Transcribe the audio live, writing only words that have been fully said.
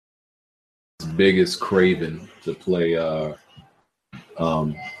biggest craving to play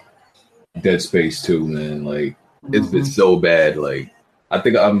Dead Space 2, man. Like it's been so bad. Like I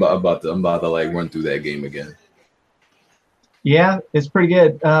think I'm about to like run through that game again. Yeah, it's pretty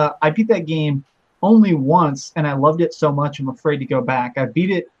good. I beat that game only once, and I loved it so much I'm afraid to go back. I beat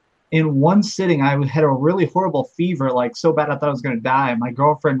it in one sitting. I had a really horrible fever, like so bad I thought I was going to die. My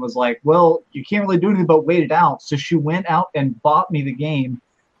girlfriend was like, well, you can't really do anything but wait it out. So she went out and bought me the game,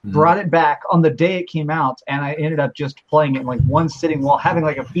 brought it back on the day it came out, and I ended up just playing it in like one sitting while having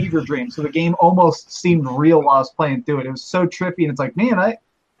like a fever dream. So the game almost seemed real while I was playing through it. It was so trippy, and it's like, man,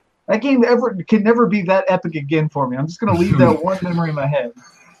 that game can never be that epic again for me. I'm just going to leave that one memory in my head.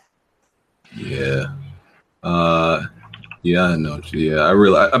 Yeah. Yeah, I know. Yeah,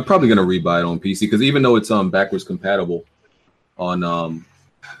 I'm probably gonna rebuy it on PC because even though it's backwards compatible on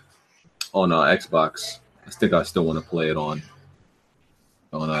Xbox, I think I still want to play it on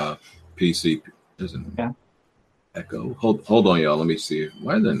PC. There's an echo. Hold on, y'all. Let me see.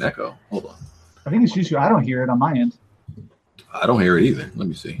 Why is there an echo? Hold on. I think it's just you. I don't hear it on my end. I don't hear it either. Let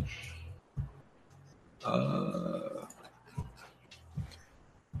me see.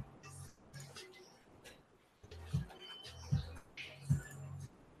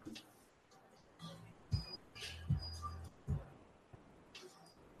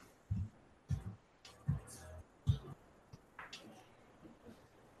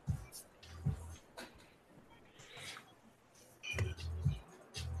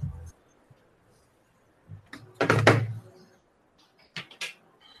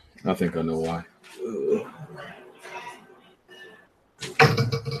 I think I know why.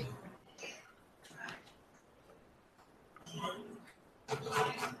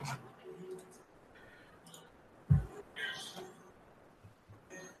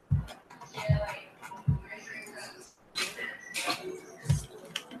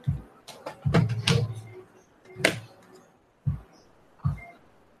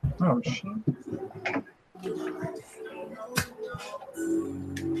 Oh, shit.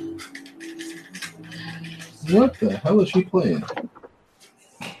 What the hell is she playing?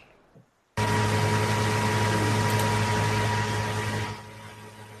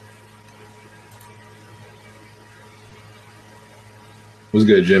 What's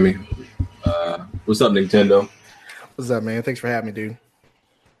good, Jimmy? What's up, Nintendo? What's up, man? Thanks for having me, dude.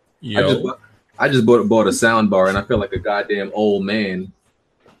 Yo. I just bought a sound bar, and I feel like a goddamn old man.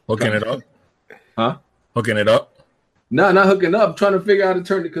 Hooking it up? Huh? Hooking it up? No, not hooking up. I'm trying to figure out how to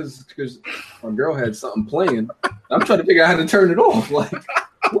turn it because my girl had something playing. I'm trying to figure out how to turn it off. Like,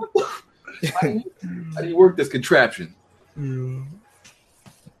 how do you work this contraption? All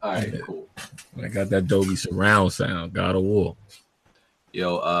right, cool. I got that Dolby surround sound. God of War.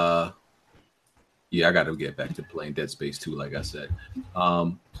 Yo, yeah, I got to get back to playing Dead Space 2, like I said.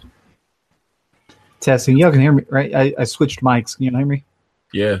 Testing. Y'all can hear me, right? I switched mics. Can you hear me?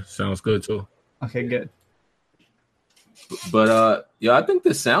 Yeah, sounds good too. Okay, good. But yeah, I think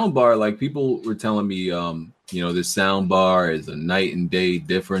the sound bar, like people were telling me, this sound bar is a night and day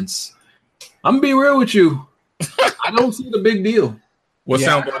difference. I'm gonna be real with you. I don't see the big deal. What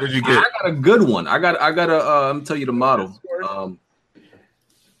sound bar did you get? I got a good one. I got I'm gonna tell you the model.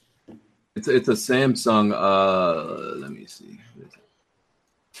 It's a Samsung. Let me see.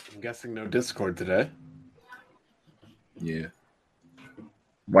 I'm guessing no Discord today. Yeah.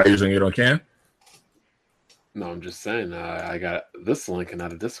 Why are you using it on cam? No, I'm just saying. I got this link and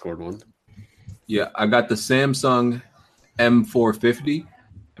not a Discord one. Yeah, I got the Samsung M450.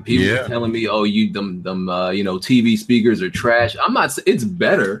 People are telling me, "Oh, you them TV speakers are trash." I'm not. It's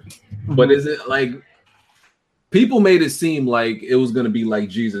better, but is it like? People made it seem like it was gonna be like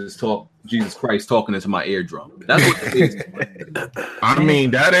Jesus Christ talking into my eardrum. That's what it is. I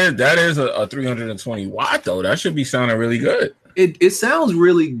mean, that is a 320 watt though. That should be sounding really good. It sounds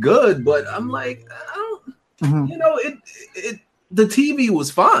really good, but I'm like, I don't. The TV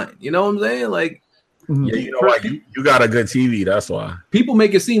was fine. You know what I'm saying? Like, yeah, you know what? You got a good TV. That's why people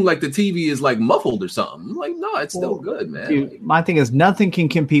make it seem like the TV is like muffled or something. I'm like, no, it's still good, man. Dude, my thing is nothing can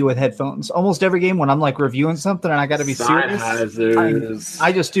compete with headphones. Almost every game when I'm like reviewing something and I got to be serious,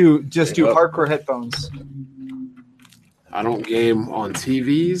 I just do hardcore headphones. I don't game on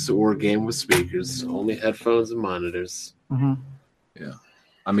TVs or game with speakers. Only headphones and monitors. Mm-hmm. Yeah,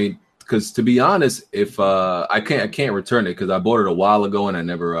 I mean, because to be honest, if I can't return it because I bought it a while ago and I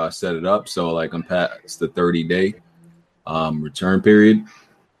never set it up, so like I'm past the 30-day return period.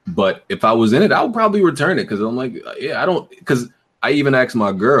 But if I was in it, I would probably return it because I'm like, yeah, I don't, because I even asked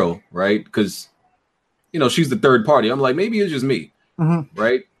my girl, right? Because she's the third party. I'm like, maybe it's just me,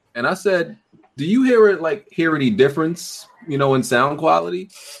 right? And I said, do you hear any difference, in sound quality?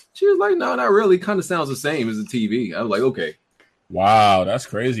 She was like, no, not really. Kind of sounds the same as the TV. I was like, okay. Wow, that's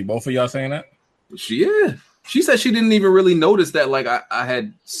crazy. Both of y'all saying that? She said she didn't even really notice that I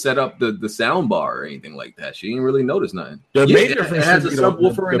had set up the sound bar or anything like that. She didn't really notice nothing. The main difference has a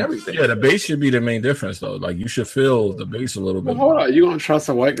subwoofer and everything. Yeah, the bass should be the main difference though. Like you should feel the bass a little bit. Hold on, you gonna trust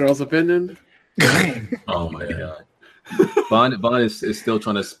a white girl's opinion? Oh my god. Bond is still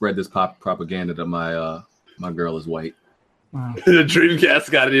trying to spread this propaganda that my girl is white. Wow. The Dreamcast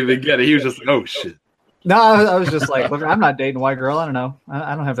guy didn't even get it. He was just like, "Oh shit." No, I was just like, look, I'm not dating a white girl. I don't know.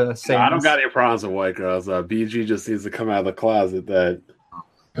 I don't have a say. I don't got any problems with white girls. BG just needs to come out of the closet that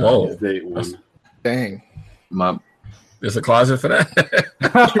Whoa, date one. Dang. There's a closet for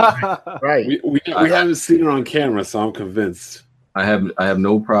that. Right. We haven't seen it on camera, so I'm convinced. I have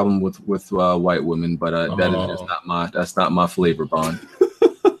no problem with white women, but that is just not my flavor, Bond.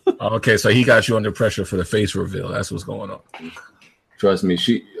 Okay, so he got you under pressure for the face reveal. That's what's going on. Trust me,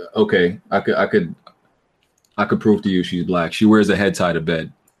 I could prove to you she's black. She wears a head tie to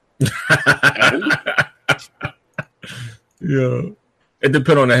bed. Yeah, it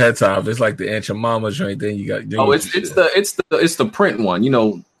depends on the head tie. If it's like the Aunt Mama joint, then you got. It's the print one.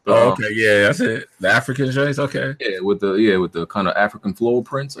 Okay, yeah, that's it. The African joints, okay. Yeah, with the kind of African floral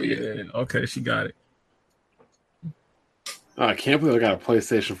print. So yeah, okay, she got it. Oh, I can't believe I got a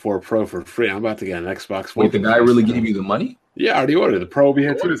PlayStation 4 Pro for free. I'm about to get an Xbox One. Wait, the guy really gave you the money? Yeah, I already ordered. The Pro will be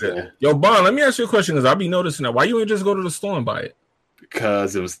here Tuesday. Yo, Bond, let me ask you a question because I'll be noticing that. Why you ain't just go to the store and buy it?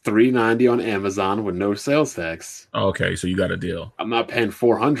 Because it was $390 on Amazon with no sales tax. Okay, so you got a deal. I'm not paying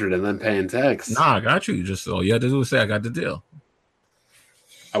 $400 and then paying tax. Nah, I got you. Just all you had to do was say I got the deal.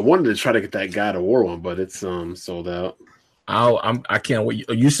 I wanted to try to get that God of War one, but it's sold out. I can't wait.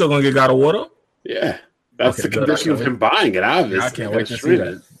 Are you still gonna get God of War though? Yeah, that's the condition of him buying it. Obviously, I can't wait to see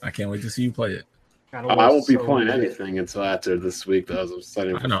that. I can't wait to see you play it. I won't be playing anything until after this week, though. As I'm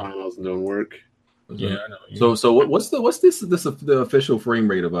studying for finals and doing work. Yeah, I know. So what's the official frame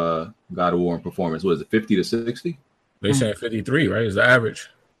rate of God of War in performance? What is it, 50 to 60? They saying 53, right? Is the average?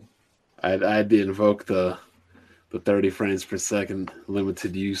 I did invoke the 30 frames per second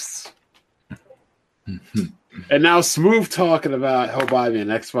limited use. And now Smooth talking about he'll buy me an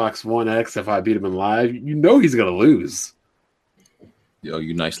Xbox One X if I beat him in live. You know he's gonna lose. Yo,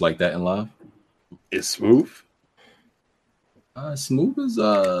 you nice like that in live? Is Smooth? Smooth is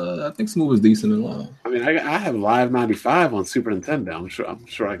I think Smooth is decent in live. I mean, I have Live 95 on Super Nintendo. I'm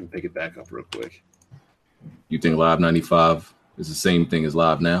sure I can pick it back up real quick. You think Live 95 is the same thing as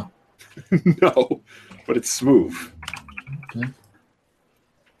Live Now? No, but it's smooth. Okay.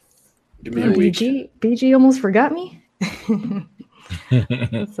 Give me a week. BG almost forgot me.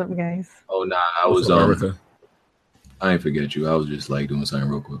 What's up, guys? Oh nah, I ain't forget you. I was just like doing something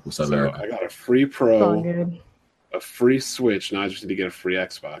real quick. What's up, Erica? I got a free Pro, All good. a free Switch. Now I just need to get a free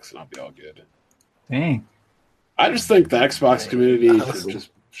Xbox, and I'll be all good. Dang. I just think the Xbox community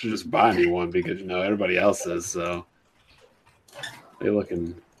should just buy me one because everybody else is. So they're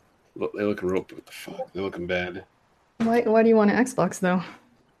looking real. What the fuck? They're looking bad. Why do you want an Xbox though?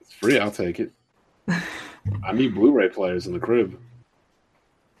 It's free. I'll take it. I need Blu-ray players in the crib.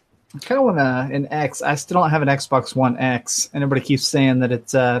 I kind of want an X. I still don't have an Xbox One X, and everybody keeps saying that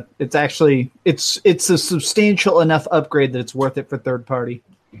it's a substantial enough upgrade that it's worth it for third party.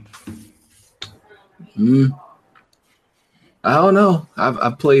 I don't know.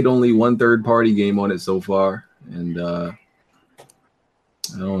 I've played only one third party game on it so far, and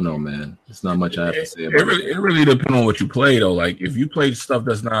I don't know, man. It's not much I have to say about it. It really depends on what you play, though. Like if you play stuff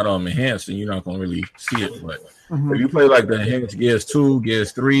that's not enhanced, then you're not gonna really see it. But if you play like the enhanced Gears 2,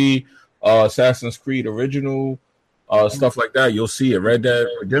 Gears 3, Assassin's Creed original, stuff like that, you'll see it. Red Dead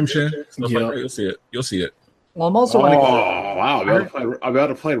Redemption, stuff like that, you'll see it. You'll see it. Well, I'm also wow! I'll be able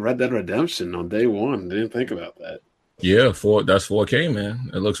to play Red Dead Redemption on day one. Didn't think about that. Yeah, that's 4K, man.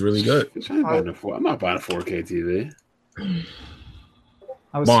 It looks really good. I'm not buying a 4K TV.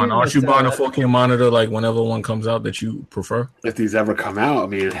 Bon, aren't you buying a 4K monitor like whenever one comes out that you prefer? If these ever come out, I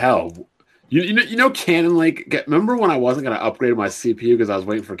mean, hell, you know, Cannon Lake. Remember when I wasn't going to upgrade my CPU because I was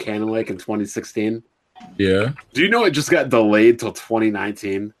waiting for Cannon Lake in 2016? Yeah. Do you know it just got delayed till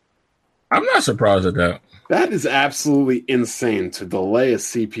 2019? I'm not surprised at that. That is absolutely insane to delay a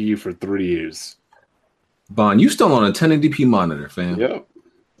CPU for 3 years. Bon, you still on a 1080p monitor, fam? Yep.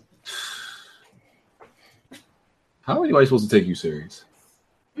 How are anybody supposed to take you serious?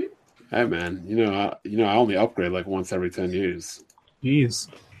 Hey man, I only upgrade like once every 10 years. Jeez.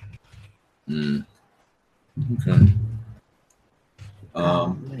 Okay.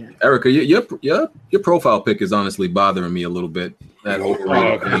 Erica, your profile pic is honestly bothering me a little bit. that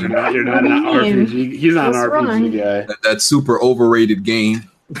overrated game. You're not an RPG. He's not an RPG guy. That super overrated game.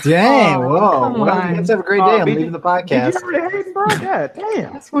 Dang, Oh, whoa. come Well, on. you guys have a great day. I'm leaving the podcast. You already hating, bro? God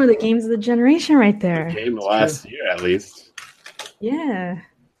damn. That's one of the games of the generation right there. Game of last year, at least. Yeah.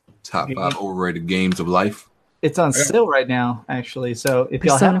 Top 5 overrated games of life. It's on sale right now, actually. So if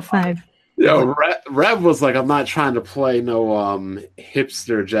y'all Persona have 5. Yo, Rev was like, I'm not trying to play no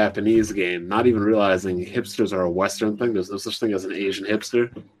hipster Japanese game, not even realizing hipsters are a Western thing. There's no such thing as an Asian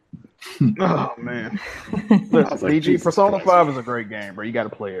hipster. Oh, man. I Look, was like, BG, Jesus Persona Christ. 5 is a great game, bro. You got to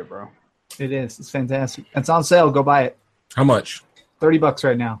play it, bro. it is. It's fantastic. It's on sale. Go buy it. How much? $30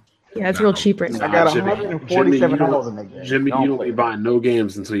 right now. Yeah, it's real cheap right now. I got Jimmy, $147 in that game. Jimmy, Don't you don't play be it. buying no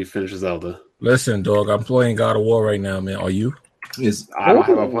games until you finish Zelda. Listen, dog, I'm playing God of War right now, man. Are you? I don't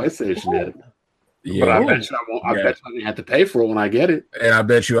have a PlayStation yet, Yeah. but I bet you I won't. I bet you I didn't have to pay for it when I get it. And I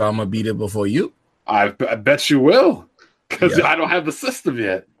bet you I'm gonna beat it before you. I bet you will, because Yeah. I don't have the system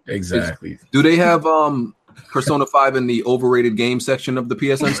yet. Exactly. Do they have Persona 5 in the overrated game section of the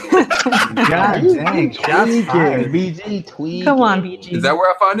PSN store? God dang. Shots fired. BG tweak. Come on, BG. Is that where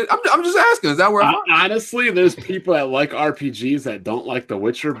I find it? I'm just asking. Is that where I find it? Honestly, there's people that like RPGs that don't like The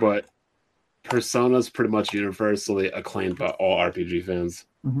Witcher, but Persona's pretty much universally acclaimed by all RPG fans.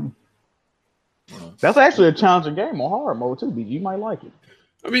 Mhm. That's actually a challenging game on hard mode, too, BG. You might like it.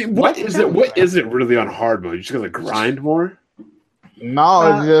 I mean, what is it really on hard mode? You just gotta grind more?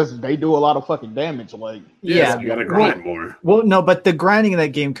 No, it's just they do a lot of fucking damage. Like, Yeah. So you gotta grind more. Well, no, but the grinding in that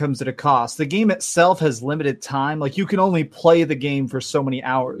game comes at a cost. The game itself has limited time. Like, you can only play the game for so many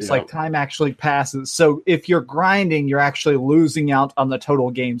hours. Yeah. Like, time actually passes. So if you're grinding, you're actually losing out on the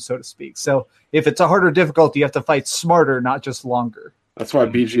total game, so to speak. So if it's a harder difficulty, you have to fight smarter, not just longer. That's why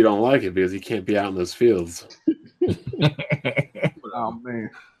BG don't like it, because he can't be out in those fields. oh man,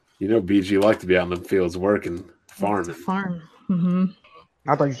 You know, BG like to be out in the fields working, It's a farming. farm. Mm-hmm.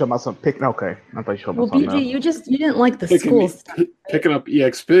 I thought you were talking about something picking. Okay, I thought you were Well, talking about BG, something you didn't like the schools. Picking up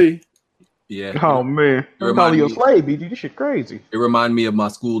EXP. Yeah. else. Oh man, I'm Remind calling you a me- slave, BG. This shit crazy. It reminded me of my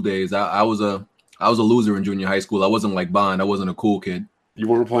school days. I was a loser in junior high school. I wasn't like Bond. I wasn't a cool kid. You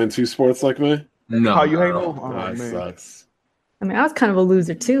weren't playing two sports like me? No. Oh, you hate on? Oh, Oh that man, sucks. I mean, I was kind of a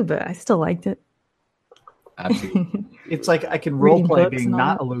loser too, but I still liked it. Absolutely. It's like I can Reading roleplay books being and all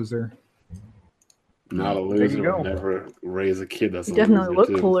not that. a loser. Not a There loser. you go. Would never raise a kid that's You a definitely loser look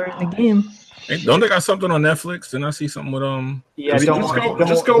too. cooler in the game. Hey, don't they got something on Netflix? Didn't I see something with Yeah, Just don't go, watch-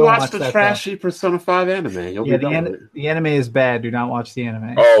 just don't go watch watch the that trashy Persona 5 anime. You'll Yeah, be done with it. the anime is bad. Do not watch the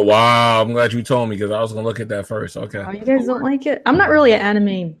anime. Oh wow! I'm glad you told me because I was gonna look at that first. Okay. Oh, you guys don't like it? I'm not really an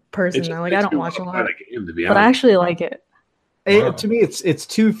anime person. It just Though. Like, I makes don't me watch a wanna play lot, the game, to be but I honest. actually like it. Wow. To me, it's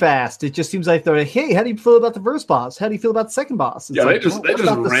too fast. It just seems like they're like, hey, how do you feel about the first boss? How do you feel about the second boss? It's Yeah, like, they just what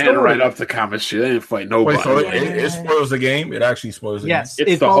about the ran story? right up to Kamachi. They didn't fight nobody. Wait, so it spoils the game. It actually spoils the Yes, it's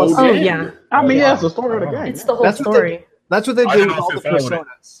it the whole follows. Oh, game. yeah. I mean, Oh, yeah, wow. it's the story of the game. It's the whole That's what story. That's what they I do didn't with know all the if it followed it.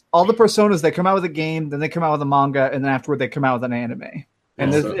 personas. All the personas, they come out with a game, then they come out with a manga, and then afterward they come out with an anime.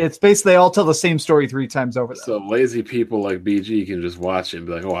 And So- it's basically they all tell the same story 3 times over. Though. So lazy people like BG can just watch it and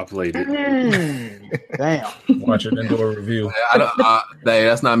be like, "Oh, I played it." Damn. game. Watch it and do a review.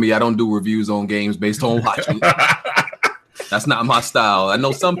 That's not me. I don't do reviews on games based on watching. That's not my style. I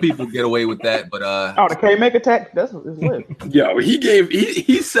know some people get away with that, but Oh, the K-Make attack. That's it's lit. Yo,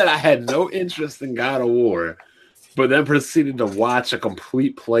 he said I had no interest in God of War, but then proceeded to watch a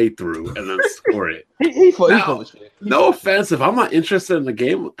complete playthrough and then score it. He full Now, of shit. No offense, if I'm not interested in the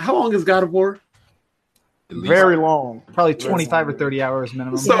game, how long is God of War? at least- Very long. Probably 25 or 30 hours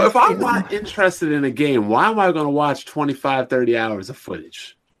minimum. So Yeah, if I'm yeah. not interested in a game, why am I going to watch 25, 30 hours of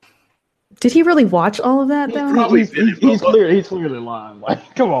footage? Did he really watch all of that though? Probably He's didn't, he's but- clearly lying.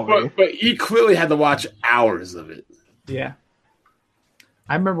 Like, come on, man. But he clearly had to watch hours of it. Yeah.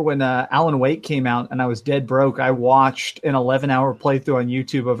 I remember when Alan Wake came out and I was dead broke. I watched an 11-hour playthrough on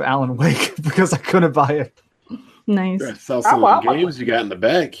YouTube of Alan Wake because I couldn't buy it. Nice. Yeah, sell some of the games you got in the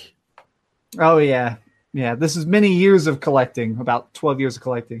back. Oh, yeah. Yeah, this is many years of collecting, about 12 years of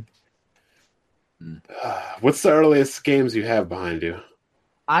collecting. What's the earliest games you have behind you?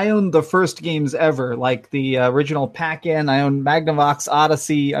 I own the first games ever, like the original Pac-In. I own Magnavox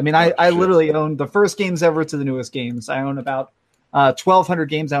Odyssey. I mean, I shit. literally own the first games ever to the newest games. I own about 1,200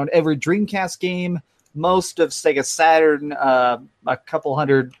 games. I own every Dreamcast game, most of Sega Saturn, a couple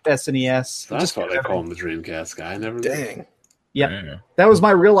hundred SNES. That's why they call him the Dreamcast guy. I never. Dang. Yep. Yeah. That was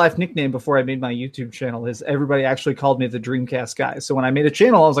my real life nickname before I made my YouTube channel. Is everybody actually called me the Dreamcast guy? So when I made a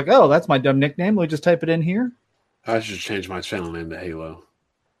channel, I was like, "Oh, that's my dumb nickname. Let me just type it in here." I should change my channel name to Halo.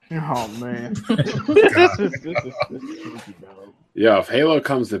 Oh man. Yeah, if Halo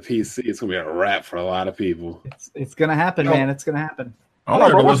comes to PC, it's gonna be a wrap for a lot of people. It's gonna happen, man. It's gonna happen. I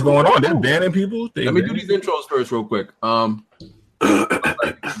don't know what's going on. They're banning people. Let me do these intros first, real quick.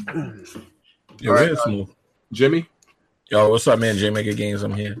 Smooth. Jimmy. Yo, what's up, man? J-Maker Games.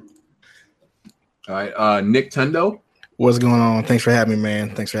 I'm here. All right, Nick Tendo. What's going on? Thanks for having me,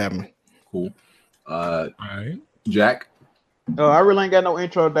 man. Thanks for having me. Cool. All right, Jack. I really ain't got no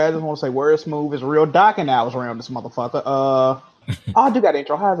intro today. I just want to say where it's smooth is real docking hours around this motherfucker. I do got an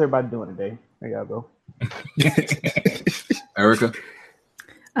intro. How's everybody doing today? There y'all go. Erica.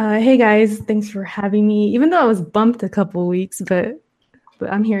 Hey guys, thanks for having me. Even though I was bumped a couple weeks, but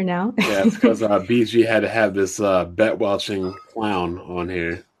I'm here now. Yeah, it's because BG had to have this bet welching clown on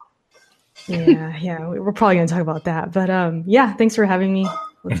here. Yeah, we're probably gonna talk about that. But yeah, thanks for having me.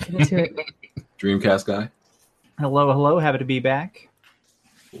 Let's get into it. Dreamcast guy. Hello. Happy to be back.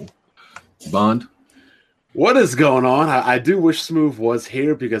 Bond. What is going on? I do wish Smooth was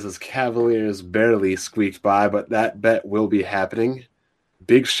here because his Cavaliers barely squeaked by, but that bet will be happening.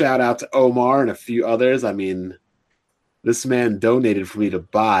 Big shout out to Omar and a few others. I mean, this man donated for me to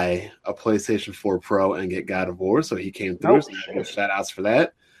buy a PlayStation 4 Pro and get God of War, so he came through. So shout outs for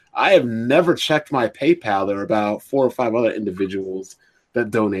that. I have never checked my PayPal. There are about 4 or 5 other individuals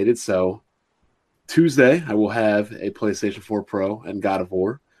that donated. So Tuesday, I will have a PlayStation 4 Pro and God of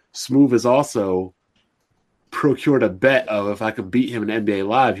War. Smooth has also procured a bet of if I could beat him in NBA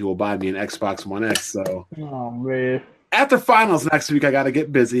Live, he will buy me an Xbox One X. So, oh man, after finals next week, I got to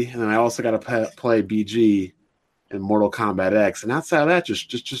get busy, and then I also got to play BG in Mortal Kombat X. And outside of that,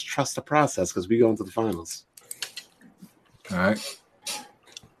 just trust the process because we go into the finals. All right.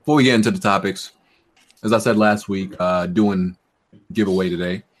 Before we get into the topics, as I said last week, doing giveaway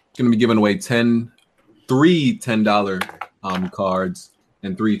today. Going to be giving away three $10 cards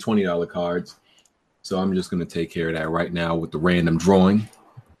and 3 $20 cards. So I'm just going to take care of that right now with the random drawing.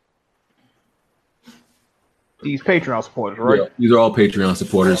 These Patreon supporters, right? Yeah, these are all Patreon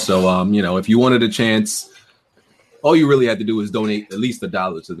supporters. So, if you wanted a chance, all you really had to do is donate at least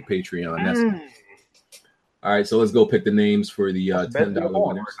 $1 to the Patreon. That's all right. So let's go pick the names for the $10 winners.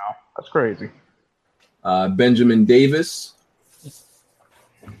 Right, that's crazy. Benjamin Davis,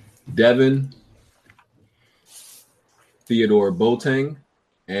 Devin, Theodore Boateng,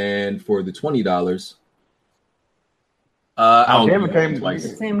 and for the $20, Devin came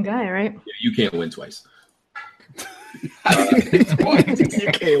twice. Same guy, right? Yeah, you can't win twice. You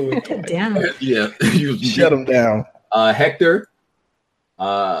can't win twice. Damn. Yeah, Shut him down. Hector,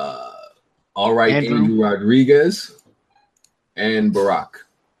 all right, Andrew Rodriguez, and Barack.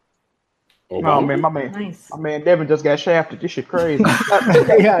 Oh man, my man Devin just got shafted. This shit crazy.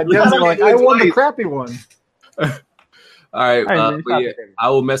 Yeah, Devin's like, I won the crappy one. All right, I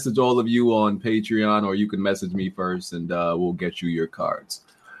will message all of you on Patreon, or you can message me first, and we'll get you your cards.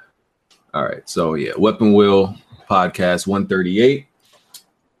 All right, so yeah, Weapon Wheel Podcast 138.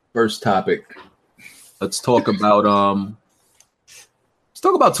 First topic. Let's talk about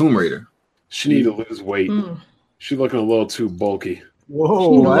Tomb Raider. She need to lose weight. She's looking a little too bulky. Whoa,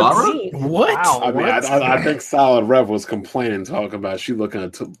 what? Wow, I mean, I think Solid Rev was complaining, talking about she looking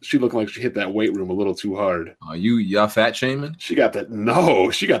like she hit that weight room a little too hard. Y'all fat shaming? She got the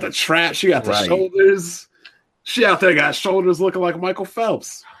trap. She got the shoulders. She out there got shoulders looking like Michael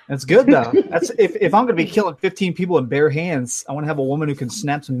Phelps. That's good though. That's if I'm gonna be killing 15 people in bare hands, I want to have a woman who can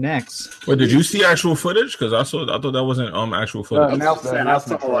snap some necks. Wait, did you see actual footage? Because I thought that wasn't actual footage. I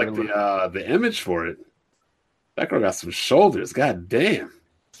saw like the image for it. That girl got some shoulders. God damn.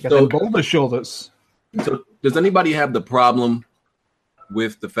 Got them boulder shoulders. So does anybody have the problem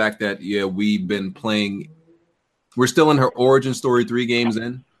with the fact that we've been playing? We're still in her origin story 3 games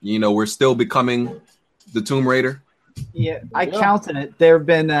in. We're still becoming the Tomb Raider. Yeah, I counted it. There have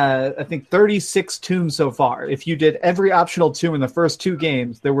been, I think, 36 tombs so far. If you did every optional tomb in the first 2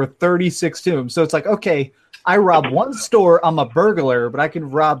 games, there were 36 tombs. So it's like, okay, I rob one store, I'm a burglar, but I can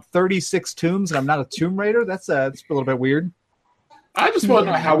rob 36 tombs and I'm not a Tomb Raider? That's a little bit weird. I just want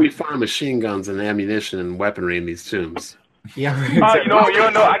to know how we find machine guns and ammunition and weaponry in these tombs. Yeah, you know,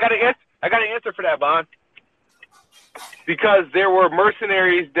 I got an answer for that, Bond. Because there were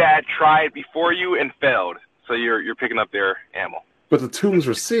mercenaries that tried before you and failed. So you're picking up their ammo. But the tombs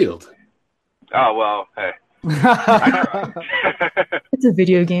were sealed. Oh, well, hey. It's a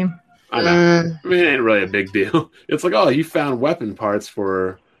video game. I know. I mean, it ain't really a big deal. It's like, you found weapon parts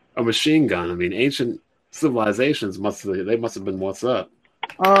for a machine gun. I mean, ancient civilizations must have been what's up.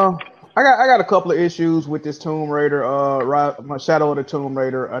 I got a couple of issues with this Tomb Raider, Shadow of the Tomb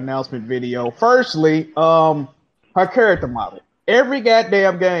Raider announcement video. Firstly, her character model. every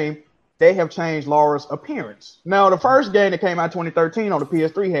goddamn game, they have changed Laura's appearance. Now, the first game that came out 2013 on the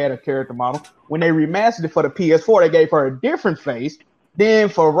PS3 had a character model. When they remastered it for the PS4, they gave her a different face. Then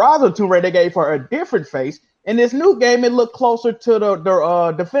for Rise of Tomb Raider, they gave her a different face. In this new game, it looked closer to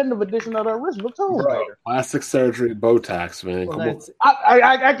the definitive edition of the original Tomb Raider. Plastic surgery, Botox, man. Well,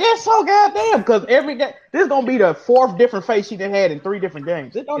 I guess so, goddamn. Because every game, this is gonna be the fourth different face she done had in 3 different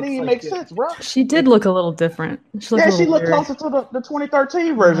games. It don't even make sense, bro. She did look a little different. She looked closer to the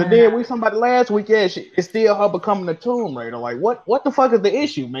 2013 version. Then we somebody last week, it's still her becoming a Tomb Raider. Like, what the fuck is the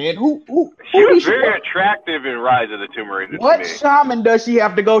issue, man? Who she was very attractive in Rise of the Tomb Raider. What shaman does she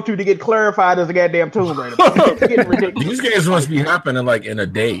have to go to get clarified as a goddamn Tomb Raider? These games must be happening like in a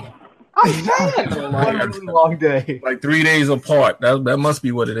day. I'm saying, one long day, like 3 days apart. That must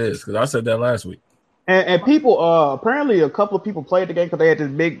be what it is. Because I said that last week. And people, apparently, a couple of people played the game because they had this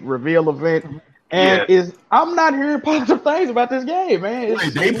big reveal event. And I'm not hearing positive things about this game, man.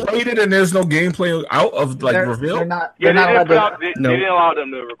 Wait, they played it and there's no gameplay out of like reveal. They didn't allow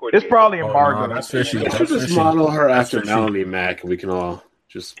them to record. It's probably embargoed. No, that's fishy. Let's just model her after Melanie Mac, and we can all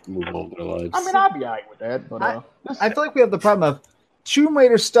just move on with our lives. I mean, I'd be alright with that, but I feel like we have the problem of Tomb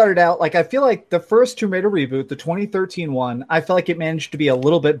Raider started out like I feel like the first Tomb Raider reboot, the 2013 one, I feel like it managed to be a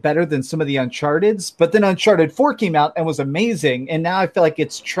little bit better than some of the Uncharted's, but then Uncharted 4 came out and was amazing, and now I feel like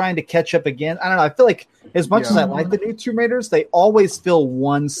it's trying to catch up again. I don't know. I feel like as much as I like the new Tomb Raiders, they always feel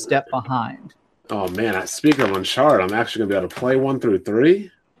one step behind. Oh man! Speaking of Uncharted, I'm actually gonna be able to play 1 through 3.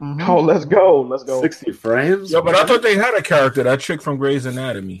 Mm-hmm. Oh, let's go! 60 frames. Yeah, but I thought they had a character, that chick from Grey's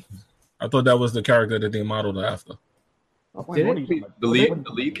Anatomy. I thought that was the character that they modeled after. The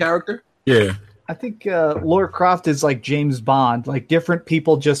lead character? Yeah. I think Lara Croft is like James Bond. Like different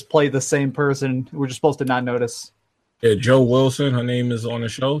people just play the same person. We're just supposed to not notice. Yeah, Joe Wilson, her name is on the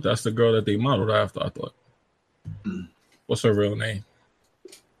show. That's the girl that they modeled after, I thought. What's her real name?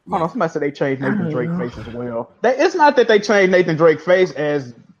 Hold on, somebody said they changed Nathan Drake's face as well. It's not that they changed Nathan Drake's face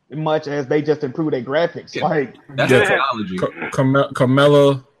as much as they just improved their graphics. Yeah. Like that's technology.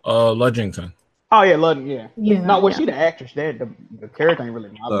 Carmella Ludington. Oh yeah, Ludden, yeah. No, she the actress. The character ain't really.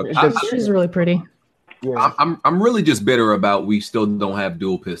 Look, she's really pretty. Yeah. I'm really just bitter about we still don't have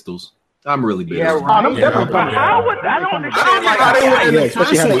dual pistols. I'm really bitter. How would I don't understand? How they were in the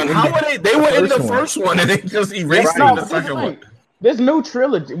first one? How were they? They were in the first one and they just erased the second one. This new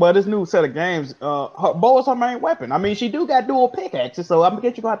trilogy, this new set of games, her bow is her main weapon. I mean, she do got dual pickaxes, so I'm gonna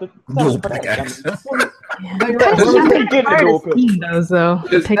have to dual pickaxes.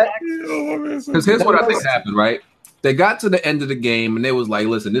 Because here's what I think happened, right? They got to the end of the game and they was like,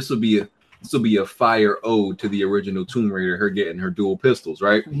 "Listen, this will be a fire ode to the original Tomb Raider, her getting her dual pistols,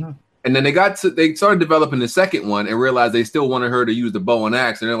 right?" Mm-hmm. And then they started developing the second one and realized they still wanted her to use the bow and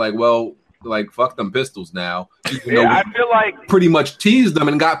axe, and they're like, "Well, like fuck them pistols now." I feel like pretty much teased them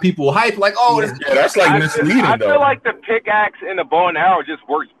and got people hyped. Like, oh, that's like misleading. I feel like the pickaxe and the bow and arrow just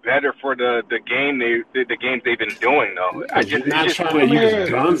works better for the games they've been doing though. You're not trying to use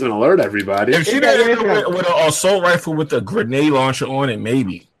guns and alert everybody. If she did with an assault rifle with a grenade launcher on it,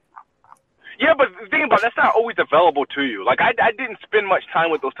 maybe. Yeah, but the thing about it, that's not always available to you. Like I didn't spend much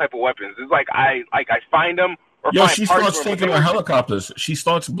time with those type of weapons. It's like I find them. Yo, she starts taking on helicopters. She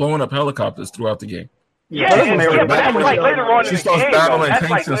starts blowing up helicopters throughout the game. But that's like later on in the game. She starts battling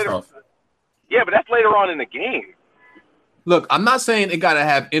tanks and stuff. Yeah, but that's later on in the game. Look, I'm not saying it got to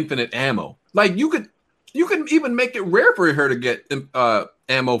have infinite ammo. Like you can even make it rare for her to get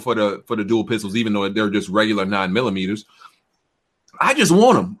ammo for the dual pistols, even though they're just regular 9mm. I just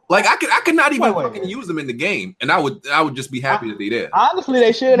want them. Like I could not even fucking use them in the game, and I would just be happy that they did. Honestly,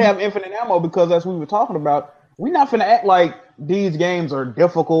 they should have infinite ammo because, as we were talking about, we're not finna act like these games are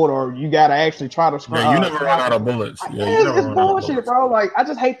difficult or you gotta actually try to. Yeah, you never run out of bullets. It's bullshit, bro. Like I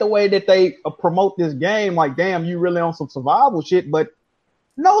just hate the way that they promote this game. Like, damn, you really on some survival shit, but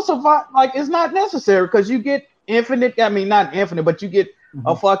no survival. Like it's not necessary because you get infinite. I mean, not infinite, but you get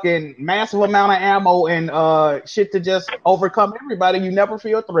a fucking massive amount of ammo and shit to just overcome everybody. You never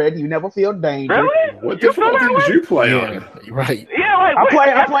feel threatened. You never feel danger. Really? What difficulty did you play on? Right. Yeah, like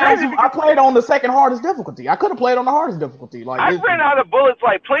I played on the second hardest difficulty. I could have played on the hardest difficulty. Like I ran out of bullets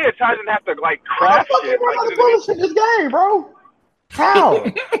like plenty of times and have to like crash shit. Run out of bullets in this game, bro. How?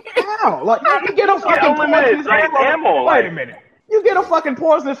 How? Like you get a fucking ammo. Wait a minute. You get a fucking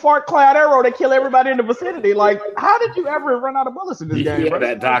poisonous fart cloud arrow that kill everybody in the vicinity. Like, how did you ever run out of bullets in this game, bro?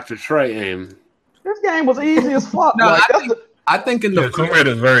 That Dr. Trey aim. This game was easy as fuck. No, like, I think in the Tomb Raider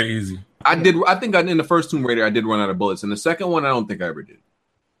is very easy. I think in the first Tomb Raider I did run out of bullets. In the second one, I don't think I ever did.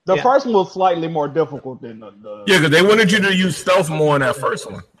 The first one was slightly more difficult than the Yeah, because they wanted you to use stealth more in that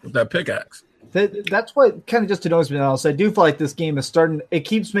first one with that pickaxe. That's what kind of just annoys me else. I do feel like this game is starting. It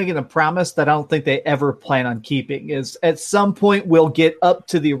keeps making a promise that I don't think they ever plan on keeping. Is at some point we'll get up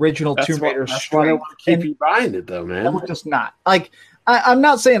to the original Tomb Raider. That's why I want to keep you buying it, though, man. We're just not like. I'm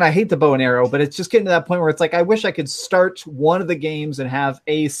not saying I hate the bow and arrow, but it's just getting to that point where it's like I wish I could start one of the games and have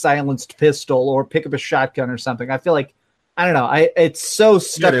a silenced pistol or pick up a shotgun or something. I feel like I don't know. It's so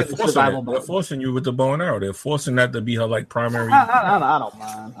stuck in the survival mode. They're forcing you with the bow and arrow. They're forcing that to be her like primary. I don't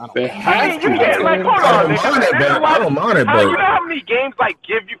mind. They have to. I don't mind it, but you know how many games like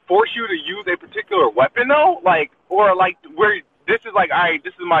force you to use a particular weapon though, like or like where this is like, all right,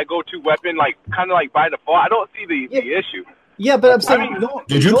 this is my go-to weapon, like kind of like by default. I don't see the issue. Yeah, but I'm saying,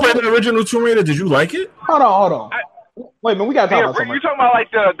 did you play the original Tomb Raider? Did you like it? Hold on. Wait a minute, we gotta talk about something. You talking about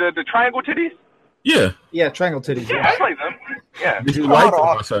like the triangle titties? Yeah, triangle titties. Yeah, I played them. Yeah. Did you like them?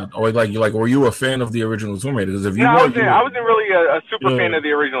 I said, or like, were you a fan of the original Tomb Raider? Because if you I wasn't really a super fan of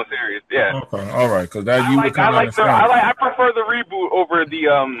the original series. Yeah. Okay, all right, because that I prefer the reboot over the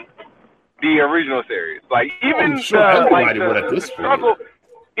original series. Like even the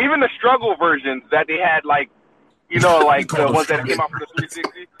struggle versions that they had, like like the ones that came out for the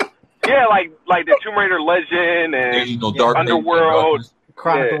 360. Yeah, like the Tomb Raider Legend and Dark Underworld.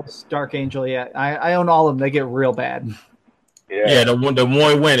 Chronicles, Dark Angel, I own all of them. They get real bad. Yeah, the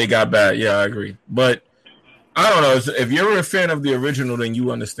more it went, it got bad. Yeah, I agree. But I don't know. If you're a fan of the original, then you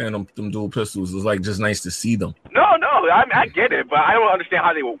understand them dual pistols. It's like just nice to see them. No, I get it, but I don't understand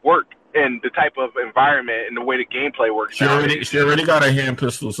how they would work in the type of environment and the way the gameplay works. She already got a hand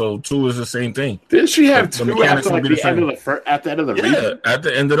pistol, so 2 is the same thing. Didn't she have 2 at the end of the Yeah, at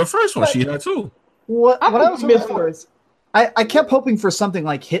the end of the first one, she had 2. What I was missing for is I kept hoping for something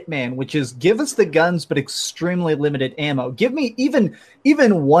like Hitman, which is give us the guns but extremely limited ammo. Give me even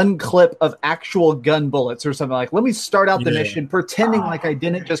one clip of actual gun bullets or something. Like, let me start out the mission pretending like I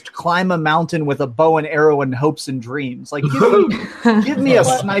didn't just climb a mountain with a bow and arrow and hopes and dreams. Like, give me a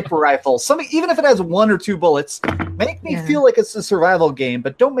sniper rifle. Something, even if it has 1 or 2 bullets, make me feel like it's a survival game,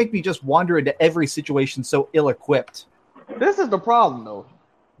 but don't make me just wander into every situation so ill-equipped. This is the problem, though.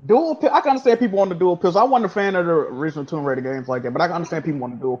 I can understand people want the dual pistol. I wasn't a fan of the original Tomb Raider games like that, but I can understand people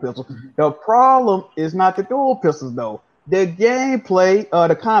want the dual pistol. The problem is not the dual pistols, though. The gameplay,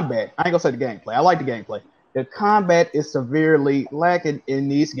 the combat. I ain't gonna say the gameplay. I like the gameplay. The combat is severely lacking in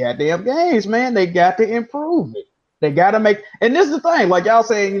these goddamn games, man. They got to improve it. They got to make. And this is the thing, like y'all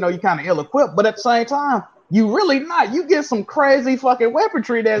saying, you kind of ill-equipped, but at the same time, you really not. You get some crazy fucking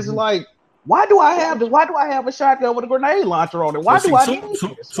weaponry that's like. Why do I have this? Why do I have a shotgun with a grenade launcher on it? Why do I need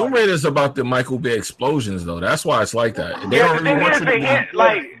this? Tomb Raider is about the Michael Bay explosions, though. That's why it's like that. They don't really want you to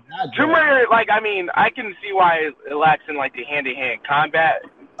Tomb Raider, I can see why it lacks in like the hand-to-hand combat.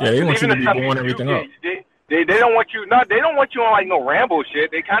 Yeah, they want you to be blowing everything up. They don't want you. No, they don't want you on like no Rambo shit.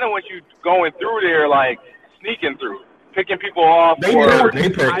 They kind of want you going through there, like sneaking through. Picking people off. They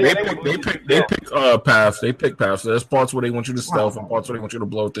pick paths. They pick paths. There's parts where they want you to stealth and parts where they want you to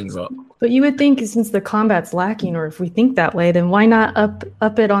blow things up. But you would think since the combat's lacking, or if we think that way, then why not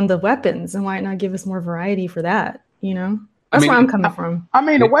up it on the weapons and why not give us more variety for that? That's where I'm coming from. I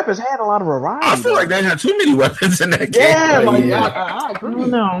mean, the weapons had a lot of variety. I feel like they had too many weapons in that game. I agree.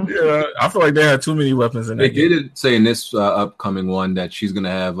 No. Yeah, I feel like they had too many weapons in that game. They did say in this upcoming one that she's going to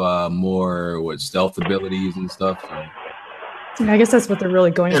have more stealth abilities and stuff. So. I guess that's what they're really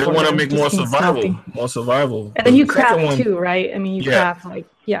going for. They want to make more survival. And then you craft too, right? I mean, you craft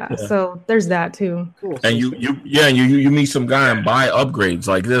so there's that too. Cool. And you meet some guy and buy upgrades.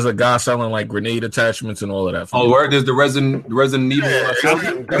 Like there's a guy selling like grenade attachments and all of that. Oh, where there's the Resident Evil.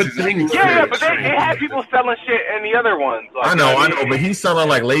 But they had people selling shit in the other ones. Like, I know, but he's selling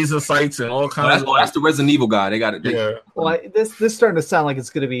like laser sights and all kinds. That's the Resident Evil guy. They got it. Yeah. Well, this is starting to sound like it's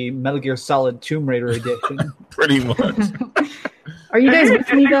going to be Metal Gear Solid Tomb Raider edition. Pretty much. Are you guys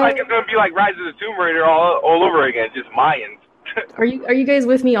with me though? Like it's going to be like Rise of the Tomb Raider all over again, just Mayans. Are you guys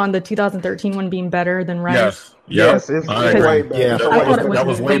with me on the 2013 one being better than Rise? Yes. Yes, it's way better. Yeah, that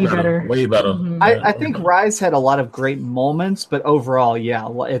was way better. Way better. Mm-hmm. I think Rise had a lot of great moments, but overall,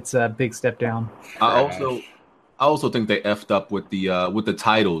 it's a big step down. I also think they effed up with the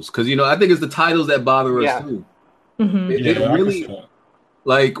titles because I think it's the titles that bother us too. Mm-hmm. It really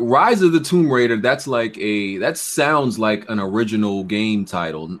like Rise of the Tomb Raider. That sounds like an original game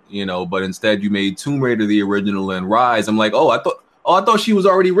title, but instead you made Tomb Raider the original and Rise. I'm like, I thought she was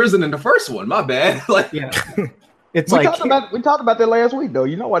already risen in the first one. My bad. It's we talked about that last week though.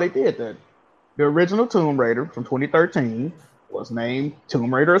 You know why they did that? The original Tomb Raider from 2013 was named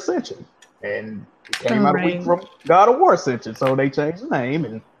Tomb Raider Ascension, and it came out a week from God of War Ascension, so they changed the name.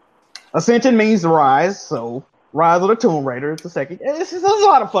 And Ascension means rise, so Rise of the Tomb Raider is the second. It's a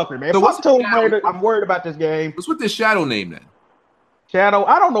lot of fuckery, man. So Fuck Tomb Raider. I'm worried about this game. What's with this Shadow name then? Shadow.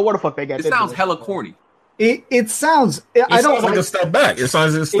 I don't know what the fuck they got. It sounds hella corny. It sounds. I don't like a step back. It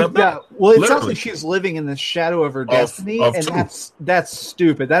sounds like a step back. Well, it sounds like she's living in the shadow of her destiny, and that's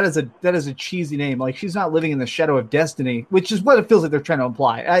stupid. That is a cheesy name. Like she's not living in the shadow of destiny, which is what it feels like they're trying to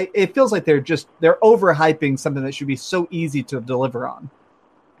imply. It feels like they're overhyping something that should be so easy to deliver on.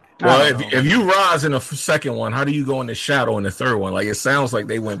 Well, if you rise in the second one, how do you go in the shadow in the third one? Like it sounds like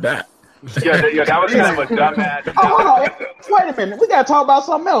they went back. Yeah, that was kind of a dumbass. Oh, wait a minute. We got to talk about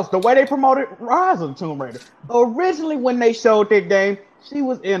something else. The way they promoted Rise of the Tomb Raider. Originally, when they showed that game, she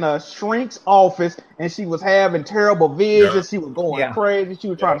was in a shrink's office and she was having terrible visions. Yeah. She was going crazy. She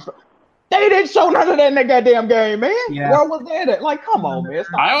was trying to. They didn't show none of that in that goddamn game, man. Yeah. Where was that at? Like, come on, man.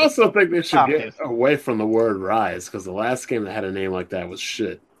 I also think they should get away from the word Rise because the last game that had a name like that was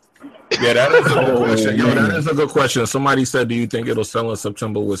shit. Yeah, that is a good question. That is a good question. Somebody said, do you think it'll sell in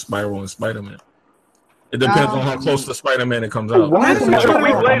September with Spyro and Spider-Man? It depends on how close to Spider-Man it comes out. It's a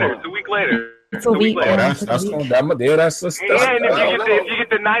week later. It's a week later. That's and if you get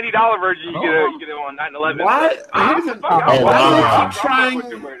the $90 version, you get it on 9/11.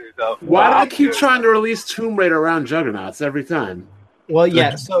 Why do they keep trying to release Tomb Raider around Juggernauts every time? Well,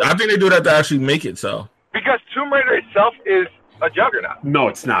 yeah. So I think they do that to actually make it so. Because Tomb Raider itself is a juggernaut. No,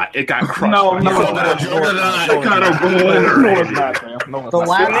 it's not. It got crushed. No, it's not a The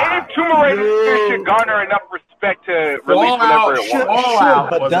name Tomb Raider should garner enough respect to release whatever it wants. Fallout,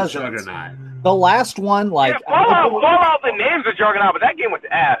 but doesn't. The last one, like Fallout, the name's a juggernaut, but that game was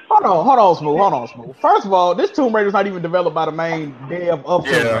ass. Hold on, Smooth. First of all, this Tomb Raider's not even developed by the main dev of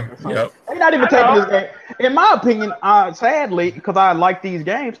Tomb Raider. Yep. They're not even taking this game. In my opinion, sadly, because I like these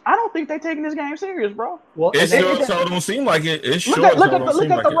games, I don't think they're taking this game serious, bro. Well, it sure don't seem like it. It's look at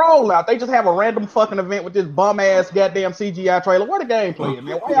the rollout. They just have a random fucking event with this bum ass goddamn CGI trailer. Where the gameplay,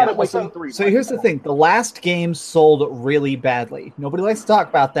 man? Why y'all wait E3? So here's the thing: the last game sold really badly. Nobody likes to talk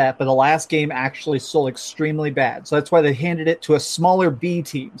about that, but the last game actually sold extremely bad. So that's why they handed it to a smaller B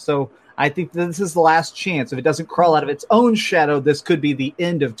team. So I think this is the last chance. If it doesn't crawl out of its own shadow, this could be the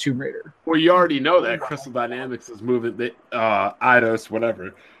end of Tomb Raider. Well, you already know that Crystal Dynamics is moving, Eidos,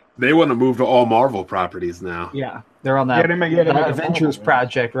 whatever. They want to move to all Marvel properties now. Yeah, they're on that Avengers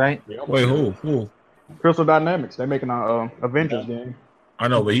project, right? Wait, who? Crystal Dynamics. They're making an Avengers game. I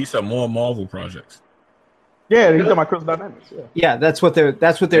know, but he said more Marvel projects. Yeah, he's talking about Crystal Dynamics. Yeah, that's what they're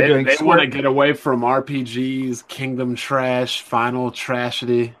doing. They want to get away from RPGs, Kingdom Trash, Final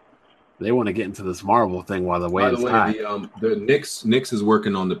Tragedy. They want to get into this Marvel thing while the way is high. The Nyx is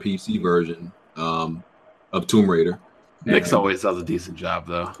working on the PC version of Tomb Raider. Nyx always does a decent job,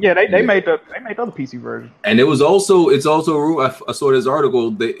 though. Yeah, they made the other PC version. And it's also I saw this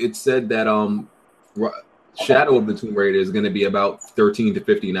article. It said that Shadow of the Tomb Raider is going to be about 13 to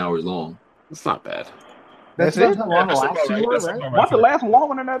 15 hours long. It's not bad. That's it. How long the last one was, right? What's the last one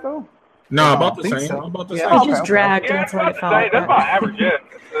longer than that though? No, about the same. So. About the same. It just dragged. That's what it felt. That's about average. Yeah.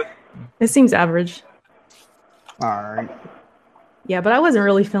 It seems average. All right. Yeah, but I wasn't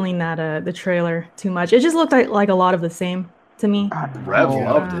really feeling that the trailer too much. It just looked like a lot of the same to me. Rev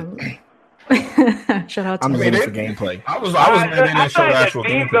loved it. Shout out to I'm ready for gameplay. I was ready to show actual gameplay.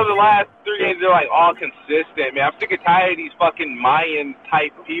 The themes of the last 3 games are like all consistent, man. I'm sick and tired of these fucking Mayan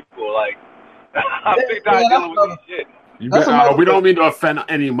type people. Like, I'm sick and tired of dealing with this shit. We don't mean to offend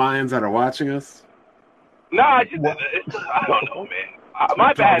any Mayans that are watching us. No, I don't know, man.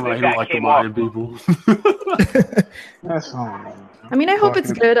 My bad if that came off. People. That's fine. I mean, I hope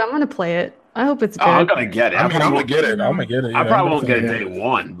it's good. I'm gonna play it. I hope it's good. I'm gonna get it. I'm gonna get it. I probably won't get it day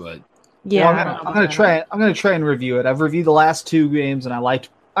one, but yeah, I'm gonna try. I'm gonna try and review it. I've reviewed the last 2 games, and I liked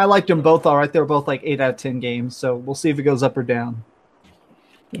them both. All right, they were both like 8 out of 10 games. So we'll see if it goes up or down.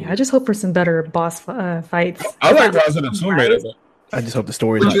 Yeah, I just hope for some better boss fights. I like Rise of the Tomb Raider. I just hope the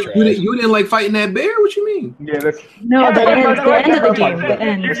story's not trash. You didn't like fighting that bear? What you mean? Yeah, that's the end of the game. The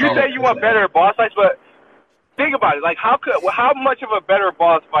end. You say you want better boss fights, but think about it. Like, how much of a better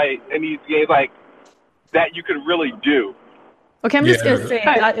boss fight in these games, like, that you could really do? Okay, I'm just gonna say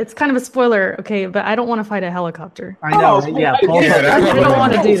it's kind of a spoiler. Okay, but I don't want to fight a helicopter. I know. I don't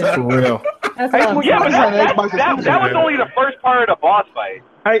want to do that. For real. That's that was only the first part of the boss fight.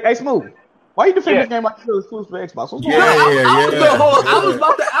 Hey, Smooth. Why you defend this game like it's exclusive for Xbox? What's going on?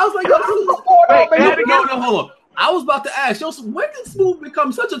 I was about to ask, when did Smooth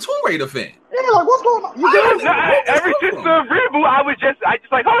become such a Tomb Raider fan? Yeah, like what's going on? Ever since the reboot, I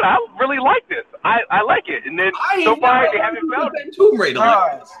just like, hold on, I really like this. I like it, and then so far they haven't found Tomb Raider.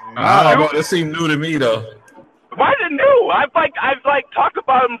 But it seemed new to me though. Why is it new? I've talked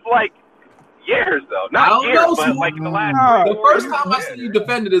about him like years though. Not years, but like the last. The first time I see you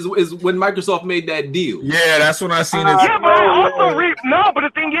defend it is when Microsoft made that deal. Yeah, that's when I seen it. Yeah, but I also but the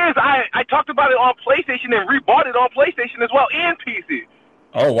thing is, I talked about it on PlayStation and rebought it on PlayStation as well and PC.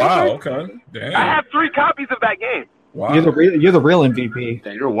 Oh wow, okay. Damn. I have 3 copies of that game. Wow. You're the real MVP.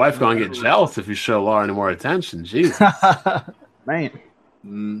 Yeah, your wife gonna get jealous if you show Laura any more attention. Jesus, man.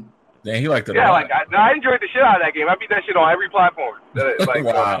 Damn, he liked it. Yeah, like I enjoyed the shit out of that game. I beat that shit on every platform. Like,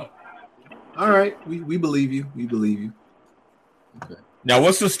 wow. All right, we believe you. We believe you. Okay. Now,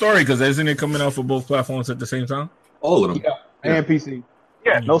 what's the story? Because isn't it coming out for both platforms at the same time? All of them. Yeah, and PC.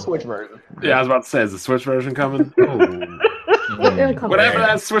 Yeah, no Switch version. Yeah, I was about to say, is the Switch version coming? Whatever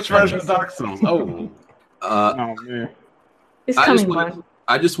that Switch version of Dark Souls. Oh man, it's coming.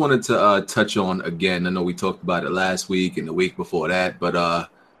 I just wanted to touch on again. I know we talked about it last week and the week before that, but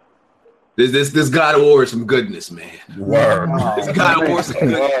this God of War is some goodness, man. Word. This God of War is some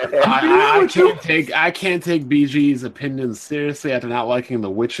goodness. I can't take BG's opinions seriously after not liking The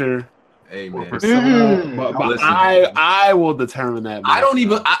Witcher. Hey man, but I will determine that. I don't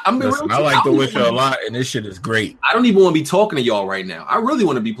even. I like The Witcher a lot, and this shit is great. I don't even want to be talking to y'all right now. I really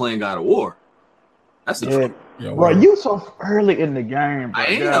want to be playing God of War. That's the truth. Bro, you so early in the game. Bro. I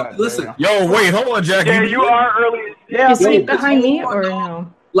am. Listen. Yo, wait, hold on, Jack. Yeah, you are early. Yeah, is he behind me or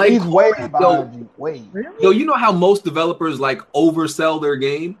no? Like, he's way behind you. Wait. Yo, you know how most developers like oversell their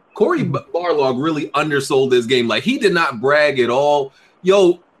game? Cory Barlog really undersold this game. Like, he did not brag at all.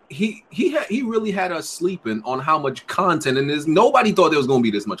 Yo, he really had us sleeping on how much content, and nobody thought there was going to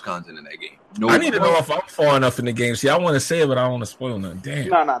be this much content in that game. I need to know if I'm far enough in the game. See, I want to say it, but I don't want to spoil nothing. Damn.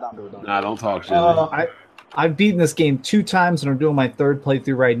 No, don't do it. Don't talk shit. I've beaten this game 2 times, and I'm doing my 3rd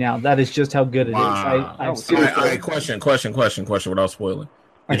playthrough right now. That is just how good it is. Wow. Question without spoiling.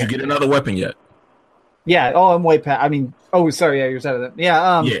 Did you get another weapon yet? Yeah. Oh, I'm way past. I mean, sorry. Yeah, you're out of that.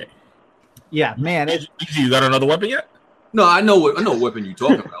 Yeah. Yeah, man. You got another weapon yet? No, I know what weapon you're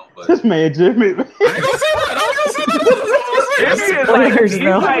talking about. But this man, Jimmy. I ain't gonna say that.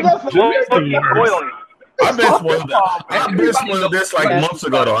 Jimmy is like I've been spoiled this like months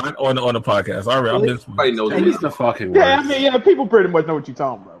ago though on the podcast. All right, I've been spoiled. He's the fucking worst. I mean, people pretty much know what you're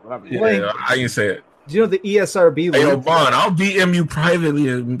talking about. But I didn't say it. Do you know the ESRB? Hey, yo, Bond, I'll DM you privately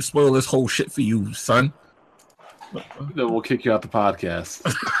and spoil this whole shit for you, son. Then we'll kick you out the podcast.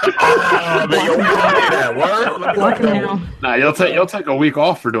 Nah, you'll take a week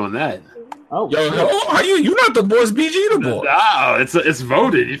off for doing that. Oh, are you not the boss BG the boy? No, it's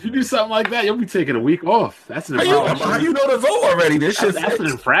voted. If you do something like that, you'll be taking a week off. That's an infraction. How you know the vote already? That's an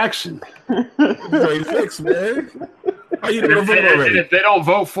infraction. Very fixed, man. How you know the vote already? If they don't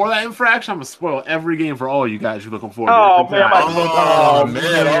vote for that infraction, I'm gonna spoil every game for all you guys you're looking for. Man! All right,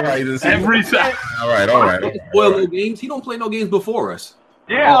 every time. All right. He spoil no games. He don't play no games before us.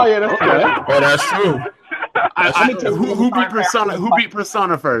 Yeah. That's good. Oh, that's true. Who beat Persona? Who beat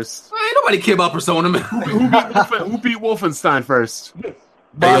Persona first? Ain't nobody care about Persona, man. Who beat Wolfenstein first?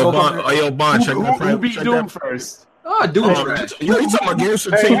 Bond, check who beat Doom first? Doom. You talking about games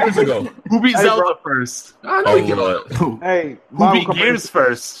from 10 years ago? Who beat Zelda first? I know you know. Hey, who beat Gears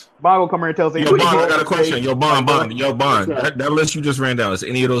first? Bob will come here and tell us. Yo, Bond, I got a question. Yo, Bond. That list you just ran down, is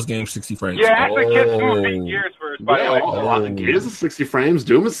any of those games 60 frames? Yeah, actually, Kids Doom beat Gears first, by the way. Gears is 60 frames.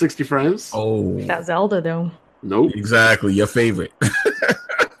 Doom is 60 frames. Oh. That Zelda, though. Nope. Exactly. Your favorite.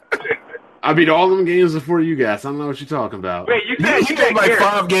 I beat all them games before you guys. I don't know what you're talking about. Wait, you can't. He did like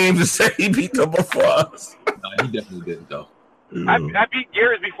 5 games and say he beat them before us. No, he definitely didn't, though. I beat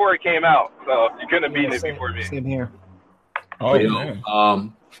Gears before it came out, so you couldn't have beaten it before me. Same here. Oh,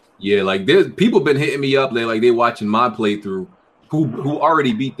 man. Yeah, like there's people been hitting me up. They're watching my playthrough who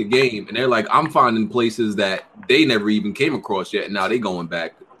already beat the game, and they're like, I'm finding places that they never even came across yet, and now they going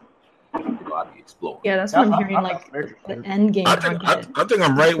back. I'll be exploding. Yeah, that's what I'm hearing. Like the end game. I think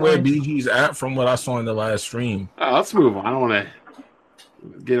I'm right where BG's at from what I saw in the last stream. Let's move on. I don't want to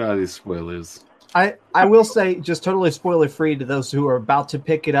get out of these spoilers. I will say, just totally spoiler free to those who are about to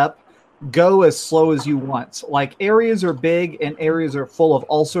pick it up, go as slow as you want. Like, areas are big and areas are full of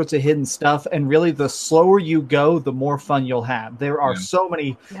all sorts of hidden stuff, and really the slower you go, the more fun you'll have. There are so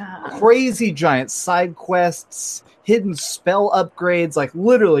many crazy giant side quests, hidden spell upgrades. Like,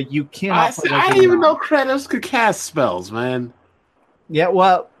 literally, you cannot. I didn't even know Kratos could cast spells, man. Yeah,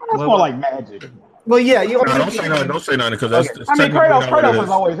 well, that's more like magic. Well, yeah, you don't say nothing because that's. I mean, Kratos has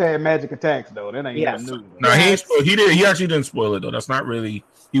always had magic attacks, though. That ain't new. No, he actually didn't spoil it though. That's not really.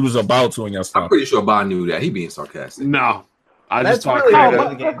 He was about to, and y'all stopped. I'm pretty sure Bond knew that. He being sarcastic. No, I just thought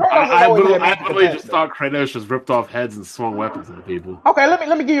I literally just thought Kratos just ripped off heads and swung weapons at people. Okay,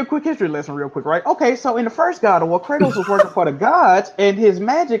 let me give you a quick history lesson real quick, right? Okay, so in the first God of War, Kratos was working for the gods, and his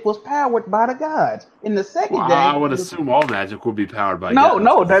magic was powered by the gods. In the second game, I would assume all magic would be powered by gods.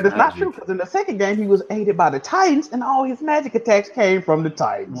 No, that is not true, because in the second game, he was aided by the Titans, and all his magic attacks came from the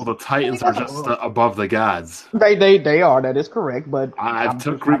Titans. Well, the Titans are just above the gods. They are, that is correct, but... I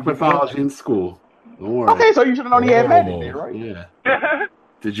took Greek mythology in school. Okay, so you should have known he had magic there, right? Yeah.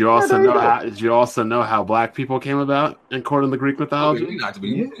 Did you also know how black people came about according to Greek mythology?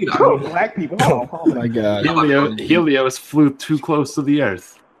 Black people. Oh my God! Helios flew too close to the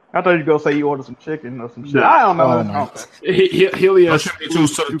Earth. I thought you were gonna say you ordered some chicken or some shit. I don't know. Helios too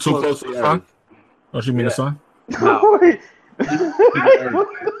close to the sun. Don't you mean the sun? No.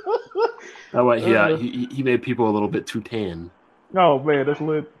 He made people a little bit too tan. Oh man, that's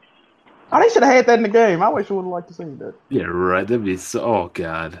lit. Oh, they should have had that in the game. I wish I would have liked to see that. Yeah, right. That'd be so. Oh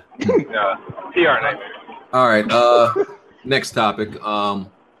God. Yeah, PR nightmare. All right. Next topic.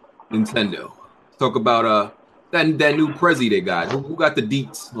 Nintendo. Talk about that new Prezi they got. Who got the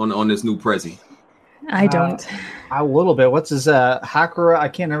deets on this new Prezi? I don't. A little bit. What's his Hakura? I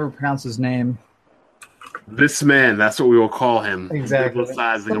can't ever pronounce his name. This man. That's what we will call him. Exactly.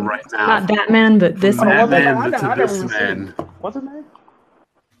 Emphasizing him right now. Not Batman, but this man. This man. What's his name?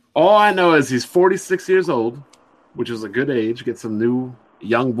 All I know is he's 46 years old, which is a good age. Get some new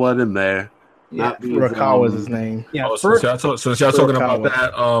young blood in there. Yeah, Furukawa's his name. Yeah. Since y'all talking about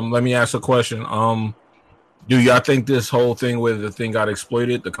that, let me ask a question. Do y'all think this whole thing where the thing got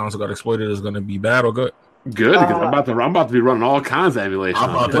exploited, the console got exploited, is going to be bad or good? Good, because I'm about to be running all kinds of emulation. I'm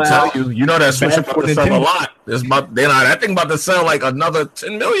about to tell you. You know that Switch about to sell a lot. That thing about to sell like another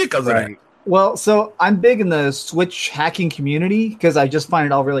 10 million because of that. Well, so I'm big in the Switch hacking community because I just find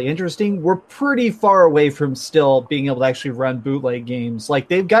it all really interesting. We're pretty far away from still being able to actually run bootleg games. Like,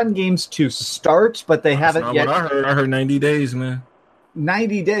 they've gotten games to start, but they haven't yet. I heard 90 days, man.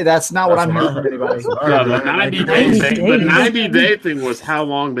 90 days. That's not what I'm hearing from anybody. The 90-day thing was how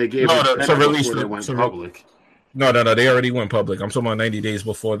long they gave it to release before they went public. No, they already went public. I'm talking about 90 days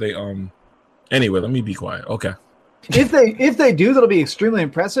before they Anyway, let me be quiet. Okay. If they do, that'll be extremely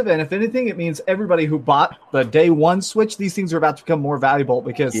impressive. And if anything, it means everybody who bought the day one Switch, these things are about to become more valuable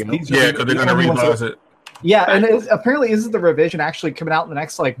because because they're going to revise it. Yeah, and apparently isn't the revision actually coming out in the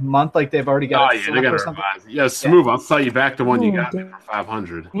next month? Like they've already got. Oh yeah, they're gonna revise. Yeah, Smooth. I'll sell you back the one you got for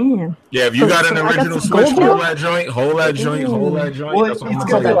 500. Yeah, if you got an original Switch, hold that joint. Well, it's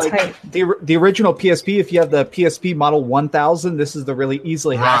got the original PSP. If you have the PSP model 1000, this is the really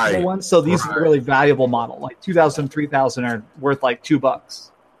easily hackable one. So these are the really valuable model. Like 2000, 3000 are worth like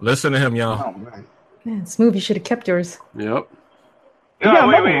 $2. Listen to him, y'all. Oh, man, Smooth. You should have kept yours. Yep. No,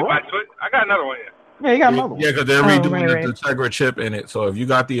 wait. I got another one. Yeah, you got another one. Yeah, because they're redoing the Tegra chip in it. So if you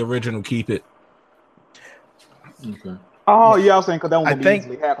got the original, keep it. Okay. Oh, yeah, I was saying because that one will be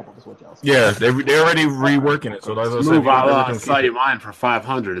easily hackable. Is what y'all saying. Yeah, they're already reworking it. So that's what Move, I'll sell you mine for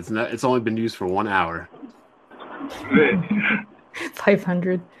 500. It's only been used for 1 hour.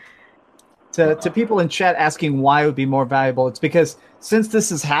 500. To people in chat asking why it would be more valuable, it's because since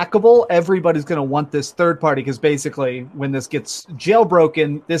this is hackable, everybody's going to want this third party because basically when this gets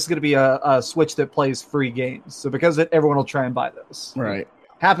jailbroken, this is going to be a Switch that plays free games. So because of it, everyone will try and buy those. Right.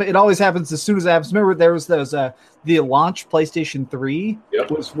 It always happens as soon as it happens. Remember, there was those the launch PlayStation 3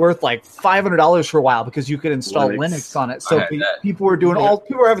 was worth like $500 for a while because you could install Linux on it. So people were doing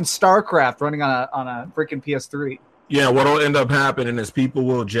people were having StarCraft running on a freaking PS3. Yeah, what'll end up happening is people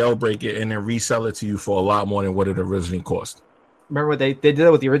will jailbreak it and then resell it to you for a lot more than what it originally cost. Remember they did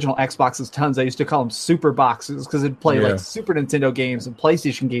that with the original Xboxes tons. They used to call them super boxes because it'd play like Super Nintendo games and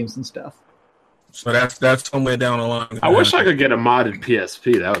PlayStation games and stuff. So that's somewhere down the line. I wish I could get a modded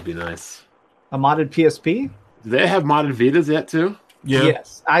PSP. That would be nice. A modded PSP? Do they have modded Vitas yet too? Yeah.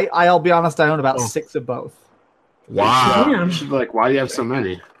 Yes. I'll be honest, I own about 6 of both. Wow. Why do you have so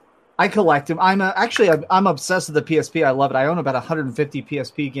many? I collect them. I'm obsessed with the PSP. I love it. I own about 150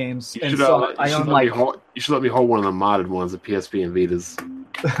 PSP games. You should let me hold one of the modded ones, the PSP and Vitas.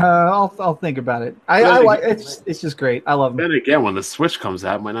 I'll think about it. I like it's just great. I love them. Then again, when the Switch comes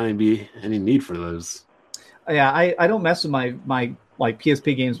out, might not even be any need for those. Yeah, I don't mess with my like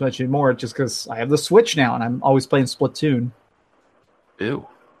PSP games much anymore, just because I have the Switch now and I'm always playing Splatoon. Ew.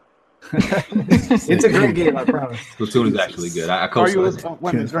 It's a great game, I promise. Splatoon is actually good. I gotta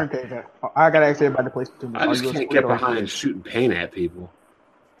ask everybody to play Splatoon. I just can't get behind shooting paint at people.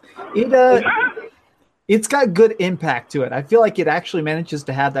 It's got good impact to it. I feel like it actually manages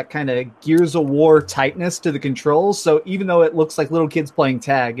to have that kind of Gears of War tightness to the controls. So even though it looks like little kids playing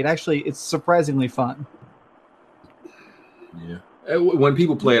tag, it's surprisingly fun. Yeah. When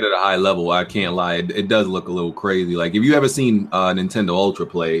people play it at a high level, I can't lie, it does look a little crazy. Like if you ever seen Nintendo Ultra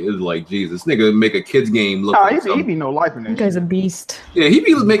play, it's like Jesus, this nigga make a kids game look. He be no life in that. That guy's a beast. Yeah, he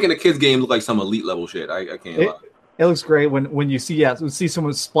be making a kids game look like some elite level shit. I can't lie. It looks great when you see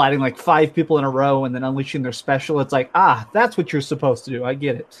someone splatting like 5 people in a row and then unleashing their special. It's like, that's what you're supposed to do. I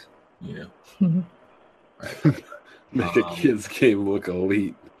get it. Yeah. Right. Make a kids game look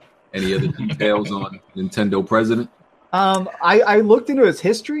elite. Any other details on Nintendo president? I looked into his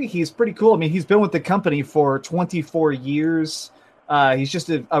history. He's pretty cool. I mean, he's been with the company for 24 years. He's just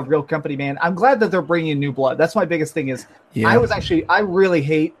a real company man. I'm glad that they're bringing in new blood. That's my biggest thing is I really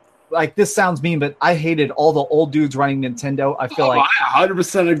hate, like, this sounds mean, but I hated all the old dudes running Nintendo. I feel like I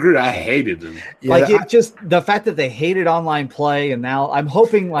 100% agree. I hated them. Like it just the fact that they hated online play, and now I'm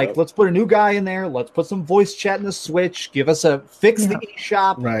hoping let's put a new guy in there. Let's put some voice chat in the Switch. Give us fix the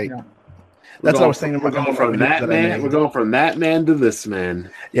eShop. Right. You know. That's what I was thinking. We're going from that man. We're going from that man to this man.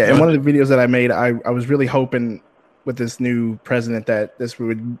 Yeah, and one of the videos that I made, I was really hoping with this new president that this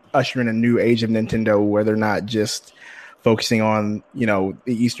would usher in a new age of Nintendo where they're not just focusing on, the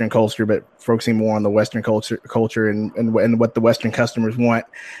Eastern culture, but focusing more on the Western culture and what the Western customers want.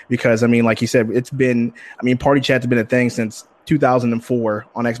 Because, I mean, like you said, party chat's been a thing since 2004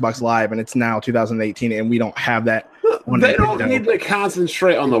 on Xbox Live, and it's now 2018, and we don't have that. They don't need to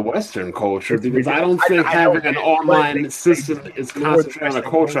concentrate on the Western culture because I don't think having an online system is concentrating on the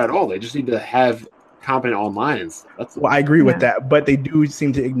culture at all. They just need to have competent online. I agree with that, but they do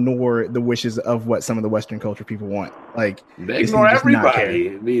seem to ignore the wishes of what some of the Western culture people want. Like they ignore everybody.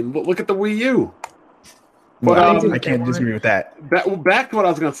 I mean, look at the Wii U. But I can't disagree with that. Back to what I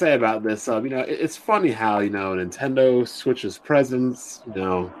was going to say about this. It's funny how Nintendo switches presidents.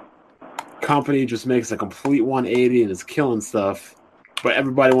 Company just makes a complete 180 and is killing stuff, but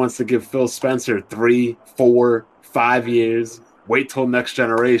everybody wants to give Phil Spencer 3, 4, 5 years. Wait till next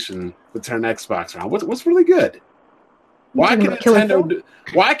generation to turn Xbox around. What's really good? Why can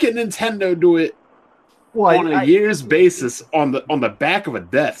Nintendo do it on a year's basis on the back of a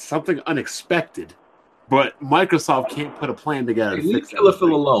death, something unexpected? But Microsoft can't put a plan together. Leave Killer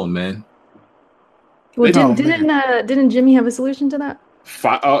Phil alone, man. Well, didn't Jimmy have a solution to that?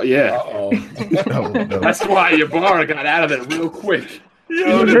 Oh yeah. That's why Ybarra got out of it real quick. He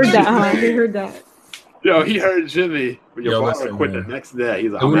heard that. Yo, he heard Jimmy. Ybarra quit the next day.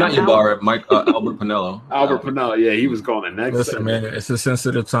 He's like, not Ybarra, Albert Pinello. Albert Pinello, yeah, he was going the next day. Man, it's a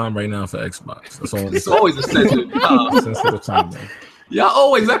sensitive time right now for Xbox. That's all. It's always a sensitive time, man. Y'all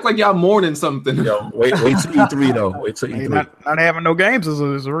always act like y'all mourning something. Yo, wait till E3 though. Wait till E3. Not having no games is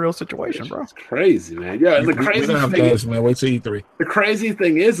a real situation, bro. It's crazy, man. Yeah, the crazy thing games, man. Wait till E3. The crazy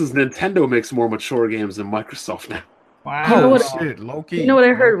thing is Nintendo makes more mature games than Microsoft now. Wow, shit, low key. You know what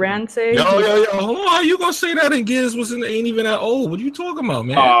I heard Rand say? Yo, hold on. How you gonna say that? And Gears ain't even that old. What are you talking about,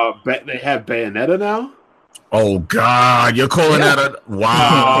 man? They have Bayonetta now. Oh God, you're calling that a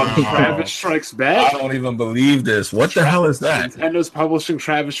wow? Travis Strikes Back. I don't even believe this. What the hell is that? Nintendo's publishing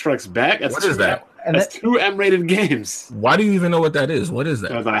Travis Strikes Back. What is that? That's 2 M-rated games. Why do you even know what that is? What is that?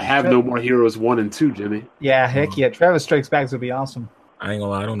 Because I have No More Heroes 1 and 2, Jimmy. Yeah, heck yeah. Travis Strikes Back would be awesome. I ain't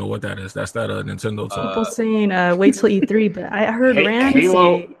gonna lie, I don't know what that is. That's that Nintendo. People saying wait till E3, but I heard Rand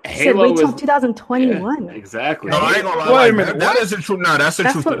said wait till 2021. Yeah, exactly. No, I ain't gonna lie. Wait a minute. That isn't true. No, that's the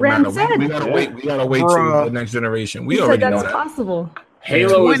truth of the matter. We gotta wait. We gotta wait till the next generation. We already know that. Possible.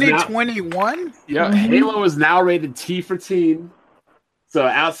 Halo 2021. Yeah, Halo is now rated T for teen. So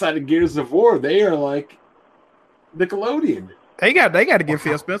outside of Gears of War, they are like Nickelodeon. They got to get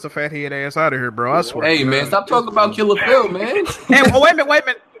Phil Spencer fat head ass out of here, bro. I swear. Hey man, stop talking about Killer Phil, man. Hey, wait a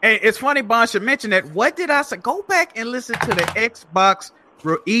minute. Hey, it's funny Bon should mention that. What did I say? Go back and listen to the Xbox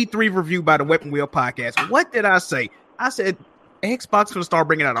E3 review by the Weapon Wheel podcast. What did I say? I said Xbox will start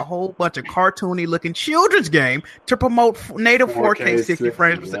bringing out a whole bunch of cartoony looking children's game to promote native 4K 60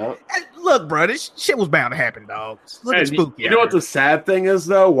 frames. Hey, look, bro, this shit was bound to happen, dog. Looking spooky. You know what the sad thing is,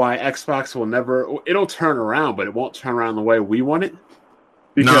 though? Why Xbox will never... It'll turn around, but it won't turn around the way we want it.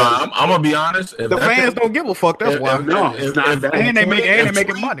 Because I'm going to be honest. The fans don't give a fuck. That's why. No, it's not that. And they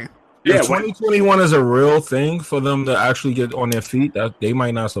making money. Yeah, if 2021 is a real thing for them to actually get on their feet, that they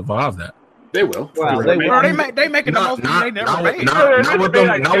might not survive that. They will. Wow, they making the most money they never made.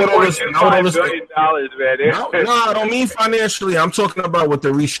 Not with all this. No, I don't mean financially. I'm talking about with the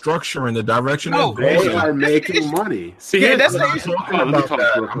restructuring, the direction. They are making money. See, yeah, that's it. Don't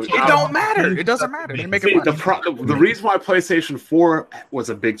matter. It doesn't matter. They're making money. The reason why PlayStation 4 was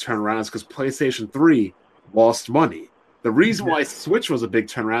a big turnaround is because PlayStation 3 lost money. The reason why Switch was a big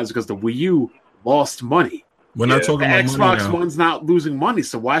turnaround is because the Wii U lost money. We're not talking the about Xbox money now. One's not losing money,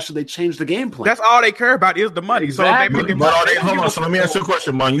 so why should they change the game plan? That's all they care about is the money. Exactly. So if they But are they, hold on. So let me ask you a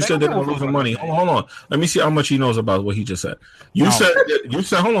question, man. You said they're losing money. Hold on. Let me see how much he knows about what he just said. You said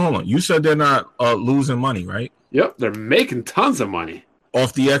hold on. You said they're not losing money, right? Yep, they're making tons of money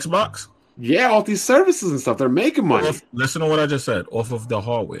off the Xbox. Yeah, off these services and stuff, they're making money. Listen to what I just said. Off of the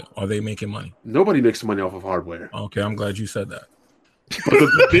hardware, are they making money? Nobody makes money off of hardware. Okay, I'm glad you said that. But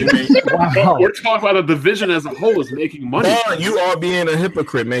we're talking about the division as a whole is making money. No, you are being a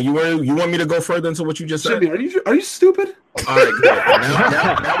hypocrite, man. You want me to go further into what you just said? Jimmy, are you stupid? All right, good.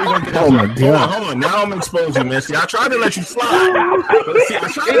 Now we're gonna get Oh my God. Hold on. Now I'm exposing you, man. See, I tried to let you slide.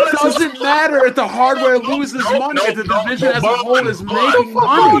 It doesn't matter if the hardware loses money. If the division as a whole is making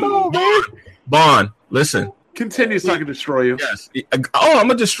money. Bond, listen. Continue so I can destroy you. Yes. Oh, I'm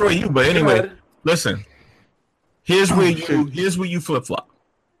gonna destroy you. But anyway, listen. Here's where you flip flop.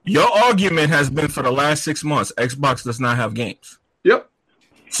 Your argument has been for the last 6 months. Xbox does not have games. Yep.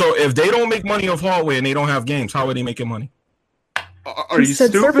 So if they don't make money off hardware and they don't have games, how are they making money? Are you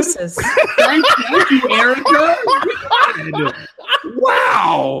stupid? Services. Thank you, Erica.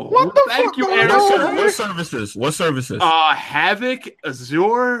 Wow. Thank you, Erica. What services? Havoc,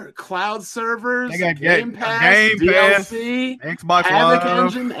 Azure, cloud servers, Game Pass, DLC, Xbox Havoc Live.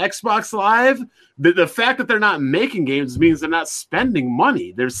 Engine, Xbox Live. The fact that they're not making games means they're not spending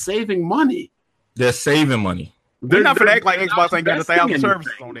money. They're saving money. They're saving money. They're not for act like Xbox ain't got 1,000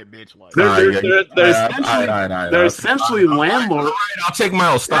 services on that bitch. Like. They're essentially landlords. I'll take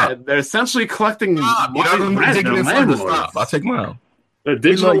my own. Stop. Yeah, they're essentially collecting money. I'll take my own. They're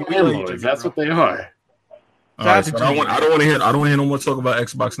digital landlords. That's what they are. Right, so I don't want to hear no more talk about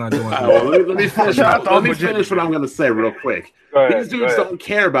Xbox not doing it. Let me finish what I'm going to say real quick. These dudes don't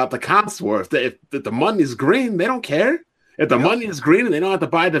care about the console. If the money's green, they don't care. If the money is green and they don't have to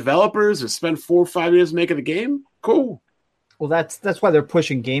buy developers or spend 4 or 5 years making a game, cool. Well, that's why they're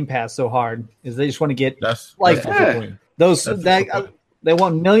pushing Game Pass so hard. Is they just want to get they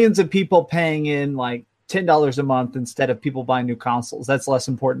want millions of people paying in like $10 a month instead of people buying new consoles. That's less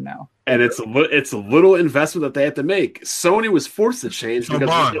important now. And it's a little investment that they have to make. Sony was forced to change.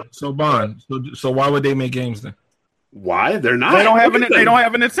 So why would they make games then? Why? They're not. They don't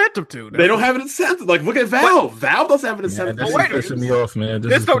have an incentive to. They don't have an incentive. Like, look at Valve. Valve doesn't have an incentive. This is pissing me off, man.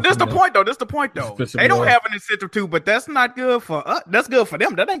 This the point, though. This the point, though. They don't have an incentive to, but that's not good for us. That's good for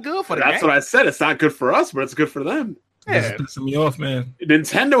them. That ain't good for them. That's what I said. It's not good for us, but it's good for them. Yeah. This is pissing me off, man.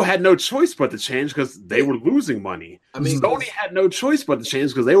 Nintendo had no choice but to change because they were losing money. I mean, Sony had no choice but to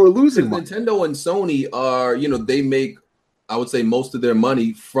change because they were losing money. Nintendo and Sony are, they make, I would say, most of their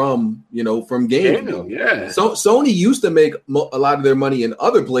money from gaming. Yeah. So Sony used to make a lot of their money in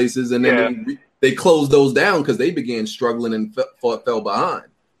other places, and then they closed those down because they began struggling and fell behind.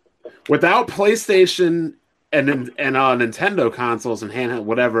 Without PlayStation and Nintendo consoles and handheld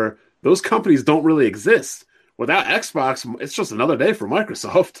whatever, those companies don't really exist. Without Xbox, it's just another day for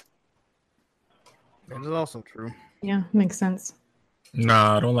Microsoft. That is also true. Yeah, makes sense.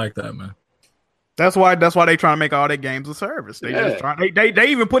 Nah, I don't like that, man. That's why they trying to make all their games a service. They just trying. They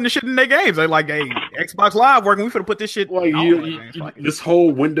even putting the shit in their games. They like, hey, Xbox Live working. We finna put this shit. Well, this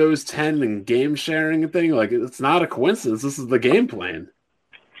whole Windows 10 and game sharing thing, like, it's not a coincidence. This is the game plan.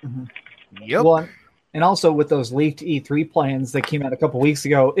 Mm-hmm. Yep. Well, and also with those leaked E3 plans that came out a couple weeks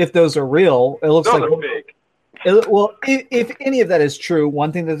ago, if those are real, it looks like big. If any of that is true,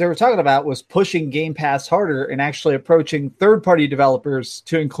 one thing that they were talking about was pushing Game Pass harder and actually approaching third-party developers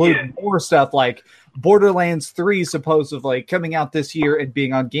to include more stuff like Borderlands 3 supposedly coming out this year and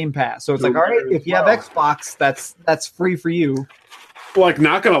being on Game Pass. So it's like, all right, if you have Xbox, that's free for you. Like,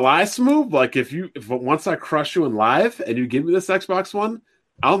 not gonna lie, Smooth. Like, if once I crush you in live and you give me this Xbox One,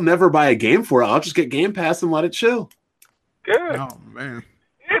 I'll never buy a game for it. I'll just get Game Pass and let it chill. Good. Oh man,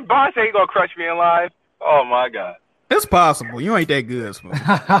 if Boss ain't gonna crush me in live. Oh my God. It's possible. You ain't that good, Smooth. Wait,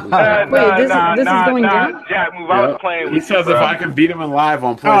 this is going down? Jack, move. I was playing with He says if I can beat him in live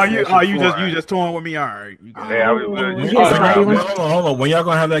on PlayStation. You just touring with me? All right. Hold on. When y'all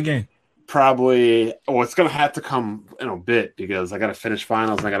gonna have that game? Probably. Oh, it's gonna have to come in a bit because I gotta finish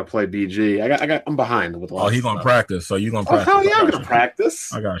finals and I gotta play BG. I'm behind with a lot. He gonna practice, so you gonna practice. Oh hell yeah, I'm gonna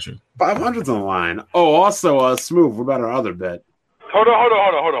practice. I got you. 500's on the line. Oh, also, Smooth. What about our other bet? Hold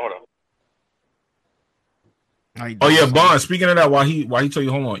on. Oh yeah, Bond. Speaking of that, why he tell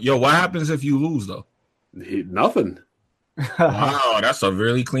you hold on? Yo, what happens if you lose though? Nothing. Wow, that's a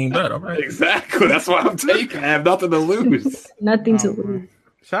really clean bet. All right, exactly. That's what I'm taking. I have nothing to lose. Nothing to lose.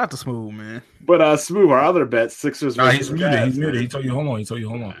 Shout out to Smooth, man. But Smooth, our other bet, Sixers. Nah, he's muted. He told you hold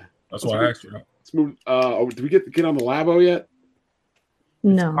on. That's why I asked you. Smooth. Did we get on the Labo yet?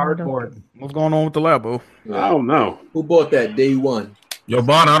 No. Cardboard. What's going on with the Labo? I don't know. Who bought that day one? Yo,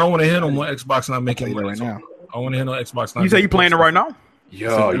 Bond, I don't want to hear no more Xbox not making money right now. I want to hear no Xbox not. You say you playing it right now?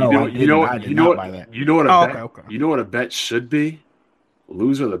 Yo, you know what a bet should be?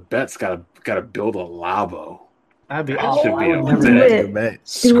 Loser of the bet's gotta build a Labo. That'd be That awesome. should be a Do bet.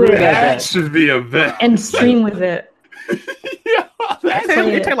 it. Do it. That should be a bet. And stream with it.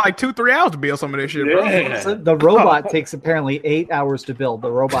 It take like 2-3 hours to build some of this shit, bro. So the robot takes apparently 8 hours to build.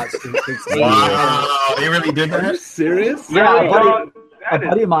 The robot takes 8 hours. They really did that? Are you serious? Yeah, a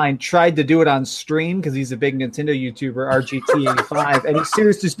buddy of mine tried to do it on stream because he's a big Nintendo YouTuber, RGT85, and he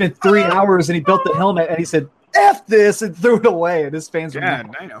seriously spent 3 hours and he built the helmet and he said, F this, and threw it away. And his fans were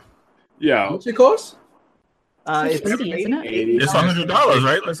God damn. Yeah. What's it cost? It's 80, isn't it? It's $100,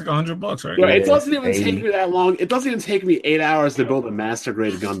 right? That's like $100, right? Yo, it doesn't even take me that long. It doesn't even take me 8 hours to build a master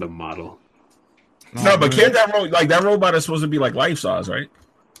grade Gundam model. No, but can't that robot is supposed to be like life size, right?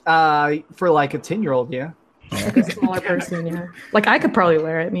 For like a 10-year-old, yeah. Like a smaller person, yeah. Like I could probably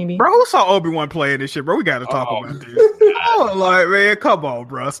wear it, maybe. Bro, who saw Obi-Wan playing this shit, bro? We got to talk about this. Oh, like, man, come on,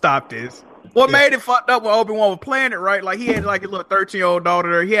 bro. Stop this. What made it fucked up when Obi-Wan was playing it, right? Like, he had like a little 13-year-old daughter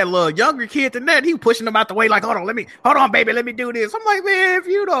there. He had a little younger kid than that. He was pushing them out the way, like, hold on, baby, let me do this. I'm like, man, if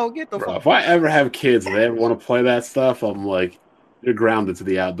you don't get the fuck. If I ever have kids and they ever want to play that stuff, I'm like, you're grounded to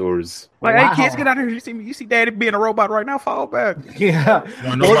the outdoors. Like, hey, kids, get out here. You see daddy being a robot right now? Fall back. Yeah.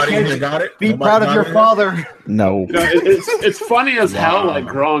 Nobody even got it? Be proud of your father. No. You know, it's funny as hell, like,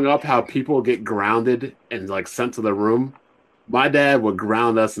 growing up, how people get grounded and, like, sent to the room. My dad would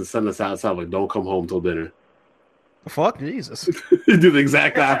ground us and send us outside, like, don't come home till dinner. Fuck Jesus. He'd do the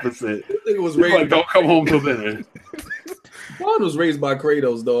exact opposite. It was He'd be raised like, don't come home till dinner. Juan was raised by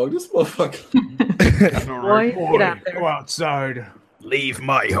Kratos, dog. This motherfucker. Boy, get out there. Go outside. Leave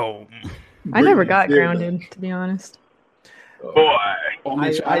my home. I never got grounded, to be honest. Boy. Only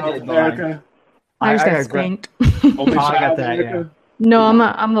I child, did America. I just I got got spanked. Only I got child, that, America. No,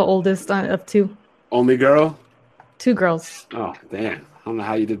 I'm the oldest of two. Only girl. 2 girls. Oh damn! I don't know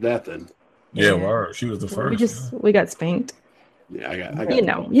how you did that then. Yeah, word. She was the first. We got spanked. Yeah, I got. You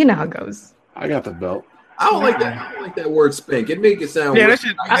know how it goes. I got the belt. I don't like that. I don't like that word spank. It make it sound. Yeah, weird. that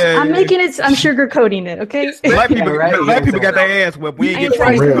shit. I'm making it. I'm sugarcoating it. Okay. Black people, right. black people got their ass whipped. We I ain't ain't get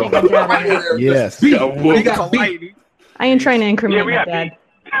trying to tricked. make my dad right now. Yes. Beat. We We got beat. I ain't trying to incriminate we my got dad.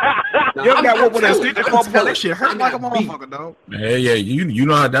 You ever got whooped with a I'm stitch telling- before? I'm That shit hurt telling- like a I got beat. motherfucker, dog. Yeah. You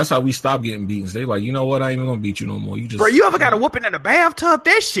know how that's how we stopped getting beatings. They like, you know what? I ain't even gonna beat you no more. You just Bro, you ever got a whooping in the bathtub?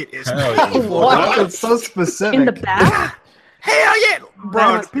 That shit is Hell yeah. painful. What? dog. That's so specific. In the back. Hell yeah,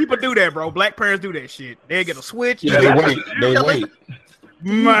 bro. People do that, bro. Black parents do that shit. They get a switch. yeah, they wait.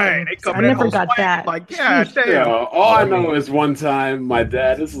 Man, they come I in never and got swing, that. Like, God damn. Yeah, all I know is one time my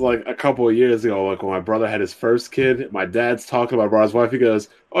dad, this is like a couple of years ago, like when my brother had his first kid, my dad's talking about my brother's wife. He goes,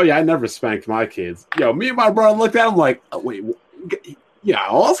 oh yeah, I never spanked my kids. Yo, me and my brother looked at him like, oh, wait, yeah,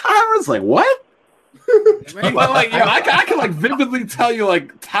 Alzheimer's? Like, what? But like, yeah, I can like vividly tell you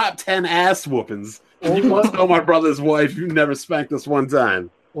like top 10 ass whoopings. And you must know my brother's wife. You never spanked us one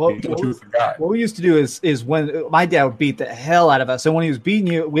time. Well, You forgot. what we used to do is when my dad would beat the hell out of us, and when he was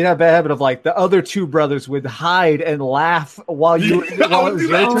beating you, we'd have a habit of like the other 2 brothers would hide and laugh while you while it was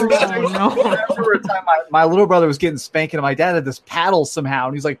your turn. I remember a time my little brother was getting spanked, and my dad had this paddle somehow,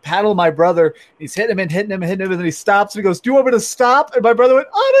 and he's like, paddle my brother. He's hitting him, and then he stops, and he goes, "Do you want me to stop?" And my brother went,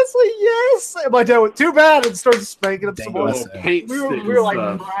 "Honestly, yes." And my dad went, "Too bad," and started spanking him some more. Little paint We stick were like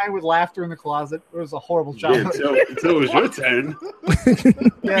and crying with laughter in the closet. It was a horrible Yeah, childhood. until it was your turn.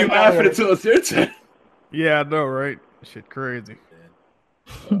 Yeah, You laughing until it's your turn. Yeah, I know, right? Shit crazy.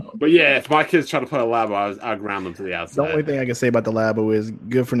 But yeah, if my kids try to play a Labo, I'll ground them to the outside. The only thing I can say about the Labo is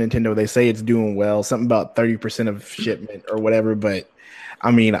good for Nintendo. They say it's doing well, something about 30% of shipment or whatever. But I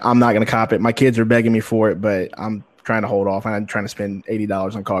mean, I'm not going to cop it. My kids are begging me for it, but I'm trying to hold off. I'm trying to spend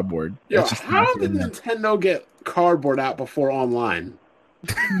 $80 on cardboard. Yo, That's just how did Nintendo get cardboard out before online?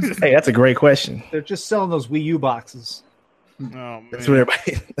 Hey, that's a great question. They're just selling those Wii U boxes. Oh, man. That's what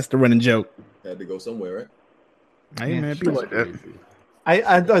everybody. That's the running joke. Had to go somewhere, right? Hey, man, be like that.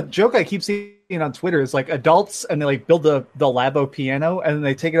 A joke I keep seeing on Twitter is like adults and they like build the Labo piano and then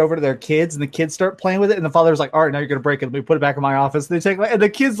they take it over to their kids and the kids start playing with it and the father's like, all right, now you're gonna break it. Let me put it back in my office. They take and the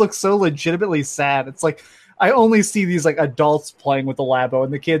kids look so legitimately sad. It's like I only see these like adults playing with the Labo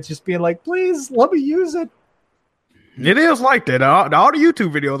and the kids just being like, please let me use it. It is like that. All the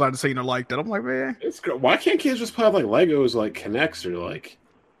YouTube videos I've seen are like that. I'm like, man, It's great. Why can't kids just play with like Legos, like Connects, or like?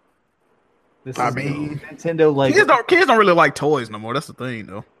 I mean, Nintendo like kids don't really like toys no more. That's the thing,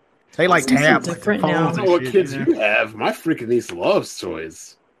 though. They like It's tabs, different phones now. I and don't know what shit, kids you know? you have. My freaking niece loves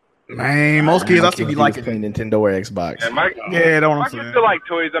toys. Man, most kids I see be like playing Nintendo or Xbox. Yeah, my kids still like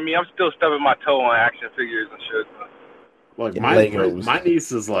toys. I mean, I'm still stubbing my toe on action figures and shit. Like my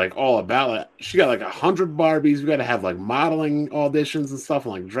niece is like all about it. She got like 100 Barbies. We got to have like modeling auditions and stuff,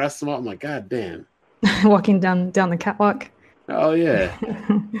 and like dress them up. I'm like, God damn. Walking down the catwalk. Oh yeah.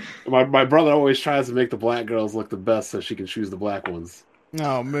 my brother always tries to make the black girls look the best so she can choose the black ones.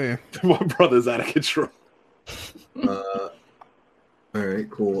 Oh man, my brother's out of control. All right,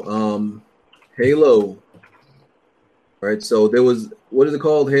 cool. Halo. All right, so there was, what is it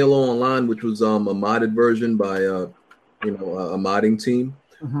called? Halo Online, which was a modded version by a modding team.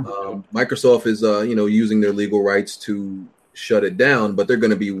 Microsoft is using their legal rights to shut it down, but they're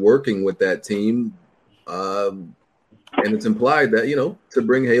going to be working with that team, and it's implied that to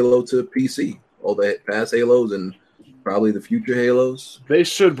bring Halo to PC, all the past Halos and probably the future Halos. They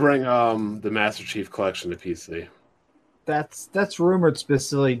should bring the Master Chief Collection to PC. That's rumored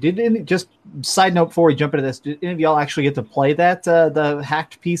specifically. Just side note before we jump into this, did any of y'all actually get to play that the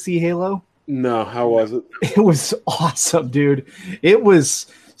hacked PC Halo? No, how was it? It was awesome, dude. It was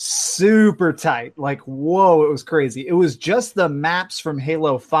super tight. Like, whoa, it was crazy. It was just the maps from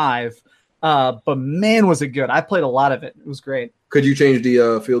Halo 5, but man, was it good. I played a lot of it. It was great. Could you change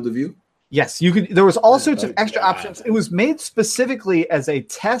the field of view? Yes, you could. There was all sorts of extra options. It was made specifically as a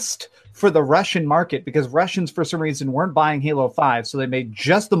test for the Russian market because Russians, for some reason, weren't buying Halo 5, so they made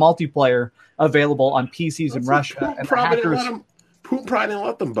just the multiplayer available on PCs in Russia. And Putin probably didn't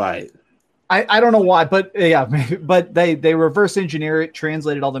let them buy it. I don't know why, but yeah, but they reverse engineer it,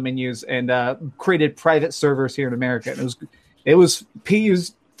 translated all the menus, and created private servers here in America. And it was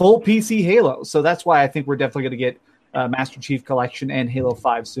full PC Halo, so that's why I think we're definitely going to get Master Chief Collection and Halo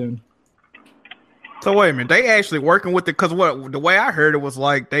 5 soon. So wait a minute, they actually working with it because the way I heard it was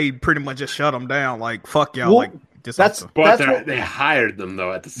like they pretty much just shut them down, like fuck y'all, like. They hired them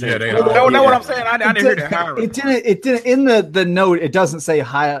though at the same time. No, what I'm saying. I didn't hear they hired them. It didn't. In the note, it doesn't say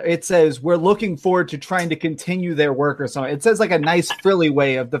hire. It says we're looking forward to trying to continue their work or something. It says like a nice frilly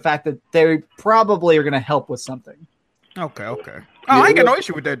way of the fact that they probably are going to help with something. Okay. Oh, I ain't got no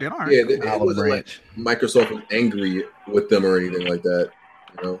issue with that. Then, all right. Yeah, it wasn't like Microsoft was angry with them or anything like that.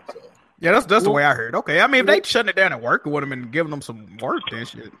 So. Yeah, that's the way I heard. Okay, I mean if they shutting it down and working with them and giving them some work, then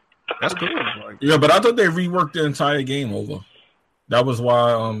shit. That's cool. Yeah, but I thought they reworked the entire game over. That was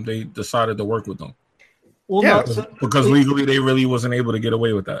why they decided to work with them. Well, yeah, because legally they really wasn't able to get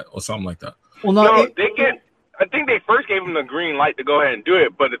away with that or something like that. Well, I think they first gave them the green light to go ahead and do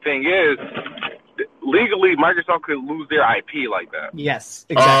it, but the thing is, legally Microsoft could lose their IP like that. Yes,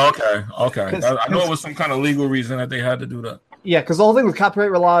 exactly. Oh, okay. I know it was some kind of legal reason that they had to do that. Yeah, because the whole thing with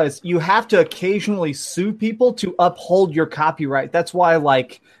copyright law is you have to occasionally sue people to uphold your copyright. That's why,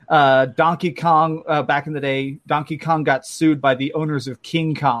 like, Donkey Kong, back in the day, Donkey Kong got sued by the owners of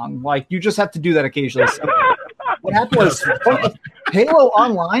King Kong. Like, you just have to do that occasionally. So what happened was Halo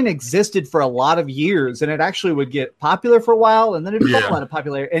Online existed for a lot of years, and it actually would get popular for a while, and then it fell out of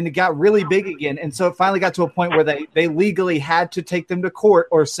popularity, and it got really big again. And so it finally got to a point where they legally had to take them to court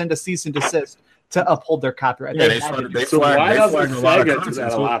or send a cease and desist to uphold their copyright. Yeah, why doesn't Sega do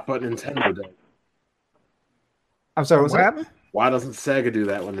that a lot, but Nintendo does? I'm sorry, what happened? Why doesn't Sega do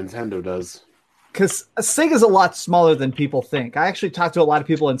that when Nintendo does? Because Sega's a lot smaller than people think. I actually talked to a lot of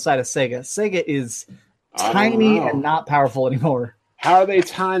people inside of Sega. Sega is tiny and not powerful anymore. How are they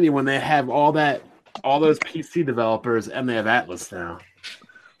tiny when they have all those PC developers and they have Atlas now?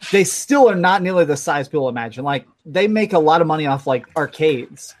 They still are not nearly the size people imagine. Like, they make a lot of money off like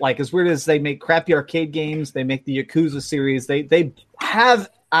arcades. Like, as weird as they make crappy arcade games, they make the Yakuza series. They have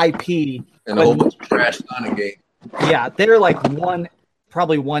IP and a whole bunch of trash Sonic games. Yeah, they're like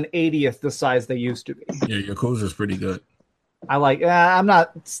probably 1/80th the size they used to be. Yeah, Yakuza's pretty good. I like. I'm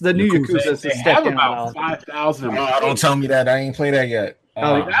not the new Yakuza. They have about 5,000. Don't tell me that. I ain't played that yet. They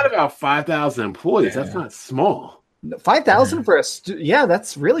got about 5,000 employees. That's not small. 5,000 for a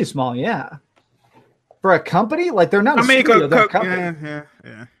that's really small. Yeah, for a company like they're not. They're a company.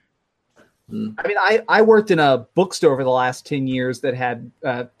 Yeah. I mean, I worked in a bookstore for the last 10 years that had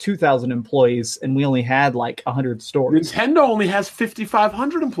 2,000 employees, and we only had like 100 stores. Nintendo only has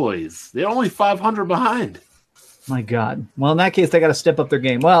 5,500 employees. They're only 500 behind. My God. Well, in that case, they got to step up their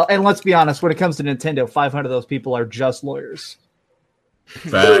game. Well, and let's be honest, when it comes to Nintendo, 500 of those people are just lawyers.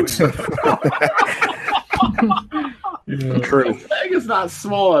 Facts. True. Sega's not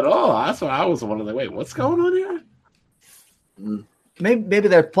small at all. That's why I was wondering, wait, what's going on here? Maybe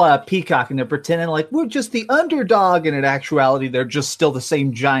they're peacocking. They're pretending like we're just the underdog, and in actuality, they're just still the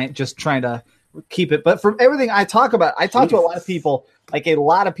same giant, just trying to keep it. But from everything I talk about, I talk to a lot of people, like a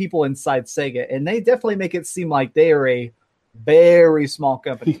lot of people inside Sega, and they definitely make it seem like they are a Very small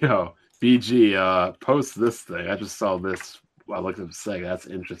company. Yo, BG, post this thing. I just saw this while I looked at Sega. That's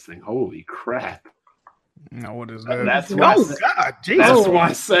interesting. Holy crap. No, what is that? That's why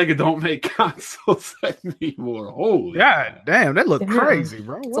Sega don't make consoles anymore. Holy God damn, that look crazy,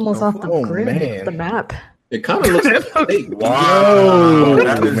 bro. It's almost off the grid, man. the map. It kind of looks like fake. Wow.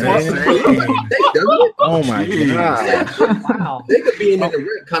 That is Oh my god! Wow. They could be in the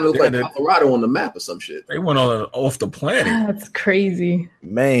red, kind of look like Colorado on the map or some shit. They went off the planet. That's crazy.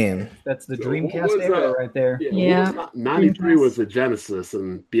 Man, That's the So Dreamcast what was era that? right there. Yeah. 93 was the Genesis,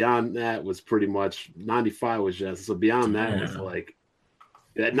 and beyond that was pretty much 95 was Genesis. So beyond that was like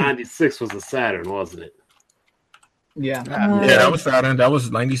that 96 was the Saturn, wasn't it? Yeah. Yeah, that was Saturn. That was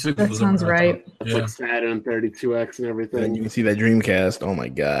 96. That sounds right. It's Yeah. like Saturn 32X and everything. and you can see that Dreamcast. Oh my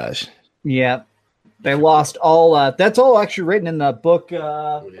gosh! Yeah. They lost all that's all actually written in the book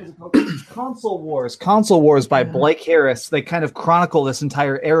Console Wars. Console Wars by Blake Harris. They kind of chronicle this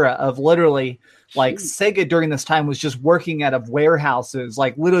entire era of literally like Sega during this time was just working out of warehouses.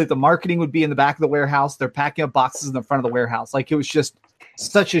 Like literally the marketing would be in the back of the warehouse. They're packing up boxes in the front of the warehouse. Like it was just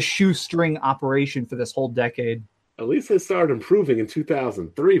such a shoestring operation for this whole decade. At least they started improving in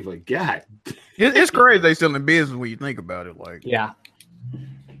 2003, but God. It's crazy they still in business when you think about it. Like, Yeah.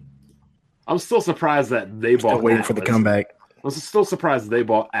 I'm still surprised that they bought Still waiting for the Atlas. comeback. I'm still surprised that they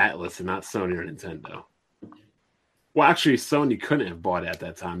bought Atlas and not Sony or Nintendo. Well, actually, Sony couldn't have bought it at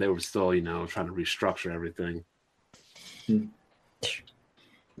that time. They were still, trying to restructure everything.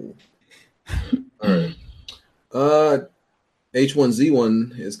 All right.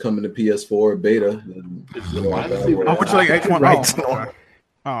 H1Z1 is coming to PS4 beta. oh, what you like H1? Right. Oh, okay.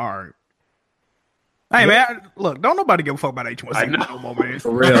 All right. Hey man, look! Don't nobody give a fuck about H1Z1 no more, man.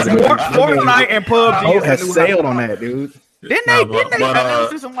 For real, dude. Fortnite and PUBG Boat is has the new sailed hot- on that, dude. Didn't Nah, they? Didn't they but,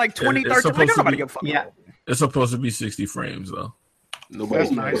 announce this in like 2013? it's Like, supposed to nobody be- give a fuck. Yeah. It's supposed to be 60 frames though. Nobody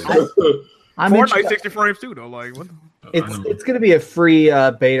That's nice. I'm Fortnite interested- 60 frames too, though. Like, what? It's going to be a free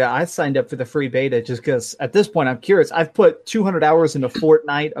beta. I signed up for the free beta just because at this point I'm curious. I've put 200 hours into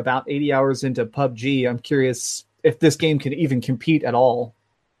Fortnite, about 80 hours into PUBG. I'm curious if this game can even compete at all.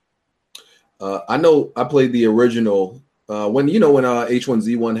 I know I played the original when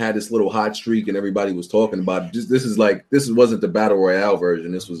H1Z1 had this little hot streak and everybody was talking about it. This wasn't the battle royale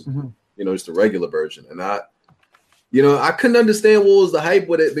version. This was just the regular version, and I couldn't understand what was the hype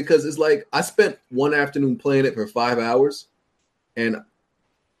with it because it's like I spent one afternoon playing it for 5 hours, and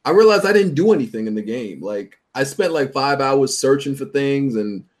I realized I didn't do anything in the game. Like I spent like 5 hours searching for things,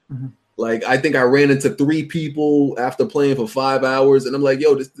 and like I think I ran into 3 people after playing for 5 hours, and I'm like,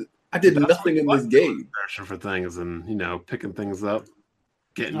 yo, I did nothing in this game. Searching for things and picking things up,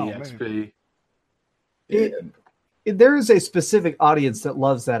 getting EXP. There is a specific audience that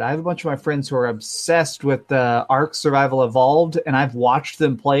loves that. I have a bunch of my friends who are obsessed with Ark Survival Evolved, and I've watched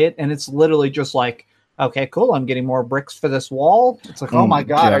them play it, and it's literally just like, okay, cool, I'm getting more bricks for this wall. It's like, oh my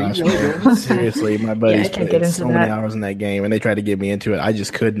God, are you really doing this? Seriously, my buddies I can't played get into so many that. hours in that game, and they tried to get me into it. I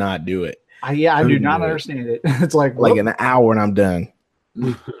just could not do it. I do Couldn't not do it. understand it. It's like An hour and I'm done.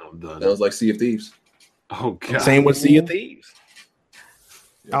 I'm done. That was like Sea of Thieves. Oh God. Same with Sea of Thieves.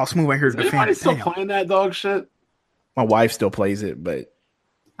 Oh, Smooth right here to Is defend anybody it. still Damn. playing that dog shit? My wife still plays it, but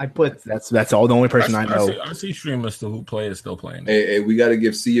I put that's all the only person I know. I see streamers who play it still playing. Hey, we got to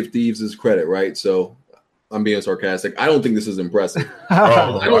give Sea of Thieves his credit, right? So I'm being sarcastic. I don't think this is impressive. I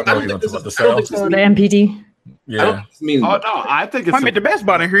don't know think you're this about to is- I don't sell. think So the MPD. Yeah, mean, Oh no, I think it's. I mean, the best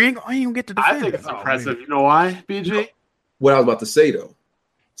bot in here, I ain't even get to I defend think it. it's impressive. You know why, BG? what I was about to say though.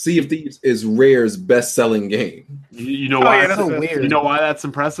 Sea of Thieves is Rare's best-selling game. You know why? yeah, that's that's so weird. You know why that's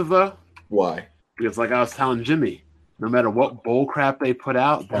impressive though? Why? Because like I was telling Jimmy, no matter what bull crap they put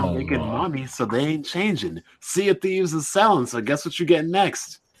out, they're Oh, making no. money, so they ain't changing. Sea of Thieves is selling, so guess what you're getting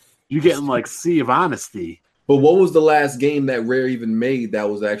next? You're getting like Sea of Honesty. But what was the last game that Rare even made that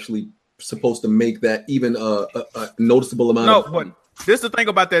was actually supposed to make that even a noticeable amount No, of but this is the thing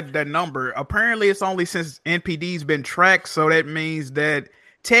about that number. Apparently, it's only since NPD's been tracked, so that means that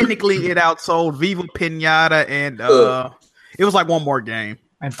technically it outsold Viva Pinata and it was like one more game.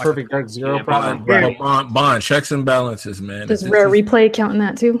 and Perfect Dark Zero. Yeah, probably. Bond checks and balances, man. Does This Rare is- Replay count in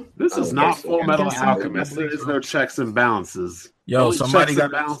that too? This is not Full Metal guessing. Alchemist. There is no checks and balances. Yo, Only somebody checks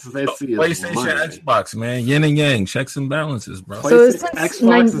and got balances they see is PlayStation, money. Xbox, man. Yin and yang, checks and balances, bro. So it's PlayStation- since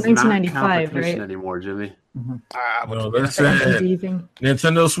Xbox is not 1995, competition right? anymore, Jimmy. Well, that's The it. MPD thing.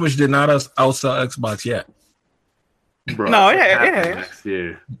 Nintendo Switch did not outsell Xbox yet. Bro, No, that's it happening has. next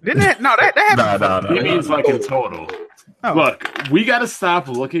year. Didn't it? No, that happened. No. He means like in total. Oh. Look, we got to stop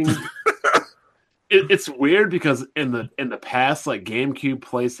looking. It's weird because in the past, like GameCube,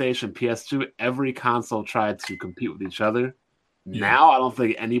 PlayStation, PS2, every console tried to compete with each other. Now I don't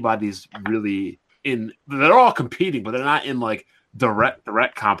think anybody's really in. They're all competing, but they're not in like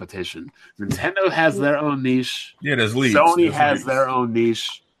direct competition. Nintendo has their own niche. Yeah, there's leagues. Sony has their own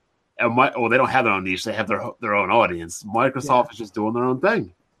niche. And they don't have their own niche. They have their own audience. Microsoft is just doing their own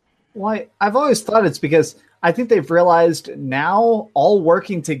thing. Why? I've always thought it's because I think they've realized now, all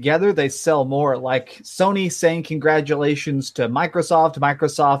working together, they sell more. Like Sony saying congratulations to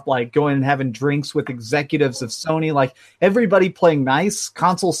Microsoft like going and having drinks with executives of Sony, like everybody playing nice.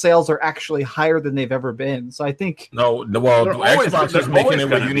 Console sales are actually higher than they've ever been. So I think Xbox is making it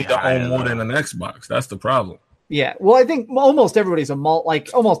where you need to own more than an Xbox. That's the problem. Yeah, well, I think almost everybody is a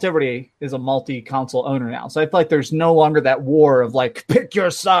multi-console owner now. So I feel like there's no longer that war of like, pick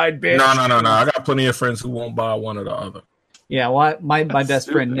your side, bitch. No. I got plenty of friends who won't buy one or the other. Yeah, well, my best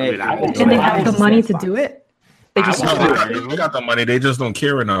friend Nick. And they have the money to do it. They just they got the money. They just don't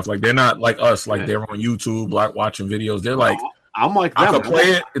care enough. Like they're not like us. Like they're on YouTube, like watching videos. They're like, I'm like, I could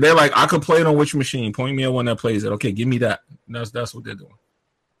play it. They're like, I could play it on which machine? Point me at one that plays it. Okay, give me that. That's what they're doing.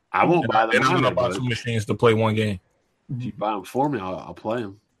 I won't buy them. They're not gonna buy two machines to play one game. If you buy them for me, I'll play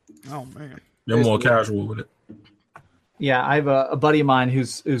them. Oh man, they're more casual with it. Yeah, I have a buddy of mine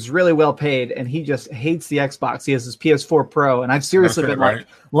who's really well paid, and he just hates the Xbox. He has his PS4 Pro, and I've seriously been like,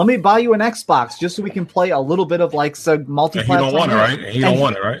 "Let me buy you an Xbox just so we can play a little bit of like some multi-platform." And he don't want it, right? And he don't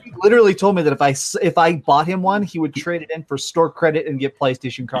want it, right? He literally told me that if I bought him one, he would trade it in for store credit and get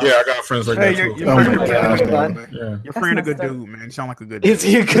PlayStation cards. Yeah, I got friends like that too. Your friend a good dude, man. You sound like a good dude. Is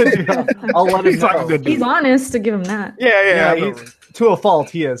he a good dude? I'll let him know. He's honest, to give him that. Yeah. To a fault,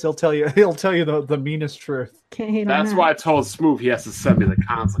 he is. He'll tell you the meanest truth. Can't hate on That's that. why I told Smooth he has to send me the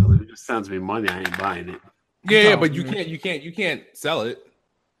console. If he just sends me money, I ain't buying it. Yeah, but you can't sell it.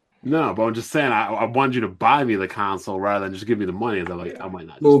 No, but I'm just saying I want you to buy me the console rather than just give me the money. I'm like, I might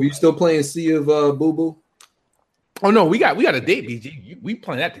not. Move, you still playing Sea of Boo Boo? Oh no, we got a date, BG. We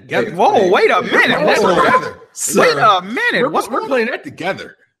playing that together. Whoa, wait a minute. Wait a minute. We're playing that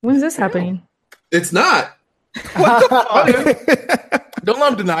together. When's this happening? It's not. What the fuck? Don't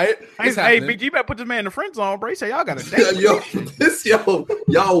let him deny it. Hey, BG, you better put this man in the friend zone, bro. He say y'all got a date.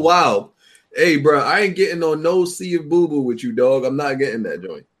 Y'all wild. Hey, bro, I ain't getting on no Sea of Boo Boo with you, dog. I'm not getting that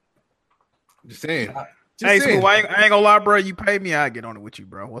joint. Just saying. School, I ain't gonna lie, bro. You pay me, I get on it with you,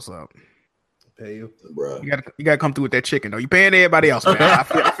 bro. What's up? Pay you, bro. You gotta come through with that chicken, though. You paying everybody else, man. I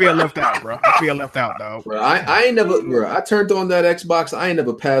feel left out, bro. I feel left out, dog. Bro, I ain't never, bro. I turned on that Xbox. I ain't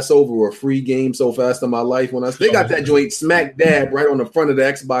never passed over a free game so fast in my life. They got that joint smack dab right on the front of the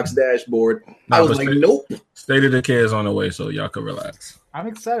Xbox dashboard. I was like, nope. State of Decay is on the way, so y'all can relax. I'm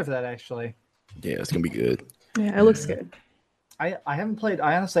excited for that, actually. Yeah, it's gonna be good. Yeah, it looks good. I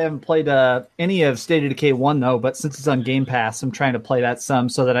honestly haven't played any of State of Decay 1 though, but since it's on Game Pass, I'm trying to play that some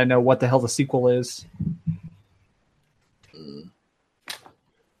so that I know what the hell the sequel is.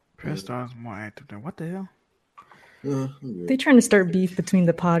 Press stars more active than what the hell? They trying to start beef between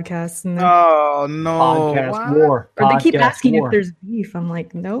the podcasts and oh no, podcast war. Or they keep asking if there's beef. I'm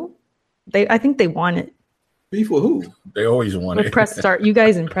like, no. I think they want it. Beef with who? They always want with it. Press Start. You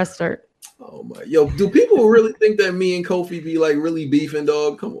guys in Press Start. Oh my, yo, do people really think that me and Kofi be like really beefing,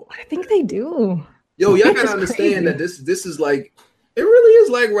 dog? Come on. I think they do. Yo, y'all gotta understand that this is like, it really is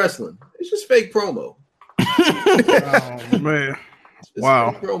like wrestling. It's just fake promo. Oh man, it's fake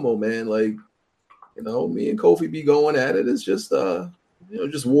promo, man. Like, me and Kofi be going at it. It's just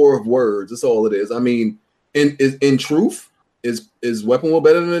just war of words. That's all it is. I mean, in truth, is Weapon Wheel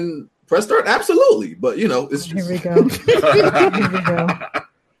better than Press Start? Absolutely, but it's just... Here we go. Here we go.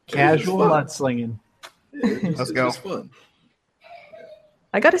 Casual mudslinging. Let's go. It's fun.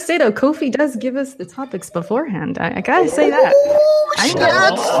 I gotta say though, Kofi does give us the topics beforehand. I gotta say that.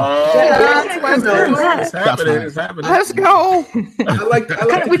 It's happening. Let's go. I like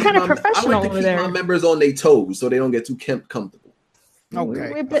we kind of professional over over there. My members on their toes so they don't get too comfortable.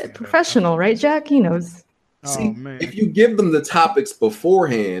 Okay. We're a bit professional, right, Jack? He knows. See, if you give them the topics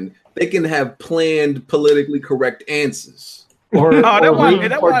beforehand, they can have planned politically correct answers. Or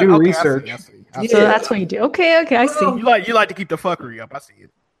do research. I see. So that's what you do. Okay, I see. You like to keep the fuckery up. I see it.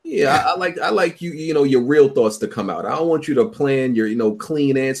 Yeah, I like you your real thoughts to come out. I don't want you to plan your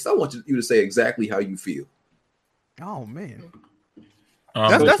clean answers. I want you to say exactly how you feel. Oh man.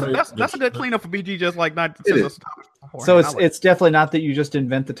 That's a good cleanup for BG, just like not to send us topics. So it's definitely not that you just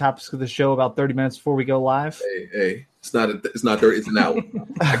invent the topics of the show about 30 minutes before we go live. Hey, it's not 30, it's an hour.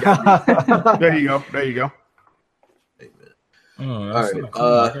 There you go. Oh, all right. Cool.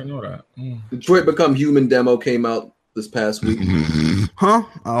 I didn't know that. Detroit Become Human demo came out this past week. Huh?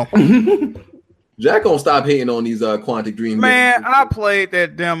 Oh. Jack gonna stop hating on these Quantic Dream Man, games. I played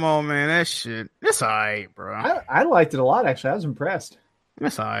that demo, man. That shit, it's alright, bro. I liked it a lot, actually. I was impressed.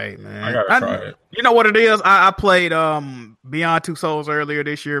 It's alright, man. I gotta try it. You know what it is? I played Beyond Two Souls earlier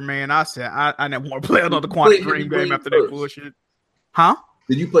this year, man. I said I never want to play another Quantic Dream game after that bullshit. Huh?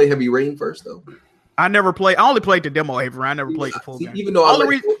 Did you play Heavy Rain first though? I never played. I only played the demo Heavy Rain. I never played the full game. Even though I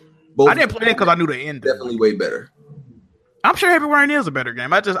didn't play it because I knew the ending. Definitely way better. I'm sure Heavy Rain is a better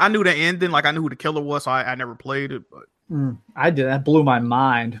game. I knew the ending, like I knew who the killer was, so I never played it. But I did. That blew my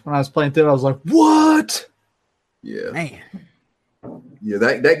mind when I was playing through it. I was like, "What?" Yeah, man. Yeah,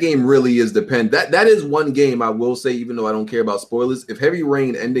 that game really is that is one game I will say, even though I don't care about spoilers. If Heavy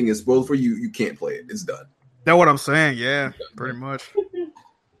Rain ending is spoiled for you, you can't play it. It's done. That's what I'm saying. Yeah, pretty much.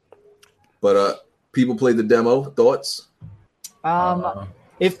 But people played the demo. Thoughts?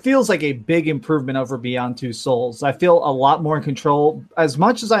 It feels like a big improvement over Beyond Two Souls. I feel a lot more in control. As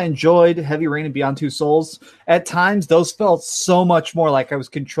much as I enjoyed Heavy Rain and Beyond Two Souls, at times those felt so much more like I was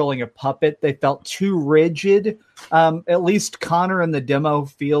controlling a puppet. They felt too rigid. At least Connor in the demo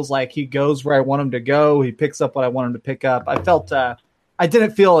feels like he goes where I want him to go. He picks up what I want him to pick up. I felt I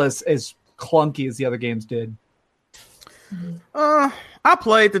didn't feel as clunky as the other games did. I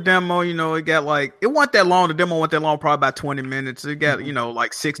played the demo, it got it wasn't that long. The demo wasn't that long, probably about 20 minutes. It got,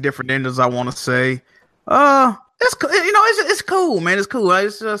 like 6 different endings, I want to say. It's cool. It's cool, man. It's cool.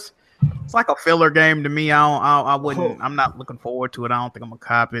 It's like a filler game to me. I'm not looking forward to it. I don't think I'm gonna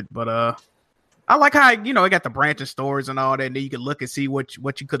cop it, but I like how, it got the branching stories and all that, and then you can look and see what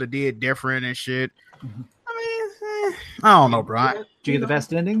you could have did different and shit. I mean, I don't know, bro. Did you get the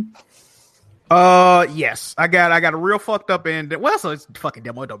best ending? Yes, I got a real fucked up ending. Well, so it's fucking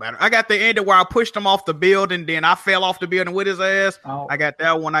demo. It don't matter. I got the ending where I pushed him off the building, then I fell off the building with his ass. Oh. I got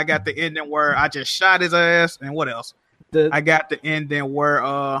that one. I got the ending where I just shot his ass, and what else? I got the ending where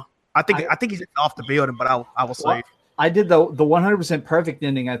I think he's off the building, but I was safe. I did the 100% perfect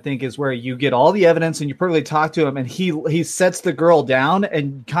ending. I think is where you get all the evidence and you perfectly talk to him, and he sets the girl down,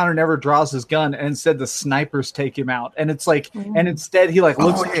 and Connor never draws his gun, and instead the snipers take him out, and it's like, and instead he looks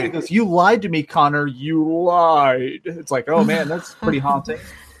at me and goes, "You lied to me, Connor. You lied." It's like, oh man, that's pretty haunting.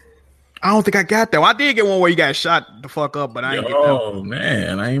 I don't think I got that. I did get one where you got shot the fuck up, but I ain't get that. Oh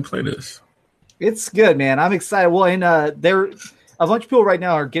man, I ain't play this. It's good, man. I'm excited. Well, and there. A bunch of people right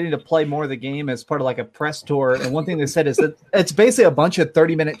now are getting to play more of the game as part of like a press tour. And one thing they said is that it's basically a bunch of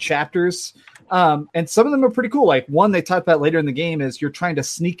 30-minute chapters. And some of them are pretty cool. Like one they talk about later in the game is you're trying to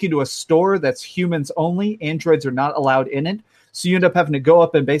sneak into a store that's humans only. Androids are not allowed in it. So you end up having to go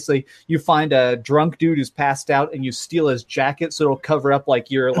up and basically you find a drunk dude who's passed out and you steal his jacket. So it'll cover up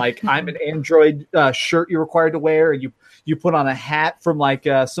like your I'm an android shirt you're required to wear. And you put on a hat from like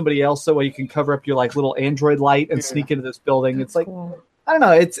somebody else so you can cover up your like little android light and sneak into this building. It's like, cool. I don't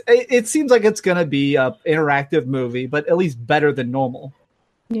know. It seems like it's going to be an interactive movie, but at least better than normal.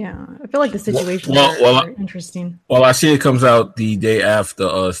 Yeah, I feel like the situations are interesting. Well, I see it comes out the day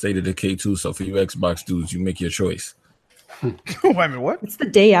after State of Decay 2. So for you Xbox dudes, you make your choice. Wait a minute, what? It's the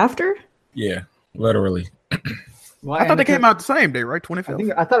day after? Yeah, literally. Well, I thought they came out the same day, right?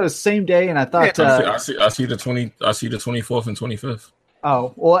 25th. I thought it was the same day, and I thought I see the 24th and 25th.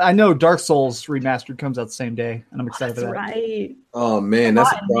 Oh well, I know Dark Souls Remastered comes out the same day, and I'm excited for that. Right. Oh man,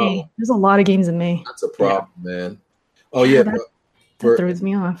 that's a problem. There's a lot of games in May. That's a problem, man. Oh yeah, that throws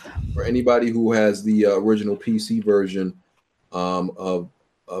me off. For anybody who has the original PC version of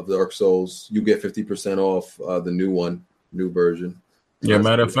Dark Souls, you get 50% off the new version. Yeah,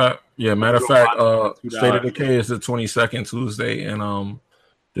 matter of fact, State of Decay is the 22nd Tuesday, and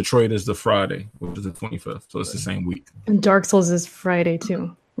Detroit is the Friday, which is the 25th. So it's the same week. And Dark Souls is Friday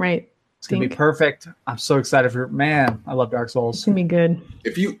too, right? It's gonna be perfect. I'm so excited for it. Man, I love Dark Souls. It's gonna be good.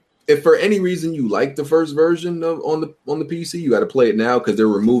 If for any reason you like the first version on the PC, you got to play it now because they're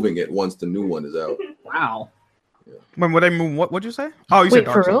removing it once the new one is out. Wow. Yeah. When they move, what'd you say? Oh, you said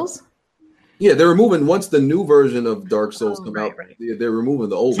Dark Souls. Yeah, they're removing once the new version of Dark Souls come out. Right. They're removing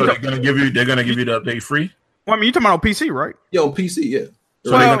the old. So they're gonna give you the update free. Well, I mean, you talking about on PC, right? Yeah, on PC, yeah.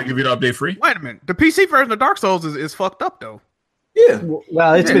 So they're gonna give you the update free. Wait a minute, the PC version of Dark Souls is fucked up though. Yeah,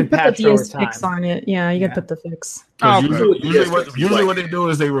 well, it's been patched over time. Fix on it. Yeah, you got to put the fix. Usually what they do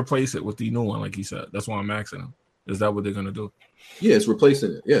is they replace it with the new one, like he said. That's why I'm asking them. Is that what they're gonna do? Yeah, it's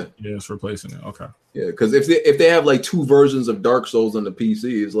replacing it. Yeah, it's replacing it. Okay. Yeah, because if they have like two versions of Dark Souls on the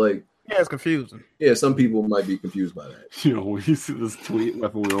PC, it's like. Yeah, it's confusing. Yeah, some people might be confused by that. When you see this tweet,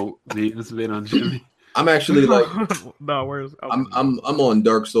 Weapon Wheel, the incident on Jimmy. I'm actually like, no, I'm on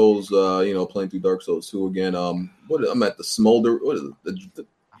Dark Souls. Playing through Dark Souls 2 again. I'm at the the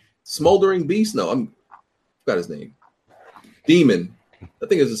Smoldering Beast. No, I forgot his name. Demon. I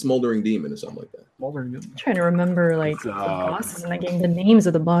think it's a Smoldering Demon or something like that. Smoldering Demon. I'm trying to remember like the bosses in that game, the names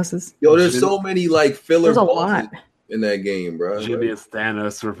of the bosses. Yo, there's so many like filler There's a bosses lot in that game, bro. Jimmy and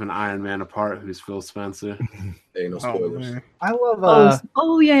Thanos ripping Iron Man apart. Who's Phil Spencer? Ain't no spoilers. I love.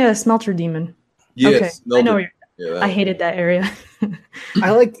 yeah, Smelter Demon. Yes, okay. I know. I hated that area.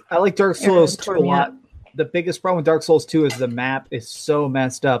 I like Dark Souls 2 a tore me lot. up. The biggest problem with Dark Souls 2 is the map is so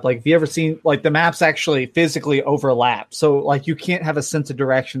messed up. Like, if you ever seen, like, the maps actually physically overlap. So, like, you can't have a sense of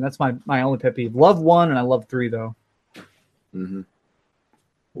direction. That's my only pet peeve. Love 1 and I love 3, though. Mm-hmm.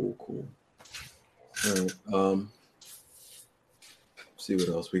 Cool. All right. See what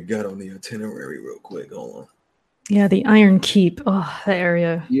else we got on the itinerary real quick. Hold on. Yeah, the Iron Keep. Oh, that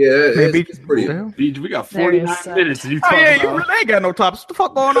area. Yeah, it's pretty. We got 49 minutes. And you oh, yeah, you really ain't got no tops. What the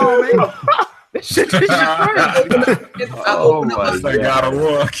fuck going on, man? This shit crazy. Oh, my God of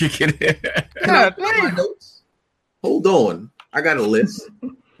War kicking in. God damn. Hold on. I got a list. All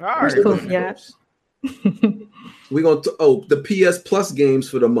right. Yeah. We're going to, the PS Plus games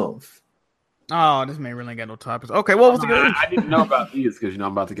for the month. Oh, this man really ain't got no topics. Okay, what was the game? I didn't know about these because, I'm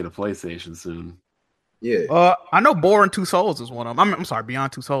about to get a PlayStation soon. Yeah. I know Boring Two Souls is one of them. I'm sorry,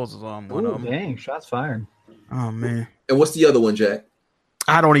 Beyond Two Souls is one of them. Dang, shots fired. Oh, man. And what's the other one, Jack?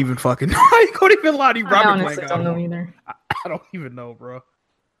 I don't even fucking know. I can't even lie to you. I honestly don't know either. I don't even know, bro.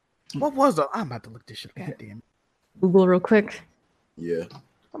 What was the? I'm about to look this shit. Goddamn. Google real quick. Yeah.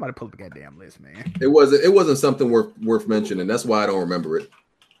 Somebody pull up the goddamn list, man. It wasn't something worth mentioning. That's why I don't remember it.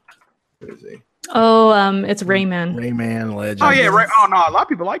 Let me see. Oh, it's Rayman. Rayman Legends. Oh yeah, Oh no, a lot of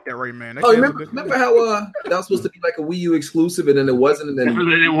people like that Rayman. That remember how that was supposed to be like a Wii U exclusive, and then it wasn't, and then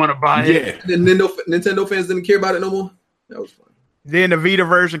they didn't want to buy it. And then Nintendo fans didn't care about it no more. That was fun. Then the Vita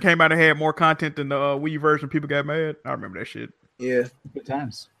version came out and had more content than the Wii version. People got mad. I remember that shit. Yeah, good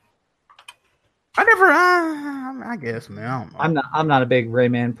times. I guess, man. I don't know. I'm not a big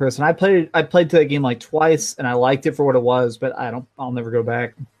Rayman person. I played to that game like twice, and I liked it for what it was, but I'll never go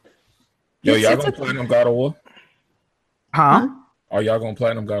back. Yo, y'all gonna platinum God of War? Huh? Are y'all gonna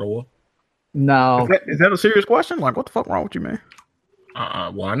platinum God of War? No. Is that a serious question? Like, what the fuck wrong with you, man?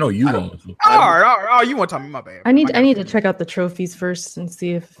 Well, I know you going to. All right. Oh, you want to tell me? My bad. I need to check out the trophies first and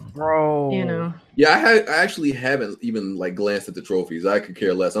see if, bro. Yeah, I actually haven't even like glanced at the trophies. I could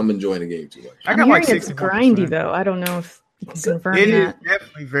care less. I'm enjoying the game too much. I got like it's grindy though. I don't know if you can confirm that. It is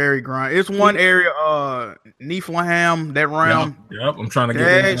definitely very grindy. It's one area, Niflheim, that realm. Yep, I'm trying to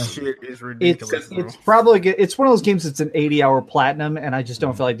get that shit is ridiculous. It's probably it's one of those games that's an 80-hour platinum, and I just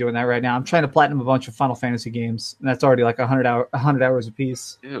don't feel like doing that right now. I'm trying to platinum a bunch of Final Fantasy games, and that's already like 100 hours a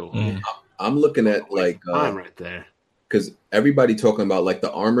piece. Ew. I'm looking at like right there because everybody talking about like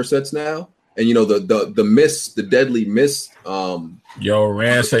the armor sets now. And the mist, the deadly mist. Yo,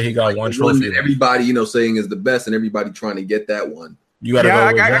 Rand said he got one trophy. That everybody saying is the best, and everybody trying to get that one. You gotta go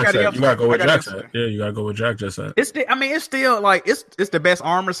with Jack. You gotta go with Jack. Yeah, you gotta go with Jack. Just said. It's still like it's the best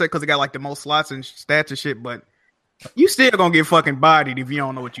armor set because it got like the most slots and stats and shit. But you still gonna get fucking bodied if you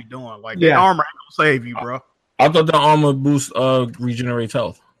don't know what you're doing. Like that armor ain't gonna save you, bro. I thought the armor boost regenerates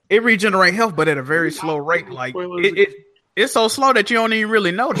health. It regenerates health, but at a very slow rate. Like it's so slow that you don't even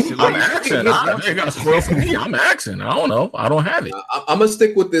really notice it. Like, it got spoiled for me. I'm axing. I don't know. I don't have it. I'm gonna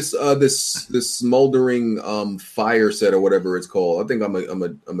stick with this smoldering fire set or whatever it's called. I think I'm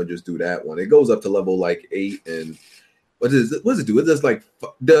gonna just do that one. It goes up to level like 8, and what does it do? It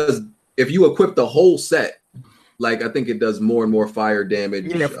does if you equip the whole set. Like I think it does more and more fire damage.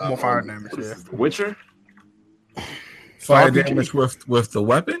 Yeah, more fire damage. Yeah. Witcher. Fire damage with the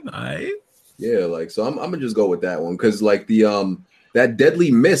weapon. Yeah, like so I'm gonna just go with that one because like the that deadly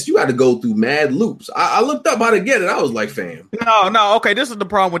mist, you got to go through mad loops. I looked up how to get it. I was like, fam. No, okay. This is the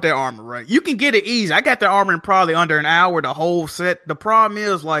problem with that armor, right? You can get it easy. I got the armor in probably under an hour, the whole set. The problem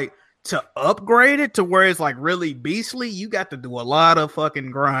is like to upgrade it to where it's like really beastly, you got to do a lot of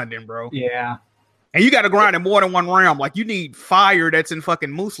fucking grinding, bro. Yeah. And you got to grind in more than one realm. Like you need fire that's in fucking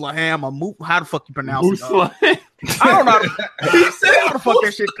Muspelheim or how the fuck you pronounce it? I don't know. How the fuck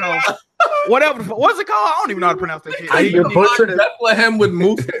that shit called? Whatever. What's it called? I don't even know how to pronounce that shit. You're butchering Bethlehem with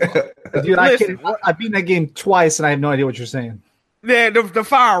Moose. Dude, I've beaten that game twice and I have no idea what you're saying. Yeah, the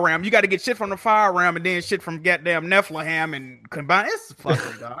fire realm. You got to get shit from the fire realm and then shit from goddamn Nephilim and combine. It's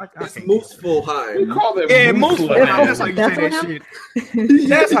fucking dog. It's Moosefulheim. Yeah, Moosefulheim. That's how you say that shit.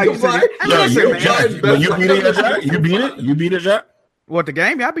 That's how you say it. You beat it, Jack? You beat it, Jack? What, the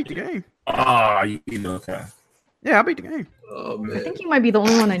game? Yeah, I beat the game. You know, okay. Yeah, I beat the game. Oh, man. I think you might be the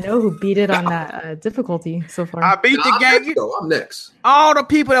only one I know who beat it on that difficulty so far. I beat the game. I'm next. All the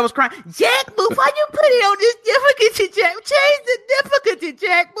people that was crying, Jack Move, why you put it on this difficulty, Jack? Change the difficulty,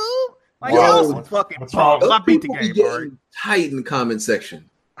 Jack Move. Like, y'all some fucking pros. I beat the game, already. Tight in the comment section.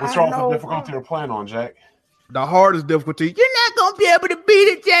 What's wrong with the difficulty you're playing on, Jack? The hardest difficulty. You're not gonna be able to beat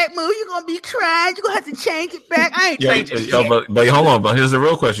it, Jack Move. You're gonna be trying. You're gonna have to change it back. I ain't changing shit. But hold on. But here's the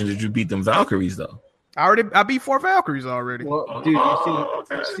real question: did you beat them Valkyries though? I beat 4 Valkyries already. Well, dude,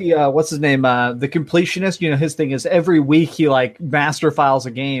 you see what's his name? The completionist. You know, his thing is every week he like master files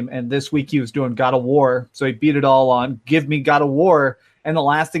a game, and this week he was doing God of War, so he beat it all on Give Me God of War. And the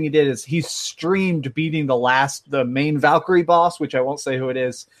last thing he did is he streamed beating the main Valkyrie boss, which I won't say who it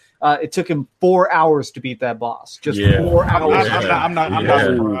is. It took him 4 hours to beat that boss. Just 4 hours. I'm not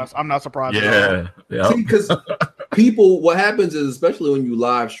surprised. I'm not surprised. Yeah. See, because people, what happens is, especially when you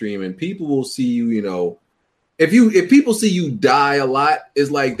live stream, and people will see you. You know, if people see you die a lot,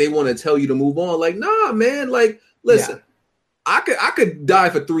 it's like they want to tell you to move on. Like, nah, man. Like, listen, I could die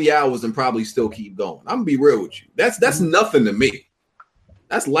for 3 hours and probably still keep going. I'm gonna be real with you. That's nothing to me.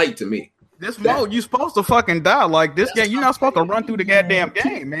 That's light to me. This mode, you're supposed to fucking die. Like this game, you're not supposed to run through the goddamn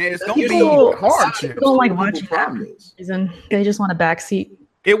game, man. It's gonna be hard shit. Don't like watching that. They just want a backseat.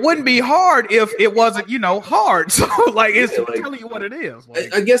 It wouldn't be hard if it wasn't, hard. So like it's telling you what it is.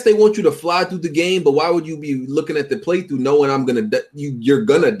 Like, I guess they want you to fly through the game, but why would you be looking at the playthrough knowing you're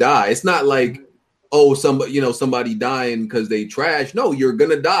gonna die? It's not like, oh, somebody dying because they trash. No, you're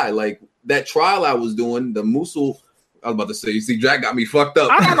gonna die. Like that trial I was doing, the Musul. I was about to say, you see, Jack got me fucked up.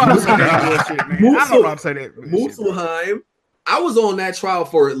 I don't know how to say that bullshit, man. I don't know how to say that. Muspelheim. I was on that trial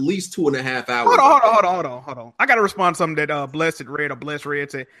for at least 2.5 hours. Hold on. I got to respond to something that Blessed Red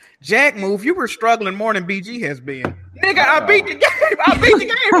said. Jack Move, you were struggling more than BG has been. Nigga, I beat the game. I beat the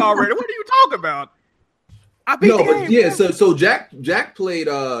game already. What are you talking about? I beat the game. Yeah, so Jack played,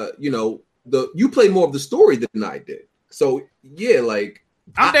 you played more of the story than I did. So, yeah, like.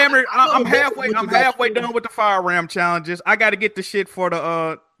 I'm halfway done with the Fire Ram challenges. I got to get the shit for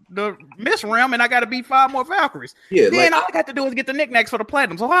the Miss Ram, and I got to beat 5 more Valkyries. Yeah, then all I got to do is get the knickknacks for the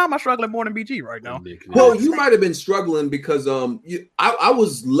platinum. So how am I struggling more than BG right now? Well, you might have been struggling because I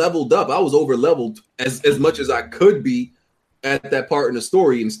was leveled up. I was over leveled as much as I could be at that part in the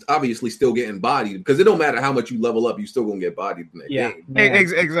story, and obviously still getting bodied because it don't matter how much you level up, you still gonna get bodied in that game.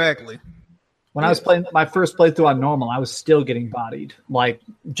 Exactly. When I was playing my first playthrough on normal, I was still getting bodied. Like,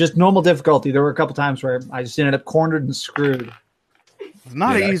 just normal difficulty. There were a couple times where I just ended up cornered and screwed. It's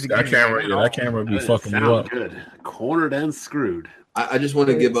not easy. That camera be fucking you up. Good. Cornered and screwed. I just want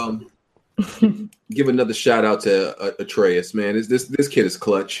to give another shout out to Atreus, man. This kid is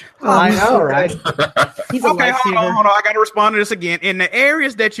clutch. I know, right? He's hold on. I got to respond to this again. In the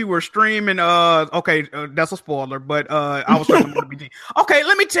areas that you were streaming, that's a spoiler, but I was talking about BG. Okay,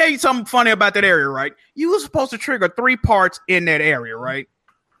 let me tell you something funny about that area, right? You were supposed to trigger 3 parts in that area, right?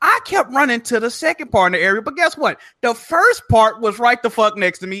 I kept running to the second part in the area, but guess what? The first part was right the fuck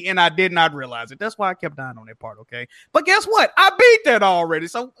next to me, and I did not realize it. That's why I kept dying on that part, okay? But guess what? I beat that already.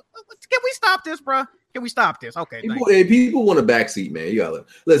 So can we stop this, bro? Can we stop this? Okay. People want a backseat, man. You gotta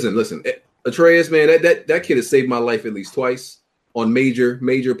listen. Atreus, man, that kid has saved my life at least twice on major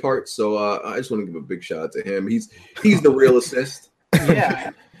parts. So I just want to give a big shout out to him. He's the real assist.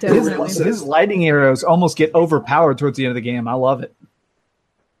 Yeah, his lighting arrows almost get overpowered towards the end of the game. I love it.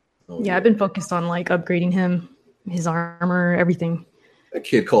 Yeah, I've been focused on like upgrading him, his armor, everything. That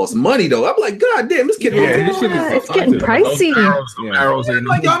kid costs money though. I'm like, God damn, this kid. It's getting pricey.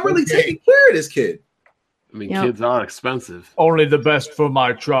 Like, I'm really taking care of this kid. I mean, kids are expensive. Only the best for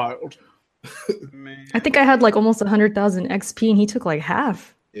my child. I think I had like almost 100,000 XP, and he took like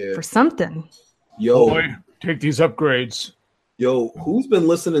half for something. Yo, boy, take these upgrades. Yo, who's been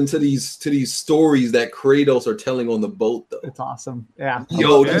listening to these stories that Kratos are telling on the boat though? It's awesome. Yeah.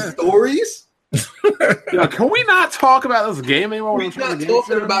 Yo, these stories. Can we not talk about this game anymore? We're not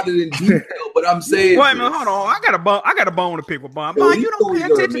talking about it in detail, but I'm saying. Wait a minute, hold on. I got a bone to pick with Bond. Bond, you don't pay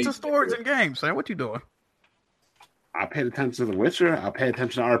attention to stories and games, man. What you doing? I paid attention to The Witcher. I pay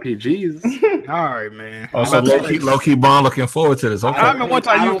attention to RPGs. All right, man. Also, low key Bond looking forward to this. Okay. I remember one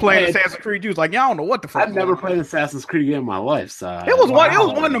time you were playing Assassin's Creed. You was like, y'all don't know what the fuck. I've never played Assassin's Creed game in my life. So it was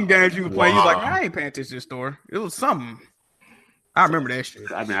one of them games you were playing. You was like, I ain't paying attention to this story. It was something. I remember that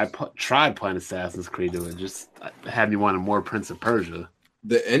shit. I mean, I tried playing Assassin's Creed. It just had me wanting more Prince of Persia.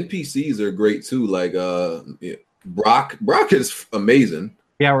 The NPCs are great too. Like Brock is amazing.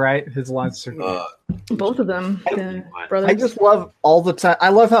 Yeah, right. His lines are both of them. Brothers. I just love all the time. I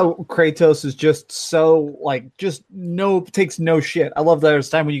love how Kratos is just so takes no shit. I love that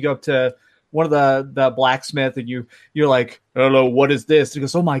there's time when you go up to one of the blacksmith and you're like, hello, what is this? He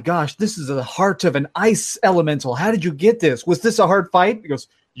goes, oh my gosh, this is the heart of an ice elemental. How did you get this? Was this a hard fight? He goes,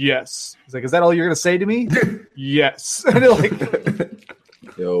 yes. He's like, is that all you're gonna say to me? Yes. And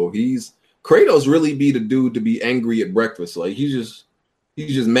Yo, Kratos really be the dude to be angry at breakfast. Like he's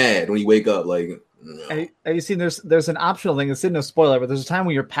just mad when you wake up. Like, have you seen there's an optional thing? It's in no spoiler, but there's a time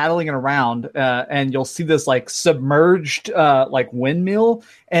when you're paddling it around and you'll see this like submerged like windmill,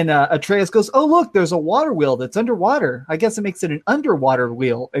 and Atreus goes, "Oh look, there's a water wheel that's underwater. I guess it makes it an underwater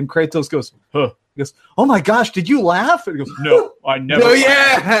wheel." And Kratos goes, "Huh." He goes, "Oh my gosh, did you laugh?" And he goes, "No, I never." Oh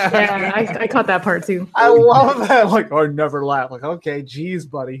yeah, yeah, I caught that part too. I love that. Like, I never laugh. Like, okay, geez,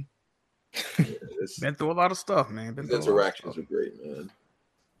 buddy. Been through a lot of stuff, man. These interactions are great, man.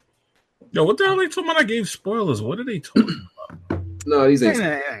 Yo, what the hell are they talking about? I gave spoilers. What are they talking about? No, these ain't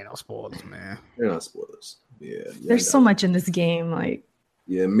no spoilers, man. They're not spoilers. Yeah. There's so much in this game. Like,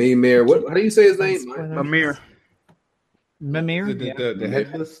 yeah, Mimir. How do you say his name? Mimir. The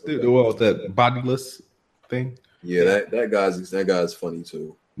headless, the bodiless thing. Yeah, that guy's funny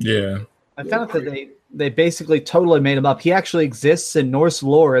too. Yeah. I found out that they basically totally made him up. He actually exists in Norse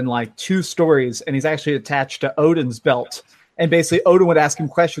lore in like 2 stories, and he's actually attached to Odin's belt. And basically, Odin would ask him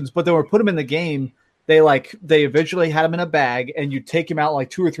questions, but then when we put him in the game, they eventually had him in a bag, and you take him out like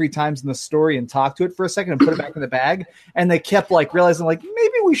 2 or 3 times in the story and talk to it for a second and put it back in the bag. And they kept like realizing like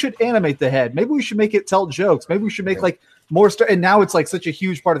maybe we should animate the head, maybe we should make it tell jokes, maybe we should make like more stuff. And now it's like such a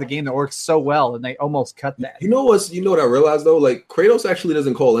huge part of the game that works so well, and they almost cut that. You know what I realized though? Like Kratos actually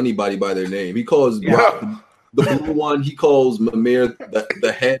doesn't call anybody by their name. He calls Brock, the blue one. He calls Mimir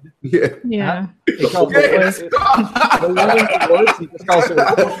the head. Yeah. He calls nobody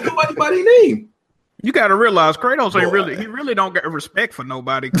by their name. You got to realize Kratos he really don't get respect for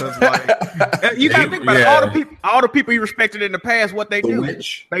nobody because like you got to think about it. All the people he respected in the past, what they do,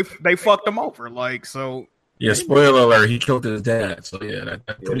 they fucked him over. Like so. Yeah, spoiler alert, he killed his dad. So yeah, that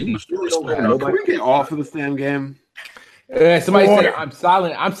pretty much Can we get off of this damn game? Somebody said I'm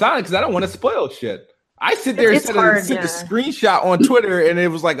silent. I'm silent because I don't want to spoil shit. I sit there and sent a screenshot on Twitter, and it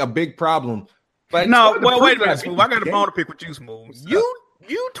was like a big problem. But no, well, wait a minute, Smooth. I got a bone to pick with you, Smooth.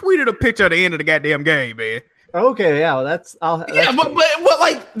 You tweeted a picture at the end of the goddamn game, man. Okay, yeah, but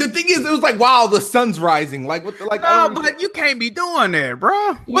like the thing is, it was like wow, the sun's rising. Like what? But you can't be doing that,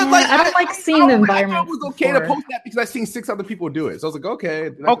 bro. But like, I don't like seeing the environment. It was okay to post that because I seen 6 other people do it, so I was like,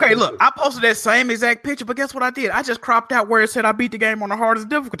 okay. Okay, look, I posted that same exact picture, but guess what I did? I just cropped out where it said I beat the game on the hardest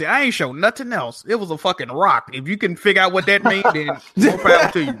difficulty. I ain't showing nothing else. It was a fucking rock. If you can figure out what that means, then more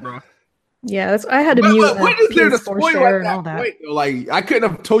power to you, bro. Yeah, I had to mute what is there to spoil share and all that. Point, like I couldn't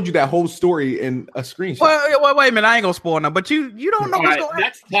have told you that whole story in a screenshot. Well, wait a minute. I ain't gonna spoil now, but you don't know what's going on.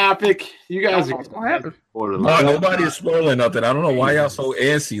 Next topic. You guys are gonna happen. Nobody is spoiling nothing. I don't know why y'all so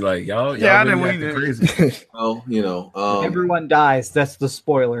antsy. Like y'all really acting crazy. Well, everyone dies. That's the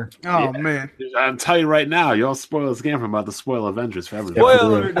spoiler. Oh man, I'm telling you right now, y'all spoil this game. I'm about to spoil Avengers for everyone.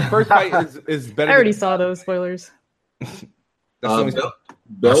 Spoiler: the first fight is better. I already saw those spoilers. Belgium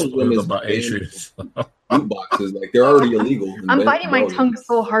is about loot boxes. Like they're already illegal. I'm biting my tongue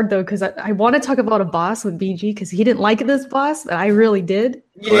so hard though because I want to talk about a boss with BG because he didn't like this boss, but I really did.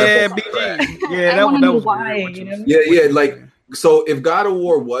 Yeah, BG. Yeah, that was why. You know? Yeah. Like so, if God of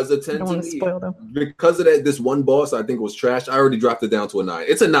War was a 10 to me, because of this one boss, I think was trash. I already dropped it down to a 9.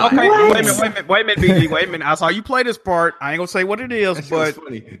 It's a 9. Okay, wait a minute, BG. Wait a minute. I saw you play this part. I ain't gonna say what it is, but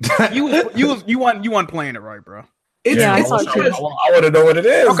you weren't playing it right, bro. I saw it too. I want to know what it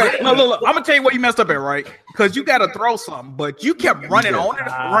is. Okay, look, I'm gonna tell you what you messed up at, right? Because you got to throw something, but you kept running on it,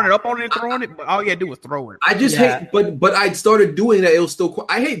 running up on it, and throwing it. But all you had to do was throw it. I just hate, but I started doing that. It was still.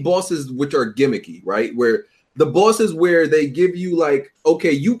 I hate bosses which are gimmicky, right? Where the bosses where they give you like,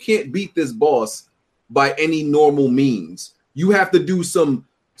 okay, you can't beat this boss by any normal means. You have to do some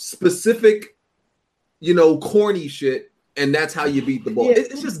specific, corny shit. And that's how you beat the boss. Yeah,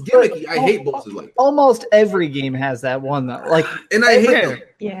 it's just gimmicky. I hate bosses like that. Almost every game has that one though. Like, and I hate them.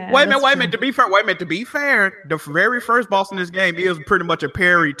 Yeah. Wait a minute. To be fair, the very first boss in this game is pretty much a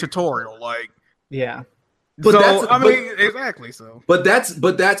parry tutorial. Like, yeah. But exactly. So, but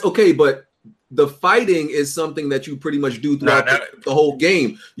that's okay. But the fighting is something that you pretty much do throughout the whole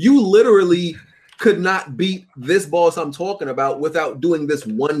game. You literally could not beat this boss I'm talking about without doing this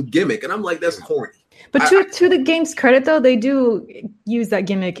one gimmick, and I'm like, that's corny. But to the game's credit, though, they do use that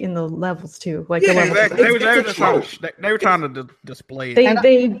gimmick in the levels too. Like exactly. They were trying to display it.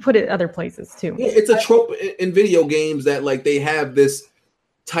 They put it other places too. Yeah, it's a trope in video games that like they have this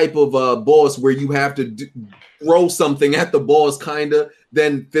type of boss where you have to throw something at the boss, kind of,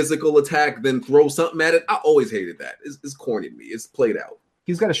 then physical attack, then throw something at it. I always hated that. It's corny to me. It's played out.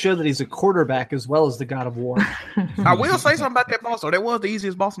 He's got to show that he's a quarterback as well as the God of War. I will say something about that boss, though. That was the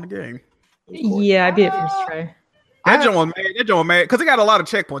easiest boss in the game. Yeah, I beat it first try. That joint was mad because it got a lot of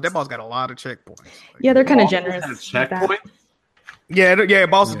checkpoints. That boss got a lot of checkpoints. Yeah, they're kind of generous. Checkpoint? Yeah,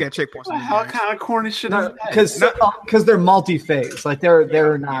 bosses got checkpoints. How kind of corny shit is that? Because they're multi-phase. Like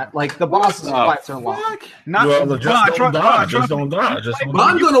they're not like the bosses fights are long. Just don't die.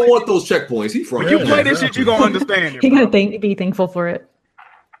 I'm gonna want those checkpoints. He when you play this shit, you gonna understand it. You gotta be thankful for it.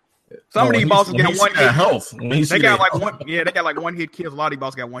 Some of these bosses got one hit health. They got like one. Yeah, they got like one hit kills. A lot of these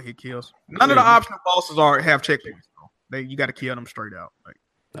bosses got one hit kills. None of the optional bosses have checkpoints. You got to kill them straight out. Like,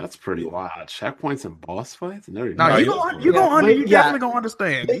 that's pretty wild. Checkpoints and boss fights? No, you definitely gonna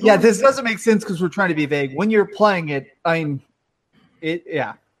understand. Yeah, this doesn't make sense because we're trying to be vague. When you're playing it,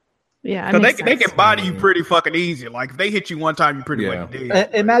 Yeah, they can body you pretty fucking easy. Like if they hit you one time, you pretty much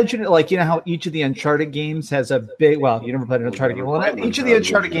dead. Imagine it like how each of the Uncharted games has a big. Well, you never played an Uncharted game. Well, each of the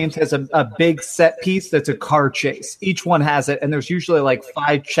Uncharted games has a big set piece that's a car chase. Each one has it, and there's usually like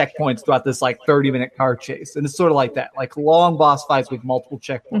 5 checkpoints throughout this like 30-minute car chase, and it's sort of like that, like long boss fights with multiple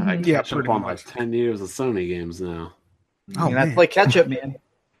checkpoints. I catch up on like 10 years of Sony games now. Oh, that's like catch up, man.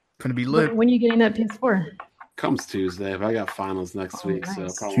 Gonna be lit. When are you getting that PS4? Comes Tuesday, but I got finals next week, nice. so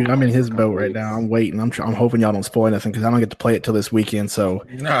probably. Dude, I'm in his boat right now. I'm waiting. I'm hoping y'all don't spoil nothing because I don't get to play it till this weekend. So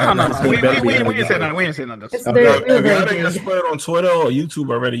no. We ain't saying nothing. We ain't saying nothing. If you get spoiled on Twitter or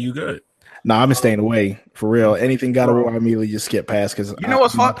YouTube already, you good. No, I've been staying away for real. Anything God of War, I immediately just skip past because you know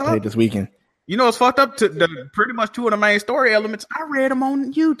what's fucked up this weekend. You know what's fucked up? To the pretty much 2 of the main story elements, I read them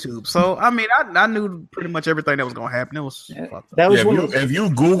on YouTube. So I mean, I knew pretty much everything that was gonna happen. It was fucked up. If you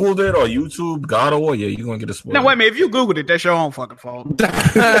Googled it or YouTube God of War, you're gonna get a spoiler. No, wait a minute. If you Googled it, that's your own fucking fault.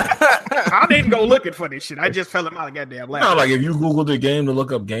 I didn't go looking for this shit. I just fell in my goddamn lap. No, like if you Googled the game to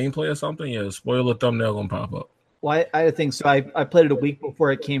look up gameplay or something, spoiler thumbnail gonna pop up. Well, I think so. I played it a week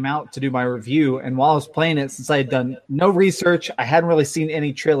before it came out to do my review, and while I was playing it, since I had done no research, I hadn't really seen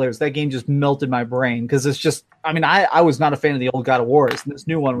any trailers. That game just melted my brain because it's just. I mean, I was not a fan of the old God of Wars, and this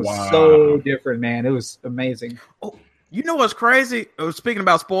new one was so different, man. It was amazing. Oh, you know what's crazy? Speaking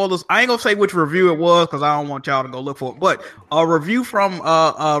about spoilers, I ain't gonna say which review it was because I don't want y'all to go look for it. But a review from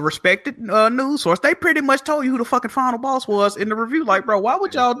a respected news source, they pretty much told you who the fucking final boss was in the review. Like, bro, why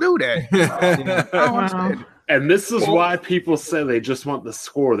would y'all do that? I don't understand. And this is why people say they just want the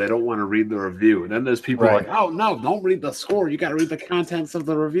score. They don't want to read the review. And then there's people like, oh, no, don't read the score. You got to read the contents of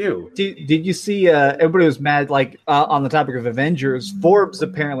the review. Did you see everybody was mad, like, on the topic of Avengers? Forbes,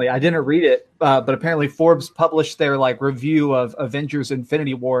 apparently, I didn't read it, but apparently Forbes published their, like, review of Avengers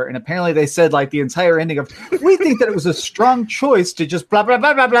Infinity War. And apparently they said, like, the entire ending of, we think that it was a strong choice to just blah, blah,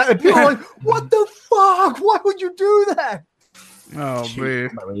 blah, blah, blah. And people are like, what the fuck? Why would you do that? Oh man!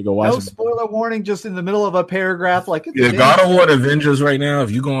 No spoiler warning, just in the middle of a paragraph. Like God of War Avengers right now.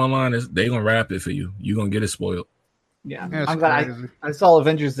 If you go online, they gonna wrap it for you. You gonna get it spoiled. Yeah, I'm glad I saw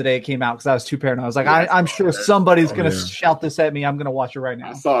Avengers the day it came out because I was too paranoid. I was like, I'm sure somebody's gonna shout this at me. I'm gonna watch it right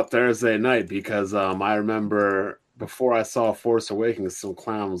now. I saw it Thursday night because I remember before I saw Force Awakens, some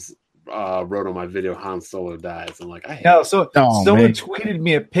clowns wrote on my video Han Solo dies. I'm like, someone tweeted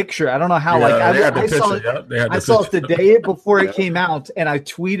me a picture. I don't know how. I saw it the day before it came out, and I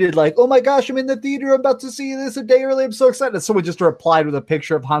tweeted like, "Oh my gosh, I'm in the theater. I'm about to see this a day early. I'm so excited." And someone just replied with a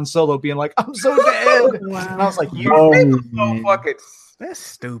picture of Han Solo being like, "I'm so dead." Wow. And I was like, "You so fucking." That's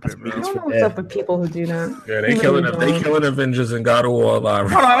stupid, bro. I don't know what's up with people who do that. Yeah, they killing Avengers and God of War live.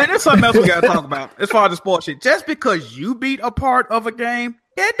 Hold on, there's something else we gotta talk about as far as the sports shit. Just because you beat a part of a game,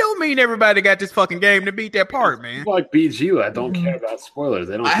 that don't mean everybody got this fucking game to beat that part, man. Like BG, I don't care about spoilers.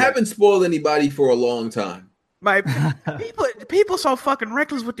 I haven't spoiled anybody for a long time. Like people so fucking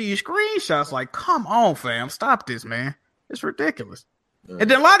reckless with these screenshots. Like, come on, fam, stop this, man. It's ridiculous. And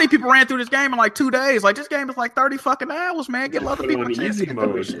then a lot of these people ran through this game in like 2 days. Like, this game is like 30 fucking hours, man. Get other people a chance to get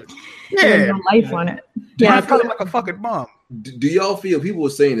through this shit. Yeah, no life on it. Yeah, I feel like a fucking bum. Do y'all feel? People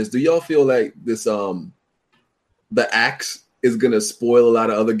were saying this. Do y'all feel like this? The axe is gonna spoil a lot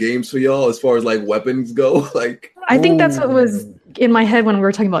of other games for y'all as far as like weapons go. Like, I think that's what was in my head when we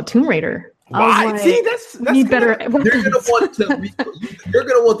were talking about Tomb Raider. Why? Like, see, that's better. You're gonna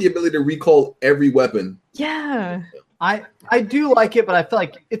want the ability to recall every weapon. Yeah. I do like it, but I feel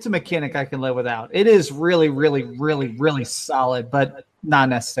like it's a mechanic I can live without. It is really, really, really, really solid, but not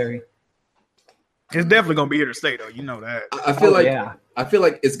necessary. It's definitely gonna be here to stay, though. You know that. I feel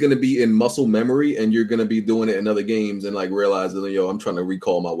like it's gonna be in muscle memory, and you're gonna be doing it in other games, and like realizing, I'm trying to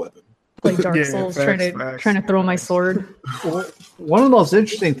recall my weapon. Like Dark Souls, trying to throw my sword. One of the most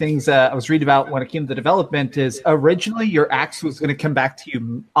interesting things I was reading about when it came to development is originally your axe was going to come back to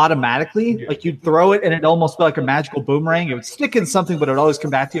you automatically. Like you'd throw it and it'd almost be like a magical boomerang. It would stick in something, but it would always come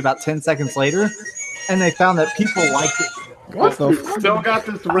back to you about 10 seconds later. And they found that people liked it. Still got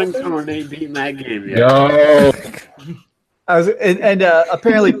this ringtone on ain't beating that game yet.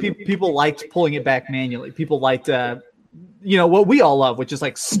 Apparently people liked pulling it back manually. People liked what we all love, which is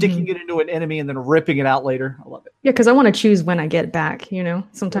like sticking it into an enemy and then ripping it out later. I love it. Yeah, because I want to choose when I get back.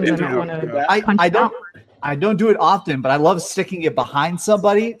 Sometimes I don't want to. I don't do it often, but I love sticking it behind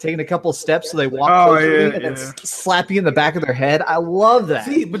somebody, taking a couple steps so they walk closer to me, and then slapping in the back of their head. I love that.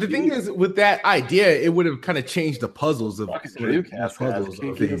 See, but the thing is, with that idea, it would have kind of changed the puzzles of if they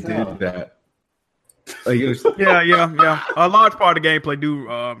did that. A large part of the gameplay do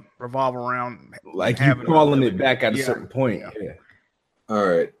revolve around like you calling it back at a certain point. Yeah. All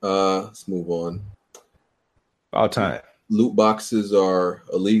right, let's move on. About time. Loot boxes are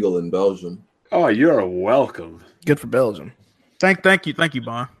illegal in Belgium. Oh, you're welcome. Good for Belgium. Thank you,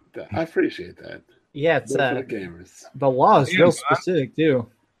 Bon. I appreciate that. Yeah, it's the gamers. The law is real specific too.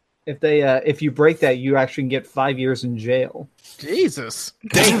 If you break that, you actually can get 5 years in jail. Jesus.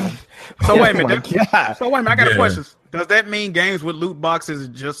 Damn. So wait a minute. I got a question. Does that mean games with loot boxes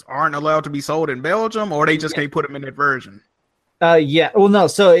just aren't allowed to be sold in Belgium, or they just can't put them in that version? Yeah. Well, no.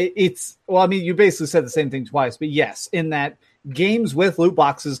 So you basically said the same thing twice, but yes, in that games with loot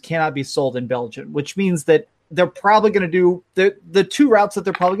boxes cannot be sold in Belgium, which means that they're probably going to do the two routes that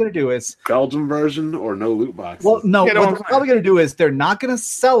they're probably going to do is Belgium version or no loot boxes. Well, no, what they're probably going to do is they're not going to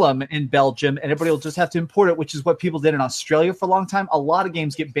sell them in Belgium, and everybody will just have to import it, which is what people did in Australia for a long time. A lot of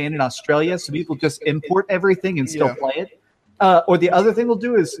games get banned in Australia, so people just import everything and still play it. Or the other thing they'll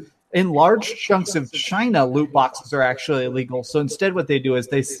do is in large chunks of China, loot boxes are actually illegal. So instead what they do is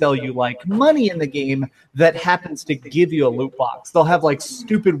they sell you like money in the game that happens to give you a loot box. They'll have like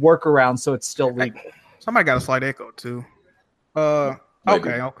stupid workarounds so it's still legal. Somebody got a slight echo too.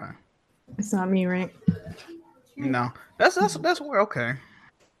 Okay. It's not me, right? No. That's where okay.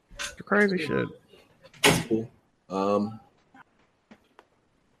 Crazy shit. That's cool.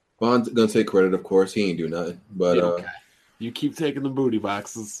 Bond's gonna take credit, of course. He ain't do nothing. But you keep taking the booty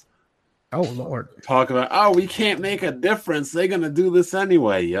boxes. Oh Lord. Talking about we can't make a difference. They're gonna do this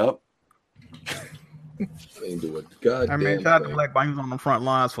anyway. Yup. Ain't do it. God damn. Shout out to Black Bond. He was on the front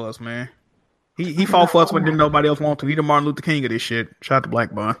lines for us, man. He fought for us when didn't nobody else want to. He the Martin Luther King of this shit. Shout out to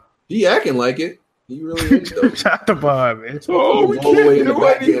Black Bond. He acting like it. He really is though. Shout out to Bob, man. We all the way in the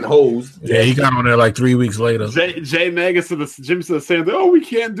back getting hosed. Yeah, he got on there like 3 weeks later. Jay Magus to the Jim said saying, we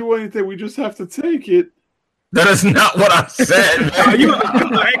can't do anything. We just have to take it. That is not what I said.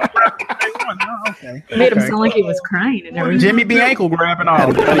 Okay. Made him sound like he was crying and everything. Jimmy be ankle grabbing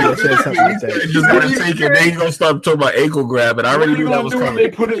all. Just gotta take it. Then you gonna start talking about ankle grabbing. I already knew that was coming.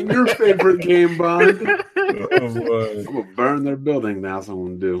 They put it in your favorite game, Bond. I'm gonna burn their building now. So I'm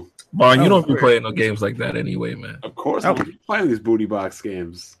gonna do. Bond, you don't be playing no games like that anyway, man. Of course, I'm playing these booty box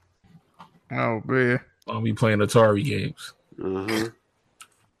games. Oh man, I'll be playing Atari games.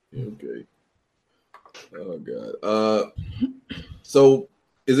 Okay. Oh god. So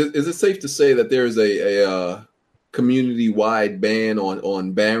is it safe to say that there is a community-wide ban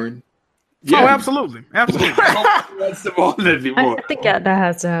on Baron? Yeah. Oh, absolutely. That's the one anymore. I think that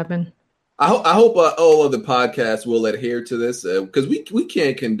has to happen. I hope all of the podcasts will adhere to this because we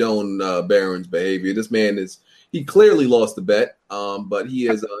can't condone Baron's behavior. This man he clearly lost the bet, but he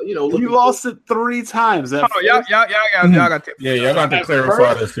is he lost it 3 times. Y'all got tips. Yeah, y'all got to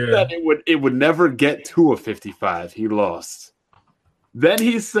clarify this here. That it would never get to a 55. He lost. Then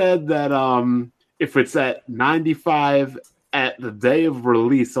he said that if it's at 95 at the day of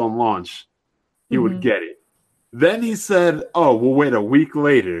release on launch, he would get it. Then he said, we'll wait a week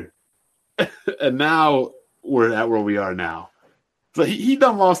later. And now we're at where we are now. So he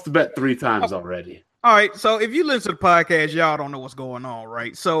done lost the bet 3 times already. All right, so if you listen to the podcast, y'all don't know what's going on,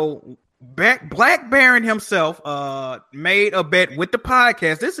 right? So Black Baron himself made a bet with the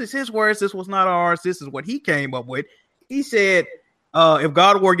podcast. This is his words. This was not ours. This is what he came up with. He said if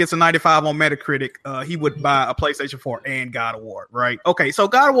God of War gets a 95 on Metacritic, he would buy a PlayStation 4 and God of War, right? Okay, so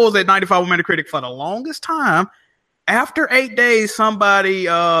God of War was at 95 on Metacritic for the longest time. After 8 days, somebody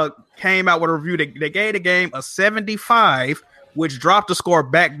came out with a review. They gave the game a 75, which dropped the score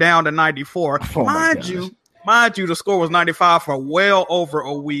back down to 94. Mind you, the score was 95 for well over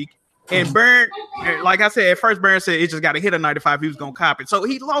a week. And Baron, like I said, at first Baron said it just got to hit a 95. He was going to cop it. So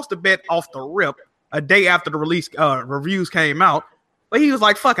he lost the bet off the rip a day after the release reviews came out. But he was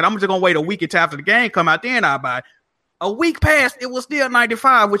like, fuck it, I'm just going to wait a week until after the game come out, then I'll buy it. A week passed, it was still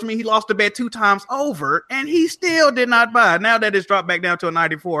 95, which means he lost the bet 2 times over, and he still did not buy. Now that it's dropped back down to a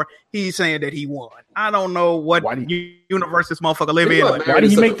 94, he's saying that he won. I don't know what universe this motherfucker live in. Why did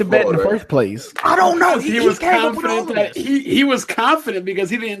he make the bet in the first place? I don't know. He was confident he was confident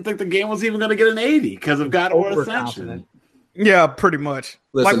because he didn't think the game was even going to get an 80 because of God of War Ascension. Yeah, pretty much.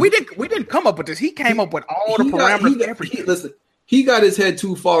 Listen, like we didn't come up with this. He came up with all the parameters. he got his head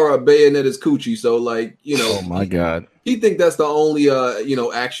too far up Bayonetta's coochie. So like, you know, oh my god, he think that's the only you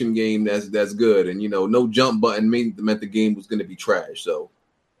know, action game that's good, and you know, no jump button meant the game was going to be trash. So,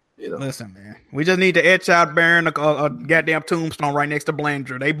 you know, listen, man, we just need to etch out Baron a goddamn tombstone right next to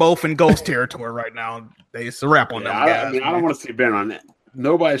Blandrew. They both in ghost territory right now. It's a wrap on them guys. I mean, I don't want to see Baron on that.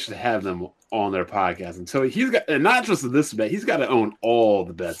 Nobody should have them on their podcast until he's got, and not just this bet, he's got to own all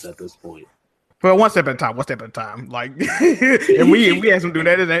the bets at this point. Well, one step at a time. Like, if we have him do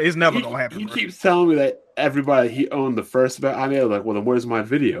that, it's never gonna happen. He keeps telling me that everybody he owned the first bet. I mean, like, well, then where's my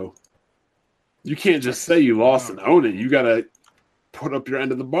video? You can't just say you lost and own it. You gotta put up your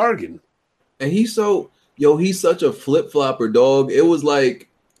end of the bargain. And he's such a flip flopper, dog. It was like,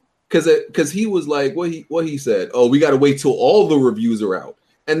 because he was like, what he said. Oh, we gotta wait till all the reviews are out,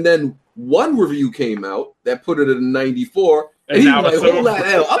 and then one review came out that put it at a 94, and he was like, hold that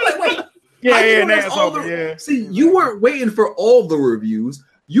hell. I'm like, wait. Yeah. See, you weren't waiting for all the reviews.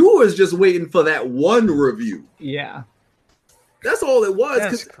 You was just waiting for that one review. Yeah. That's all it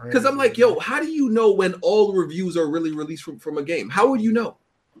was. Because I'm like, yo, how do you know when all the reviews are really released from a game? How would you know?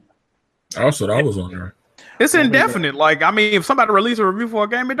 Also, that was on there. It's indefinite. Like, I mean, if somebody releases a review for a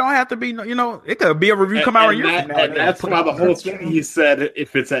game, it don't have to be, you know, it could be a review come out a year from now. And that's why the whole thing he said,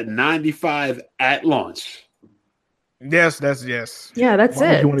 if it's at 95 at launch. Yes. Yeah, that's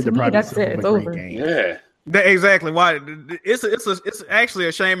it. To me, that's it. It's over. Yeah. Exactly. Why? It's actually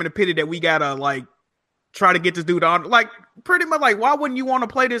a shame and a pity that we gotta like try to get this dude on. Like, pretty much, like, why wouldn't you want to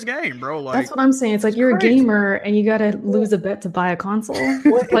play this game, bro? Like, that's what I'm saying. It's like you're crazy. A gamer and you gotta lose a bet to buy a console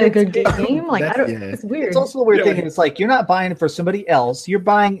to play a good game. Like, it's weird. It's also the weird thing. It's like you're not buying it for somebody else. You're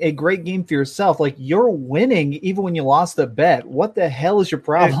buying a great game for yourself. Like, you're winning even when you lost the bet. What the hell is your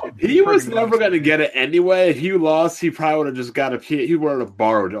problem? He was never going to get it anyway. If he lost, he probably would have just got he would have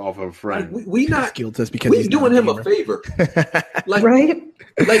borrowed off of a friend. We not skill test because we doing him a favor, like right?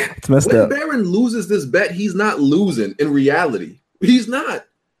 Like it's messed when up. Baron loses this bet, he's not losing in reality. He's not.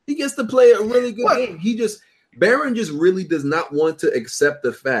 He gets to play a really good game. Baron just really does not want to accept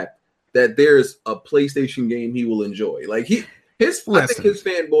the fact that there's a PlayStation game he will enjoy. Like I think his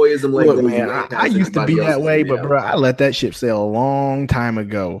fanboyism. Like, look, man, I used to be that way, but bro, I let that ship sail a long time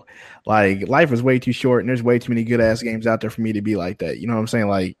ago. Like, life is way too short, and there's way too many good ass games out there for me to be like that. You know what I'm saying?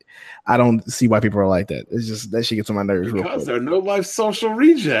 Like, I don't see why people are like that. It's just that shit gets on my nerves. Because there are no life social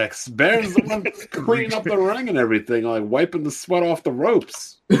rejects. Baron's the one cleaning up the ring and everything, like wiping the sweat off the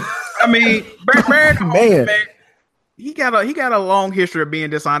ropes. I mean, Baron, man. He got a long history of being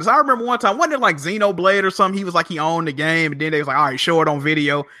dishonest. I remember one time, wasn't it like Xenoblade or something? He was like, he owned the game, and then they was like, all right, show it on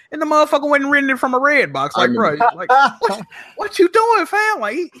video. And the motherfucker went and rented it from a red box. Like, bro, like, what you doing, fam?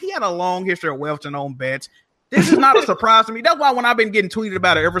 Like, he had a long history of welching on bets. This is not a surprise to me. That's why when I've been getting tweeted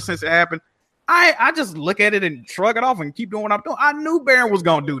about it ever since it happened, I just look at it and shrug it off and keep doing what I'm doing. I knew Baron was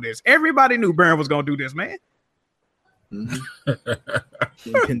going to do this. Everybody knew Baron was going to do this, man.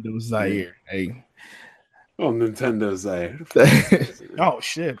 Nintendo Zaire. Hey. Oh, Nintendo Zaire. Oh,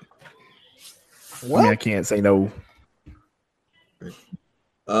 shit. What? I mean, I can't say no.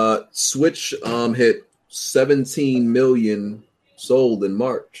 Switch hit 17 million sold in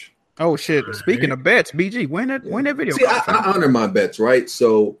March. Oh shit! Speaking of bets, BG, win that video. See, I honor my bets, right?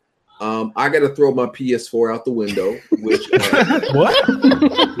 So, I got to throw my PS4 out the window. Which what?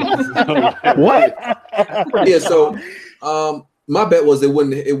 Yeah. So, my bet was it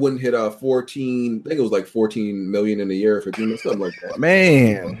wouldn't hit 14. I think it was like 14 million in a year, 15 something like that.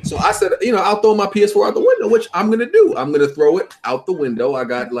 Man. So I said, I'll throw my PS4 out the window, which I'm gonna do. I'm gonna throw it out the window. I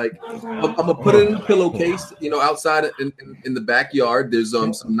got I'm gonna put it in a pillowcase, outside in the backyard. There's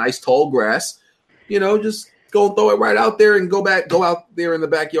some nice tall grass. Just go and throw it right out there and go out there in the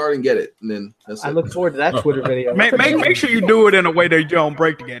backyard and get it. And then I look forward to that Twitter video. Make sure you do it in a way that you don't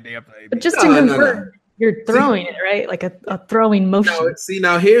break the goddamn thing. But just to confirm. You're throwing it, right? Like a throwing motion.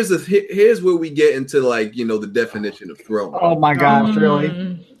 Now here's where we get into the definition of throwing. Oh my gosh,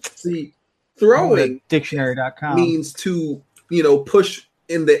 really? See, throwing dictionary.com means to push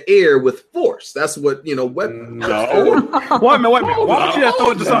in the air with force. That's what weapon. No. Wait a minute. Why don't you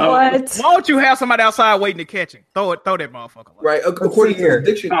throw it to somebody? Why don't you have somebody outside waiting to catch him? Throw that motherfucker. Right. According to the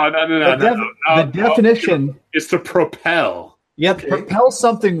dictionary. No. The definition is to propel. You have to propel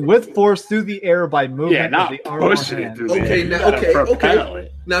something with force through the air by moving not the arm. pushing it through the air.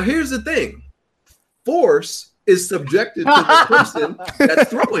 Okay. Now here's the thing: force is subjective to the person that's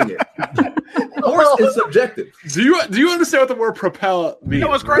throwing it. Force is subjective. Do you understand what the word propel means?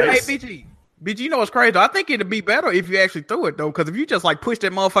 What's great, BG? BG, you know what's crazy? I think it'd be better if you actually threw it though, because if you just like push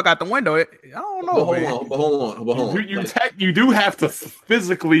that motherfucker out the window, I don't know. But hold on. You do have to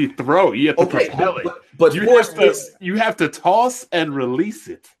physically throw. You have to propel it. But you have to toss and release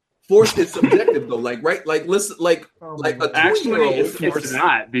it. Forced is subjective though, like right, like listen, like a 2-year-old. It's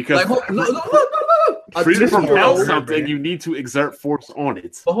not because no. For you to propel something, you need to exert force on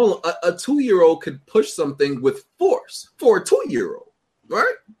it. But hold on, a 2-year-old could push something with force for a 2-year-old,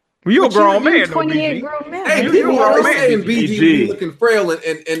 right? Well, you're a grown man. 28 grown man. Hey, people always saying BG be looking frail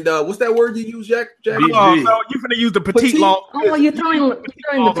and what's that word you use, Jack? Oh, no, you're gonna use the petite law. Oh, you're throwing the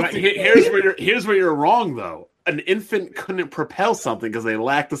petite. Here's where you're wrong though. An infant couldn't propel something because they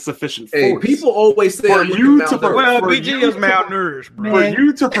lacked the sufficient force. Hey, people always say BG is malnourished, bro. For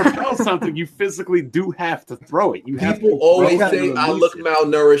you to propel something, you physically do have to throw it. People always say I look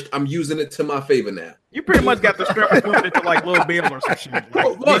malnourished. I'm using it to my favor now. You pretty much got the strap equivalent into like Lil Bill or some shit. Like,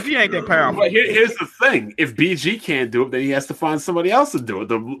 BG ain't that powerful. But here's the thing: if BG can't do it, then he has to find somebody else to do it.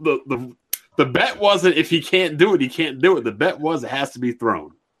 The bet wasn't if he can't do it, he can't do it. The bet was it has to be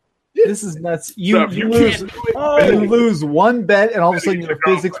thrown. This is nuts. You lose one bet, and all of a sudden you're a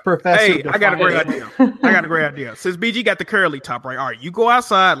physics professor. Hey, I got a great idea. Since BG got the curly top, right? All right, you go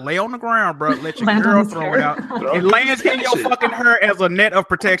outside, lay on the ground, bro. Let your girl throw it out. It lands in your fucking hair as a net of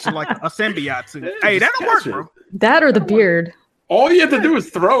protection, like a symbiote suit. Hey, that'll work, bro. That or the beard. All you have to do is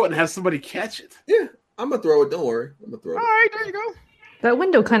throw it and have somebody catch it. Yeah, I'm gonna throw it. Don't worry, I'm gonna throw it. All right, there you go. That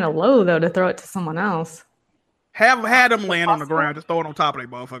window kind of low though to throw it to someone else. Have them land on the ground, just throw it on top of their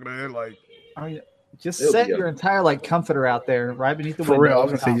motherfucking head, like. Oh yeah, just set your entire like comforter out there, right beneath the window. For real, I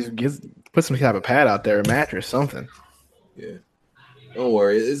was gonna say, just put some type of pad out there, a mattress, something. Yeah, don't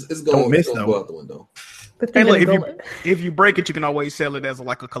worry, it's going to go out the window. Hey, look, if you break it, you can always sell it as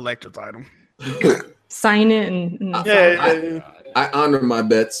like a collector's item. Sign it and I honor my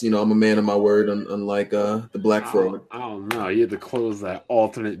bets. You know, I'm a man of my word, unlike the Black Fraud. I don't know. You had to close that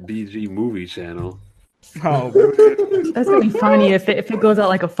alternate BG movie channel. Oh, that's gonna be funny if it goes out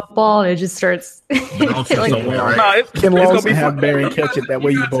like a football and it just starts. Ken Lawson have Barry catch it. That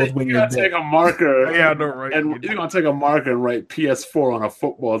way you both win your bet. Take a marker. Yeah, I know, right? And you're gonna take a marker and write PS4 on a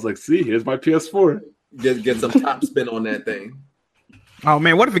football. It's like, see, here's my PS4. Get some top spin on that thing. Oh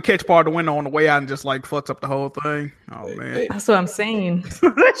man, what if it catch part of the window on the way out and just like fucks up the whole thing? Oh man, that's what I'm saying.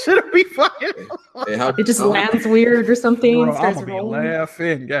 That should be fucking. It just lands weird or something. Bro, I'm gonna be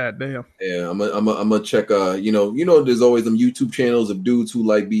laughing. God damn. Yeah, I'm gonna check. You know, there's always them YouTube channels of dudes who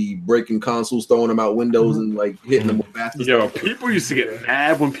like be breaking consoles, throwing them out windows, and like hitting them with baskets. Yo, people used to get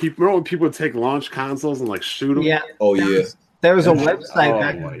mad when people would take launch consoles and like shoot them. Yeah. Oh yeah. There was a website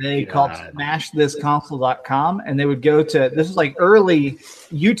back in the day called SmashThisConsole.com, and they would go to this was like early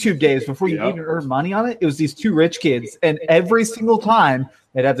YouTube days before you even earn money on it. It was these two rich kids, and every single time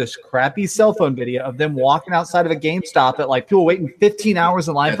they'd have this crappy cell phone video of them walking outside of a GameStop at like people waiting 15 hours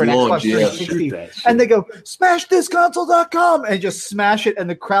in line for an Xbox 360, and they go SmashThisConsole.com and just smash it, and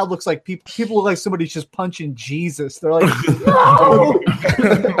the crowd looks like people look like somebody's just punching Jesus. They're like, no!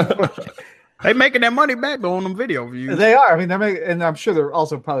 They making that money back though on them video views. They are. I mean, they're making, and I'm sure they're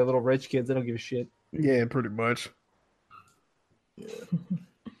also probably little rich kids. They don't give a shit. Yeah, pretty much. Yeah.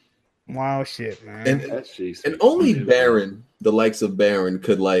 Wow, shit, man. And only Baron, the likes of Baron,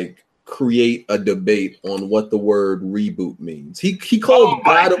 could like create a debate on what the word reboot means. He called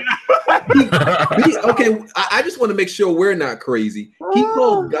God of okay. I just want to make sure we're not crazy. He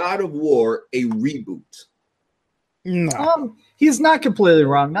called God of War a reboot. No. He's not completely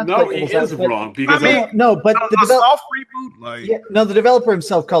wrong. No, he is wrong because but the soft reboot, the developer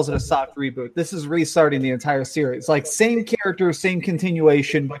himself calls it a soft reboot. This is restarting the entire series, like same character, same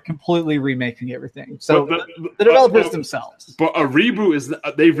continuation, but completely remaking everything. So the developers themselves. But a reboot is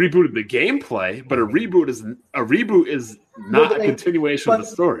they've rebooted the gameplay, but a reboot is not a continuation of the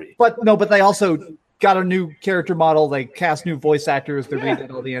story. But they also got a new character model. They cast new voice actors. They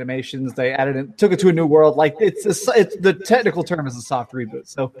redid all the animations. They added it, took it to a new world. Like it's the technical term is a soft reboot.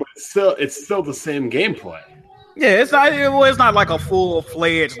 So, but it's still the same gameplay. Yeah, it's not like a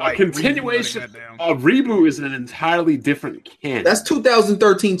full-fledged like continuation. A reboot is an entirely different canon. That's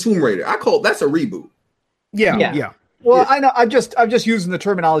 2013 Tomb Raider. That's a reboot. Yeah. Well, I know. I'm just using the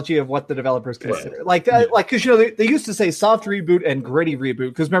terminology of what the developers consider. Like, because they used to say soft reboot and gritty reboot.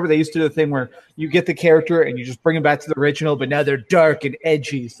 Because remember, they used to do the thing where you get the character and you just bring them back to the original, but now they're dark and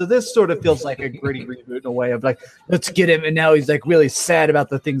edgy. So this sort of feels like a gritty reboot in a way of like, let's get him, and now he's like really sad about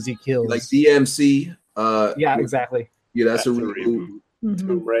the things he kills. Like DMC. Yeah, exactly. Yeah, that's a reboot.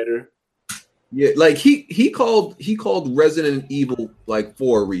 Tomb Raider. Yeah, like he called Resident Evil like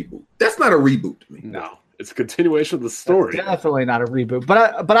 4 a reboot. That's not a reboot to me. No. It's a continuation of the story. That's definitely not a reboot,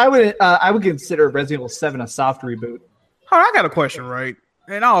 but I would consider Resident Evil 7 a soft reboot. Oh, I got a question, right?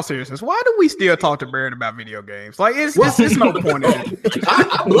 In all seriousness, why do we still talk to Baron about video games? Like, it's no point in it.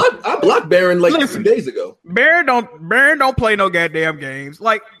 I blocked Baron like 2 days ago. Baron don't play no goddamn games.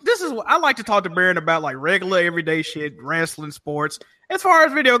 Like, this is what I like to talk to Baron about, like regular everyday shit, wrestling, sports. As far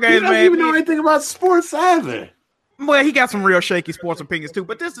as video games, he doesn't even know anything about sports either. Well, he got some real shaky sports opinions too.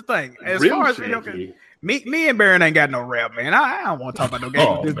 But this is the thing: as far as video games, me and Baron ain't got no rep, man. I don't want to talk about no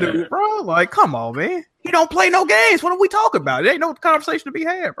games with this dude, bro. Like, come on, man. He don't play no games. What are we talking about? It ain't no conversation to be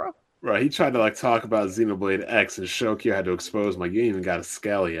had, bro. Right, he tried to like talk about Xenoblade X, and Shokyo had to expose my game and got a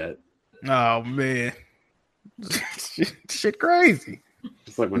scale yet. Oh man, shit crazy.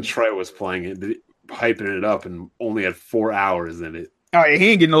 Just like when Trey was playing it, hyping it up, and only had 4 hours in it. Oh yeah, he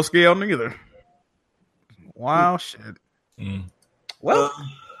ain't getting no scale neither. Wow, shit. Well,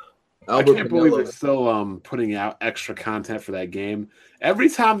 I can't believe they're still putting out extra content for that game. Every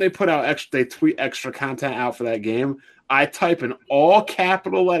time they put out they tweet extra content out for that game, I type in all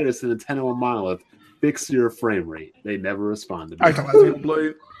capital letters to Nintendo and Monolith, fix your frame rate. They never responded. I talking about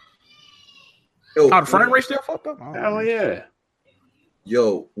Xenoblade. The frame rate still fucked up? Hell yeah.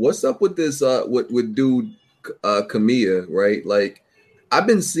 Yo, what's up with this with dude Kamiya, right? Like, I've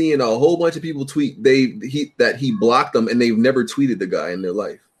been seeing a whole bunch of people tweet that he blocked them and they've never tweeted the guy in their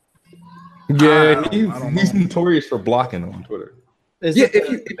life. Yeah, he's notorious for blocking on Twitter. If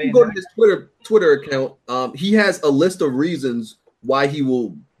you go to his Twitter account, he has a list of reasons why he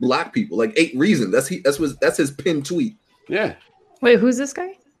will block people. Like 8 reasons. That's his pinned tweet. Yeah. Wait, who's this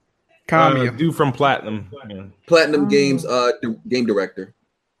guy? Kamiya, dude from Platinum. Platinum Games, game director.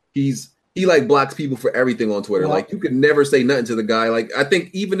 He like blocks people for everything on Twitter. Like, you could never say nothing to the guy. Like, I think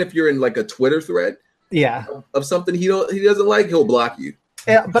even if you're in like a Twitter thread, of something he doesn't like, he'll block you.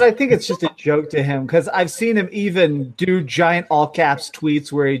 Yeah, but I think it's just a joke to him because I've seen him even do giant all caps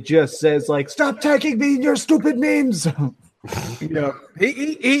tweets where he just says like, "Stop tagging me in your stupid memes." Yeah,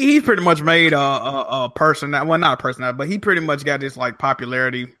 he pretty much made a person that, well, not a person that, but he pretty much got this like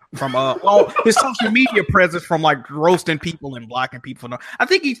popularity from his social media presence from like roasting people and blocking people. I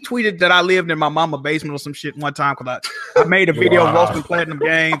think he tweeted that I lived in my mama's basement or some shit one time because I made a video roasting Platinum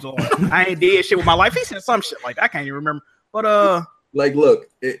Games, or I ain't did shit with my life. He said some shit like that. I can't even remember, but like, look,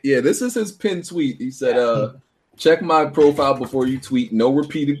 this is his pinned tweet. He said, check my profile before you tweet. No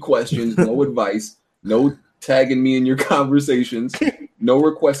repeated questions, no advice, no tagging me in your conversations, no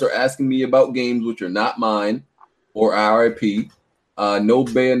requests or asking me about games which are not mine or RIP, no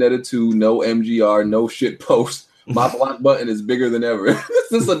Bayonetta 2, no MGR, no shit post. My block button is bigger than ever.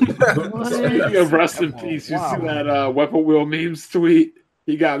 This is Speaking of rest in peace, you see that Weapon Wheel memes tweet?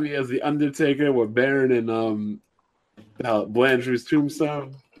 He got me as the Undertaker with Baron and Blandrew's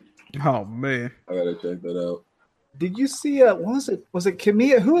tombstone. Oh man, I gotta check that out. Did you see? Was it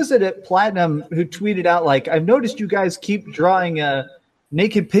Kamiya? Who is it at Platinum who tweeted out like, "I've noticed you guys keep drawing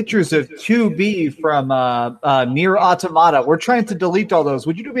naked pictures of 2B from Nier Automata. We're trying to delete all those.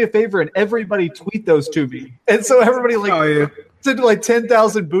 Would you do me a favor and everybody tweet those to me?" And so everybody sent like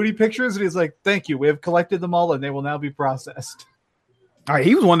 10,000 booty pictures, and he's like, "Thank you. We have collected them all, and they will now be processed." All right,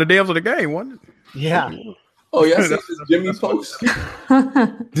 he was one of the devs of the game, wasn't it? Yeah. Oh yeah, this is Jimmy's post.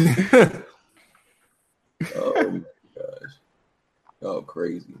 Oh my gosh. Oh,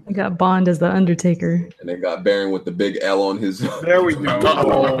 crazy. I got Bond as the Undertaker. And they got Baron with the big L on his. There we go.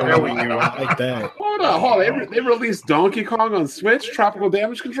 There we go. I like that. Hold on. They released Donkey Kong on Switch, Tropical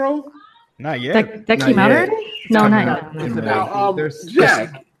Damage Control? Not yet. That came out already? No, not yet. Now,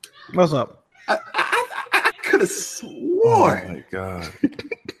 Jack. What's up? I could have sworn. Oh my god.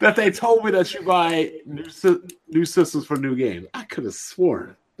 That they told me that you buy new systems for new games. I could have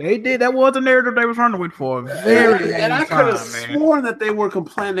sworn. They did. That was the narrative they was running with for a very and I could have sworn that they were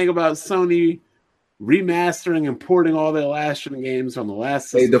complaining about Sony remastering and porting all their last gen games from the last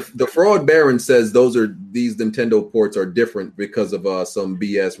system. Hey, the fraud Baron says these Nintendo ports are different because of some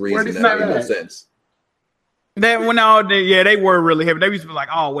BS reason that made no sense. They were really heavy. They used to be like,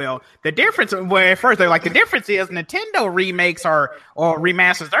 "Oh well, the difference." Well, at first they're like, "The difference is Nintendo remakes or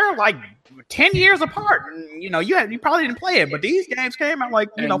remasters. They're like 10 years apart. And, you probably didn't play it, but these games came out like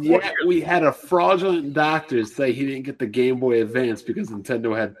 4 years." We had a fraudulent doctor say he didn't get the Game Boy Advance because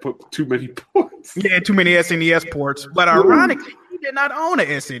Nintendo had put too many ports. Yeah, too many SNES ports. But ironically, he did not own an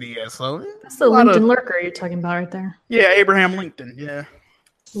SNES. So that's the LinkedIn lurker you're talking about right there. Yeah, Abraham Lincoln. Yeah,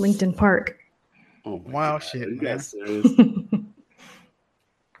 LinkedIn Park. Oh wow, shit! You guys serious?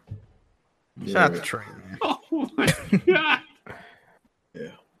 Shout out to Trey, man. Oh my god!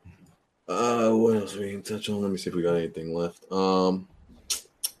 Yeah. What else we can touch on? Let me see if we got anything left.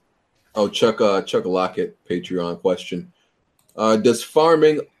 Oh, Chuck Lockett, Patreon question. Does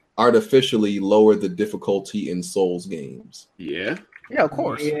farming artificially lower the difficulty in Souls games? Yeah. Yeah, of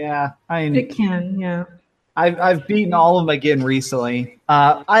course. Yeah, It can, yeah. I've beaten all of them again recently.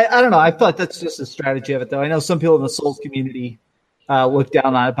 I don't know. I thought that's just a strategy of it, though. I know some people in the Souls community look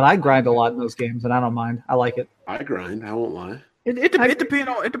down on it, but I grind a lot in those games, and I don't mind. I like it. I grind. I won't lie. It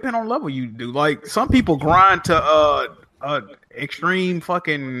depends on level you do. Like some people grind to extreme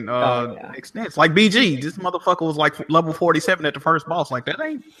fucking extents. Like BG, this motherfucker was like level 47 at the first boss. Like that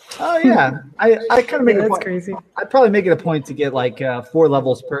ain't. Oh yeah, I kind of make it a That's point. crazy. I'd probably make it a point to get like 4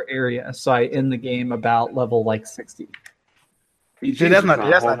 levels per area, so I end the game about level like 60. That's not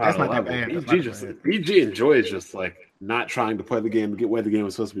that bad. BG enjoys just like not trying to play the game to get where the game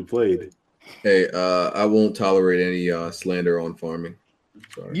was supposed to be played. Hey, I won't tolerate any slander on farming.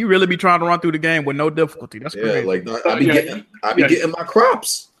 Sorry. You really be trying to run through the game with no difficulty. That's crazy. Like I be getting my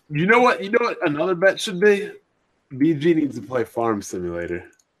crops. You know what? Another bet should be BG needs to play Farm Simulator.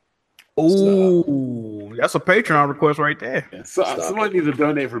 Oh, that's a Patreon request right there. Yeah, so somebody needs to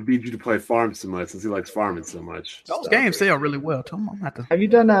donate for BG to play Farm so much since he likes farming so much. Those games sell really well. Tell them Have you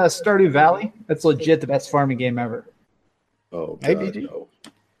done Stardew Valley? That's legit the best farming game ever. Oh, God, hey BG, no.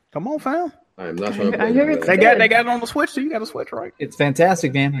 Come on, fam. I am not trying to I hear it's They got it on the Switch, so you got a Switch, right? It's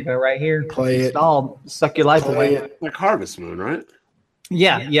fantastic, man. I got it right here. Play it. Installed. Suck your life away. Like Harvest Moon, right?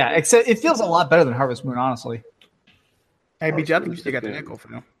 Yeah. Except it feels a lot better than Harvest Moon, honestly. Hey BG, I think you still got the echo for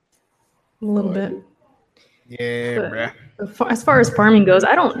them. A little bit. Yeah, bruh. As far as farming goes,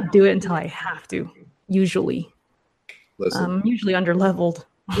 I don't do it until I have to. Usually, Listen, I'm usually under-leveled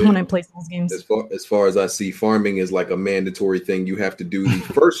when I play Souls games. as far as I see, farming is like a mandatory thing. You have to do the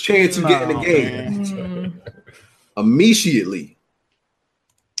first chance you get in the game immediately.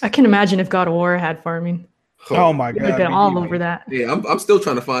 I can imagine if God of War had farming. Oh my We've God, been all over that. Yeah, I'm still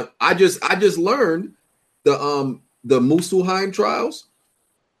trying to find. I just learned the Muspelheim trials.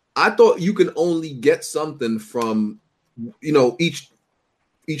 I thought you can only get something from, each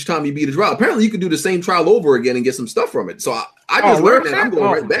time you beat a trial. Apparently, you can do the same trial over again and get some stuff from it. So I just learned that. I'm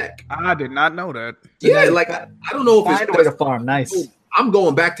going right back. I did not know that. Yeah, like I don't know if Find a way to farm. Nice. I'm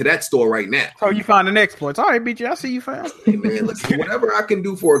going back to that store right now. So you find an exploits. All right, BG, I see you, fam. Hey man, listen, whatever I can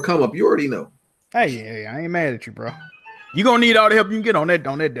do for a come up, you already know. Hey, I ain't mad at you, bro. You gonna need all the help you can get on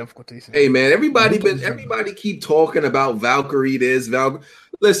that difficulty. Hey man, everybody keep talking about Valkyrie this, Valkyrie.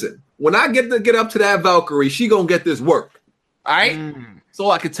 Listen, when I get up to that Valkyrie, she gonna get this work. All right? That's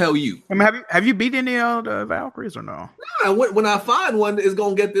all I can tell you. I mean, have you beat any of the Valkyries or no? Nah, when I find one, it's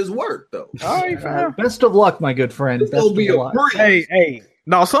gonna get this work though. All right, fam. Best of luck, my good friend. It's gonna be a breeze. Hey.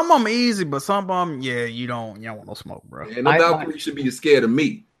 No, some of them easy, but some of them, you don't want no smoke, bro. And the Valkyrie should be scared of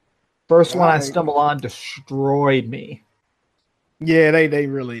me. First one I stumbled on destroyed me. Yeah, they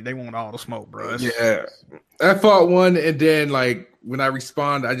want all the smoke, bro. Yeah, I fought one, and then like when I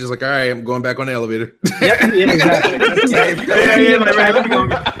respawned, I just like, all right, I'm going back on the elevator. Exactly.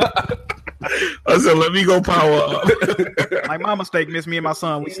 I said, let me go power up. Like my mistake, miss me and my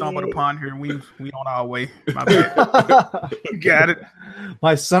son. We stumbled upon here, and we on our way. My bad. You got it.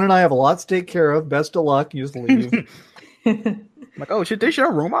 My son and I have a lot to take care of. Best of luck. You just leave. Like, oh shit, this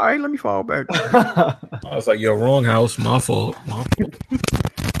your room. All right, let me fall back. I was like, you're wrong house. My fault.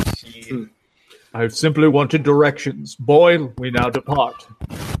 I simply wanted directions. Boy, we now depart.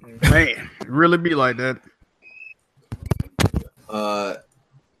 Man, it really be like that.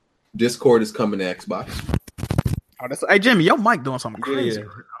 Discord is coming to Xbox. Oh, hey Jimmy, your mic doing something crazy.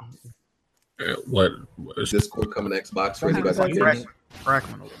 What? Discord coming to Xbox for anybody?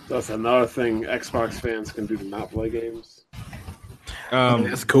 That's another thing Xbox fans can do to not play games.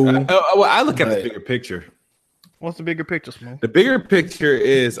 That's cool. Well, I look at the bigger picture. What's the bigger picture, Smooth? The bigger picture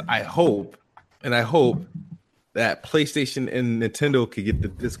is I hope that PlayStation and Nintendo could get the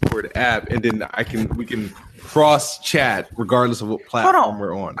Discord app, and then we can cross chat regardless of what platform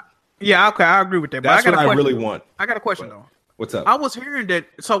we're on. Yeah, okay, I agree with that. That's but I got what I really want. I got a question though. What's up? I was hearing that.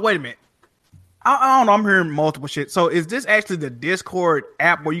 So wait a minute. I don't know. I'm hearing multiple shit. So is this actually the Discord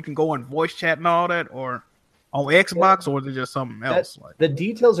app where you can go and voice chat and all that, or on Xbox, or is it just something else? The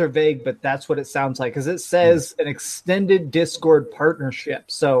details are vague, but that's what it sounds like because it says an extended Discord partnership.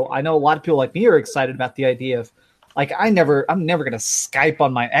 So I know a lot of people like me are excited about the idea of, like, I'm never going to Skype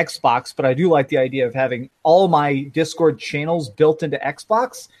on my Xbox, but I do like the idea of having all my Discord channels built into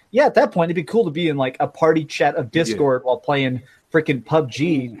Xbox. Yeah, at that point, it'd be cool to be in like a party chat of Discord while playing freaking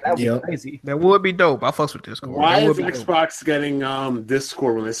PUBG. That would be crazy. That would be dope. I fucks with Discord. Why is Xbox getting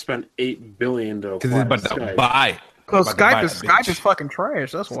Discord when they spent $8 billion to because it's about to buy? Because Skype is fucking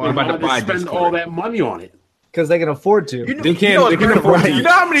trash. That's why. Why did they spend all that money on it? because they can afford to. They can afford to. You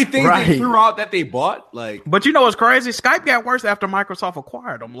know how many things they threw out that they bought? Like, but you know what's crazy? Skype got worse after Microsoft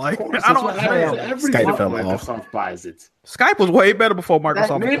acquired them. Like, I don't know. Skype fell off. Microsoft buys it. Skype was way better before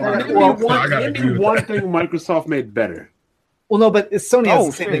Microsoft acquired it. Name me one thing Microsoft made better. Well, no, but Sony has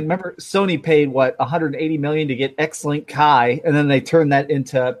the same thing. Remember, Sony paid what $180 million to get X-Link Kai, and then they turned that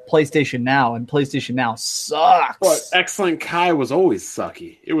into PlayStation Now, and PlayStation Now sucks. But X-Link Kai was always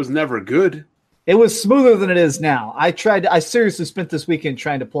sucky. It was never good. It was smoother than it is now. I seriously spent this weekend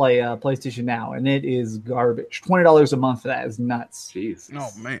trying to play PlayStation Now, and it is garbage. $20 a month for that is nuts. Jeez. Oh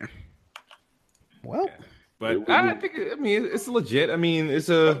man. Well. But I think, it's legit. I mean, it's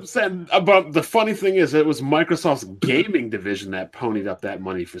a. But the funny thing is, it was Microsoft's gaming division that ponied up that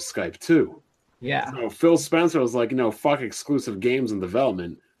money for Skype too. Yeah. So Phil Spencer was like, fuck exclusive games and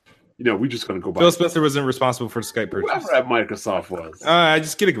development. We just gonna go buy. Phil Spencer wasn't responsible for the Skype purchase. Whoever at Microsoft was. I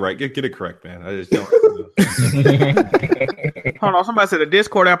just get it right. Get it correct, man. I just don't. Hold on. Somebody said the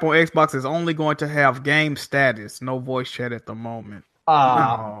Discord app on Xbox is only going to have game status, no voice chat at the moment.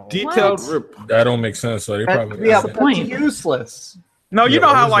 Detailed. That don't make sense. So they probably that's useless. No, you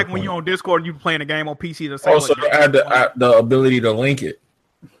know how like when you're on Discord, you playing a game on PC. To say also, add the ability to link it.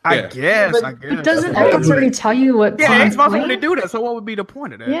 I guess. But doesn't Xbox already tell you what? Yeah, Xbox already do that. So what would be the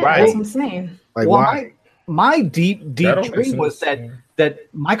point of that? Yeah, that's what I'm saying. Like, why? My deep dream was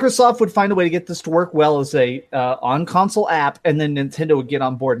that Microsoft would find a way to get this to work well as a on-console app, and then Nintendo would get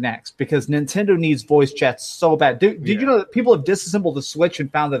on board next, because Nintendo needs voice chat so bad. Did you know that people have disassembled the Switch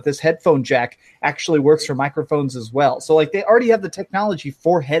and found that this headphone jack actually works for microphones as well? So like they already have the technology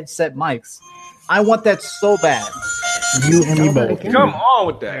for headset mics. I want that so bad. You and me both. Come on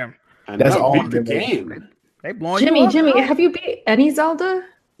with that. That's all the game. They blowing Jimmy, have you beat any Zelda?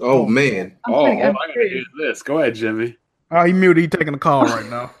 Oh man! I gotta hear this. Go ahead, Jimmy. Oh, he muted. He taking a call right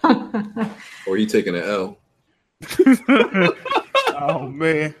now. Or he taking an L. Oh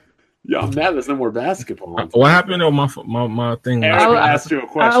man! Yeah, I'm mad. There's no more basketball. What happened on my thing? Eric asked you a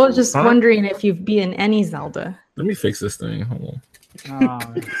question. I was just wondering if you've beaten any Zelda. Let me fix this thing. Hold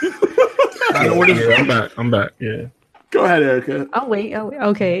on. I'm back. Yeah. Go ahead, Erica. Oh wait.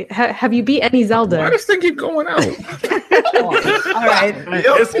 Okay. Have you beat any Zelda? Why does this thing keep going out? All right.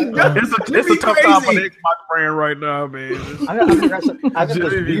 It's a tough time for the Xbox brand right now, man.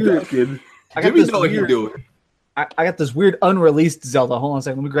 I got this weird unreleased Zelda. Hold on a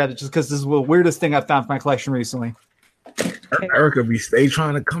second. Let me grab it just because this is the weirdest thing I found for my collection recently. Erica be stay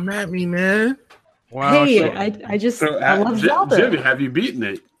trying to come at me, man. Wow. Hey, I love Zelda. Jimmy, have you beaten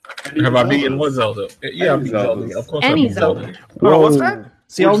it? Have I beaten what Zelda? Yeah, I beat Zelda. Of course, any Zelda. What's that?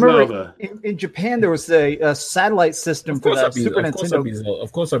 See, I remember in Japan there was a satellite system for the Super Nintendo.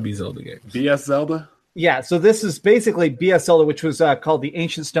 Of course, I beat Zelda games. BS Zelda. Yeah, so this is basically BS Zelda, which was called the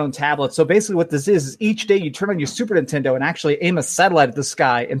Ancient Stone Tablet. So basically, what this is each day you turn on your Super Nintendo and actually aim a satellite at the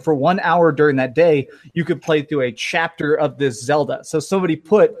sky, and for 1 hour during that day, you could play through a chapter of this Zelda. So somebody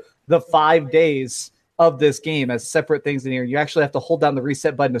put the 5 days of this game as separate things in here. You actually have to hold down the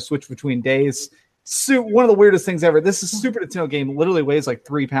reset button to switch between days. One of the weirdest things ever. This is Super Nintendo game. Literally weighs like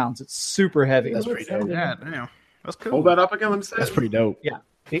 3 pounds. It's super heavy. That's pretty dope. Yeah, damn. That's cool. Hold that up again. Let me see. That's pretty dope. Yeah,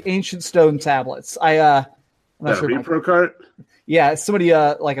 the Ancient Stone Tablets. I'm not sure. Repro cart. Yeah, somebody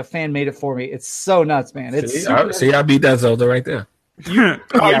like a fan made it for me. It's so nuts, man. It's I beat that Zelda right there. You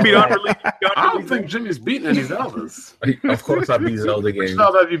beat unreleased. I don't think Jimmy's beaten any Zeldas. Of course, I beat Zelda games. Which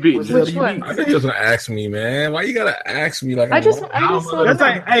Zelda have you beaten? Which one? I think you're gonna ask me, man. Why you gotta ask me? Like That's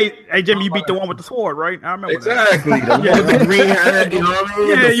like, hey, Jimmy, you beat the one with the sword, right? I remember exactly. The green hat, you know what I mean?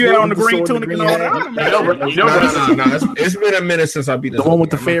 Yeah, you had on the green tunic and all that. It's been a minute since I beat the one with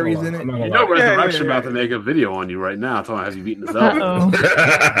the fairies in it. You know, Resurrection about to make a video on you right now. Talking have you beaten the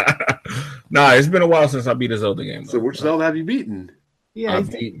Zelda? Nah, it's been a while since I beat a Zelda game. So which Zelda have you beaten? Yeah, I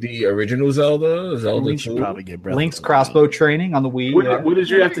beat the original Zelda 2. Probably get Link's crossbow training on the Wii. What did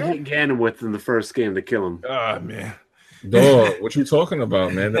you have to hit Ganon with in the first game to kill him? Oh man, dog, what you talking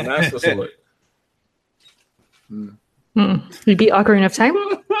about, man? The Master Sword. You beat Ocarina of Time?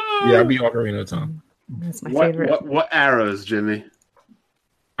 Yeah, I beat Ocarina of Time. That's my favorite. What arrows, Jimmy?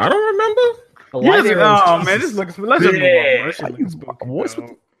 I don't remember. Oh man, this looks. Let's just move on. What's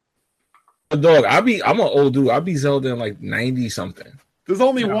Dog, I'm an old dude. I beat Zelda in like 90 something. There's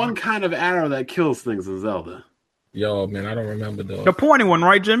only one kind of arrow that kills things in Zelda. Yo, man, I don't remember though. The pointy one,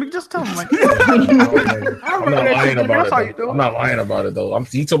 right, Jimmy? Just tell him. Like, I'm not lying about it. I'm not lying about it though.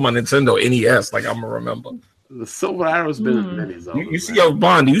 He told my Nintendo NES, like I'm gonna remember. The silver arrow's been in many Zelda. You see, yo,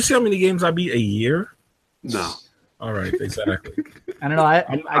 Bond, do you see how many games I beat a year? No. All right, exactly. I don't know.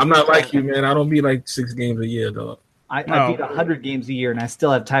 I'm not like you, man. I don't beat like 6 games a year, though. I beat 100 games a year, and I still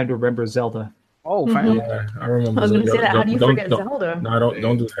have time to remember Zelda. Oh, fam. Yeah, I remember. I was going to say that. How do you forget Zelda? No,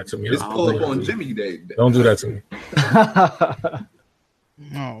 don't do that to me. Just pull up on Jimmy Day. Don't do that to me.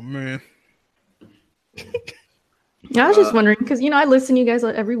 Oh man. Yeah, I was just wondering because I listen to you guys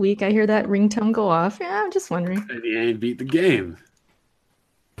every week. I hear that ringtone go off. Yeah, I'm just wondering. And he ain't beat the game.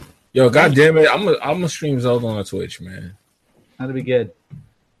 Yo, goddamn it! I'm gonna stream Zelda on Twitch, man. That'll be good.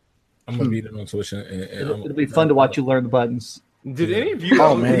 I'm gonna beat it on Twitch, and It'll be fun to watch you learn the buttons. Did any of you,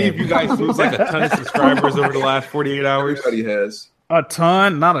 any of you guys lose like a ton of subscribers over the last 48 hours? Everybody has. A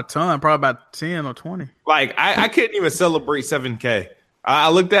ton, not a ton, probably about 10 or 20. Like I couldn't even celebrate 7K.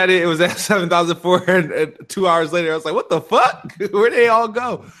 I looked at it; it was at 7,400. And 2 hours later, I was like, "What the fuck? Where'd they all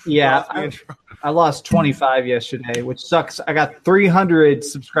go?" Yeah, I lost 25 yesterday, which sucks. I got 300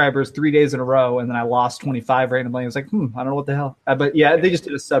 subscribers 3 days in a row, and then I lost 25 randomly. I was like, I don't know what the hell. But yeah, they just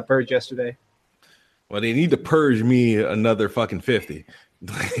did a sub purge yesterday. Well, they need to purge me another fucking 50.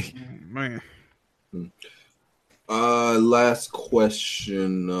 Man. Last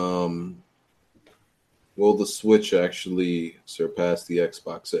question. Will the Switch actually surpass the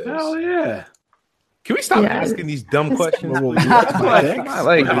Xbox S? Hell yeah. Can we stop asking these dumb questions?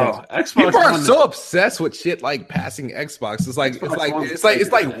 Xbox people are so obsessed with shit like passing Xbox. It's like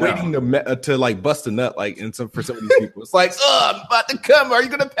waiting to like bust a nut for some of these people. It's like, I'm about to come. Are you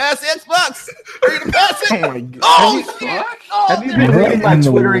gonna pass Xbox? Are you gonna pass it? Oh my god! Have you been reading my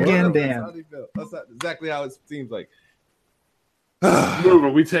Twitter again, Dan? That's not exactly how it seems like.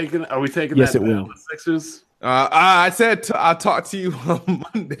 Are we taking? Yes, that it will. the Sixers? I said I'll talk to you on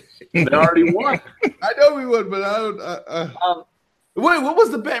Monday. They already won. I know we would, but I don't. Wait, what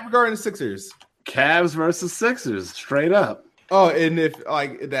was the bet regarding the Sixers? Cavs versus Sixers, straight up. Oh, and if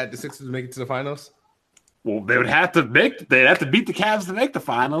that the Sixers make it to the finals? Well, they'd have to beat the Cavs to make the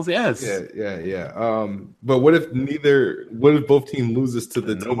finals. Yes. Yeah. But what if both teams loses to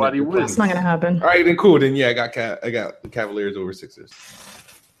the nobody team? wins? It's not gonna happen. All right, then cool. Then yeah, I got the Cavaliers over Sixers.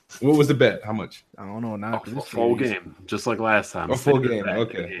 What was the bet? How much? I don't know. Not a full game, just like last time. A full game.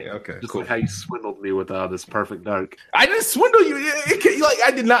 Okay. Just cool. like how you swindled me with this perfect dark. I didn't swindle you.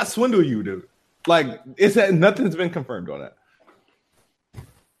 I did not swindle you, dude. Like nothing's been confirmed on that.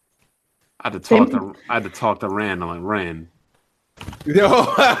 I had to talk to Rand. I'm like, Rand.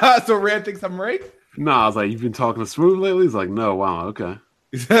 Yo, so Rand thinks I'm right? No, I was like, you've been talking to Smooth lately? He's like, no, wow, okay.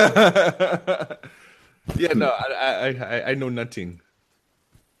 Yeah, no, I know nothing.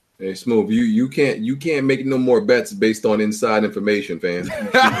 Hey, Smooth, you can't make no more bets based on inside information, fam.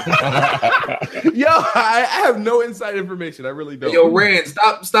 Yo, I have no inside information. I really don't. Yo, Rand,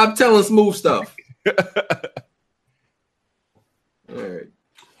 stop telling Smooth stuff. All right.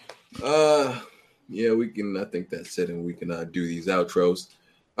 Yeah, we can. I think that's it, and we can do these outros.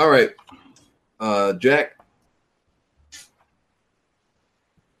 All right. Jack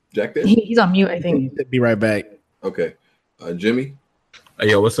there? He's on mute, I think. Be right back. Okay. Jimmy? Hey,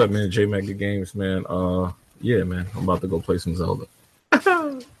 yo, what's up, man? J Mega Games, man. Yeah, man. I'm about to go play some Zelda.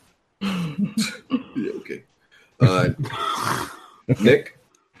 Yeah, okay. Nick?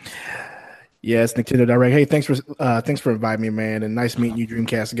 Yes, Nintendo Direct. Hey, thanks for inviting me, man. And nice meeting you,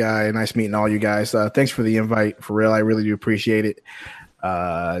 Dreamcast guy. And nice meeting all you guys. Thanks for the invite. For real, I really do appreciate it.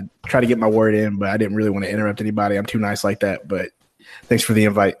 Try to get my word in, but I didn't really want to interrupt anybody. I'm too nice like that. But thanks for the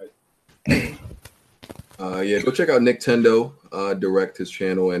invite. Yeah, go check out Nintendo Direct, his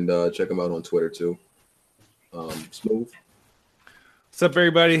channel, and check him out on Twitter too. Smooth. What's up,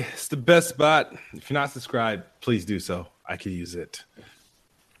 everybody? It's the best spot. If you're not subscribed, please do so. I could use it.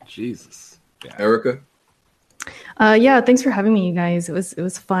 Jesus. Yeah. Erica? Yeah, thanks for having me, you guys. It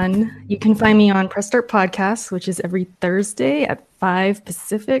was fun. You can find me on Press Start Podcast, which is every Thursday at 5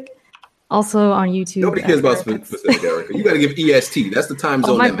 Pacific. Also on YouTube. Nobody cares about Pacific, Erica. You got to give EST. That's the time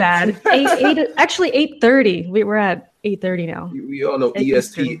zone. Oh, my bad. 8:30. We're at 8:30 now. We all know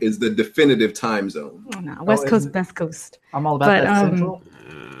EST is the definitive time zone. Oh, no. West Coast, best coast. I'm all about that central.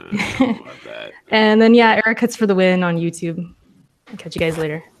 And then Eric Cuts for the win on YouTube. I'll catch you guys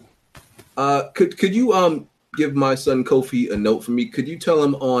later. Could you give my son Kofi a note for me? Could you tell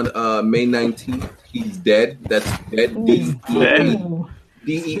him on May 19th he's dead? That's dead.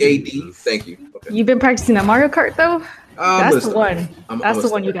 DEAD. Thank you. Okay. You've been practicing that Mario Kart though. That's the one. That's the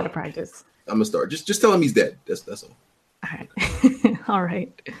one you got to practice. I'm gonna start. Just tell him he's dead. That's all. All right. All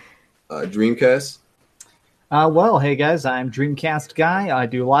right. Dreamcast. Well, hey guys, I'm Dreamcast Guy. I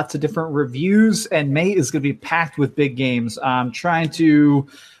do lots of different reviews, and May is going to be packed with big games. I'm trying to.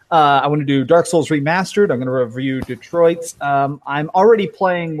 I want to do Dark Souls Remastered. I'm going to review Detroit. I'm already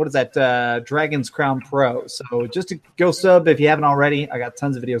playing, Dragon's Crown Pro. So just to go sub if you haven't already. I got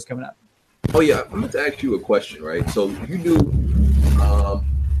tons of videos coming up. Oh, yeah. I'm going to ask you a question, right? So you do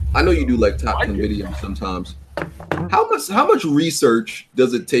I know you do like top 10 videos sometimes. How much research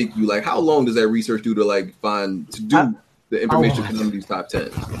does it take you? Like, how long does that research do to do the information for some of these top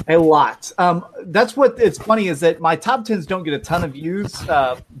 10? A lot. That's what it's funny is that my top 10s don't get a ton of views,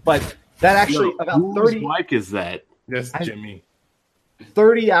 but that actually about 30. Mike is that? That's Jimmy.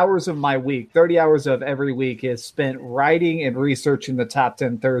 30 hours of my week, 30 hours of every week is spent writing and researching the top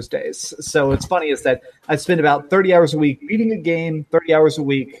 10 Thursdays. So it's funny is that I spend about 30 hours a week beating a game, 30 hours a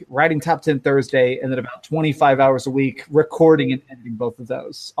week writing top 10 Thursday, and then about 25 hours a week recording and editing both of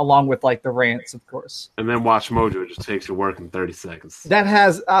those, along with like the rants, of course. And then Watch Mojo just takes your work in 30 seconds. That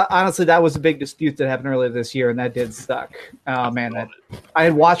has, honestly, that was a big dispute that happened earlier this year, and that did suck. Oh, man. I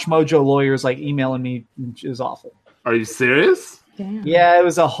had Watch Mojo lawyers like emailing me. It was awful. Are you serious? Damn. Yeah, it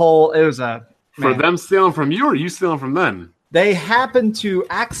was for them stealing from you, or you stealing from them? They happened to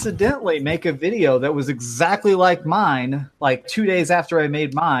accidentally make a video that was exactly like mine, like 2 days after I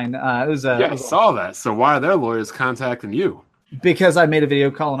made mine. I saw that. So why are their lawyers contacting you? Because I made a video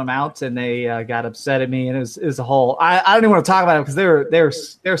calling them out, and they got upset at me, and it was a whole. I don't even want to talk about it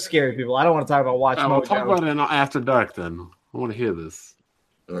because they're scary people. I don't want to talk about Watch Mojo. We'll talk about it after dark. Then I want to hear this.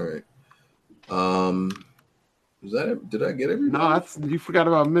 All right. Was that it? Did I get everything? No, you forgot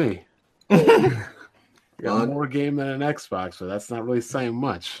about me. I got more game than an Xbox, so that's not really saying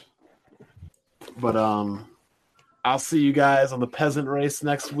much. But I'll see you guys on the peasant race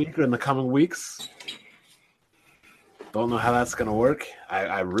next week or in the coming weeks. Don't know how that's gonna work.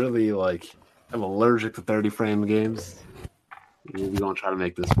 I really I'm allergic to 30 frame games. We're gonna try to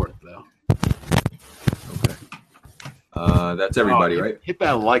make this work though. That's everybody, right? Hit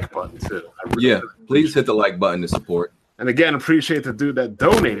that like button too. Please hit the like button to support. And again, appreciate the dude that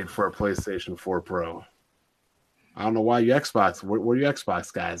donated for a PlayStation 4 Pro. I don't know why you Xbox. Where you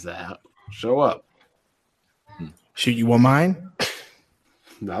Xbox guys at? Show up. Shoot, you want mine?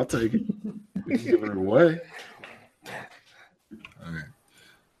 No, I'll take it. We can give it away. All right.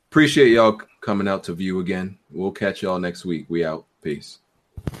 Appreciate y'all coming out to view again. We'll catch y'all next week. We out. Peace.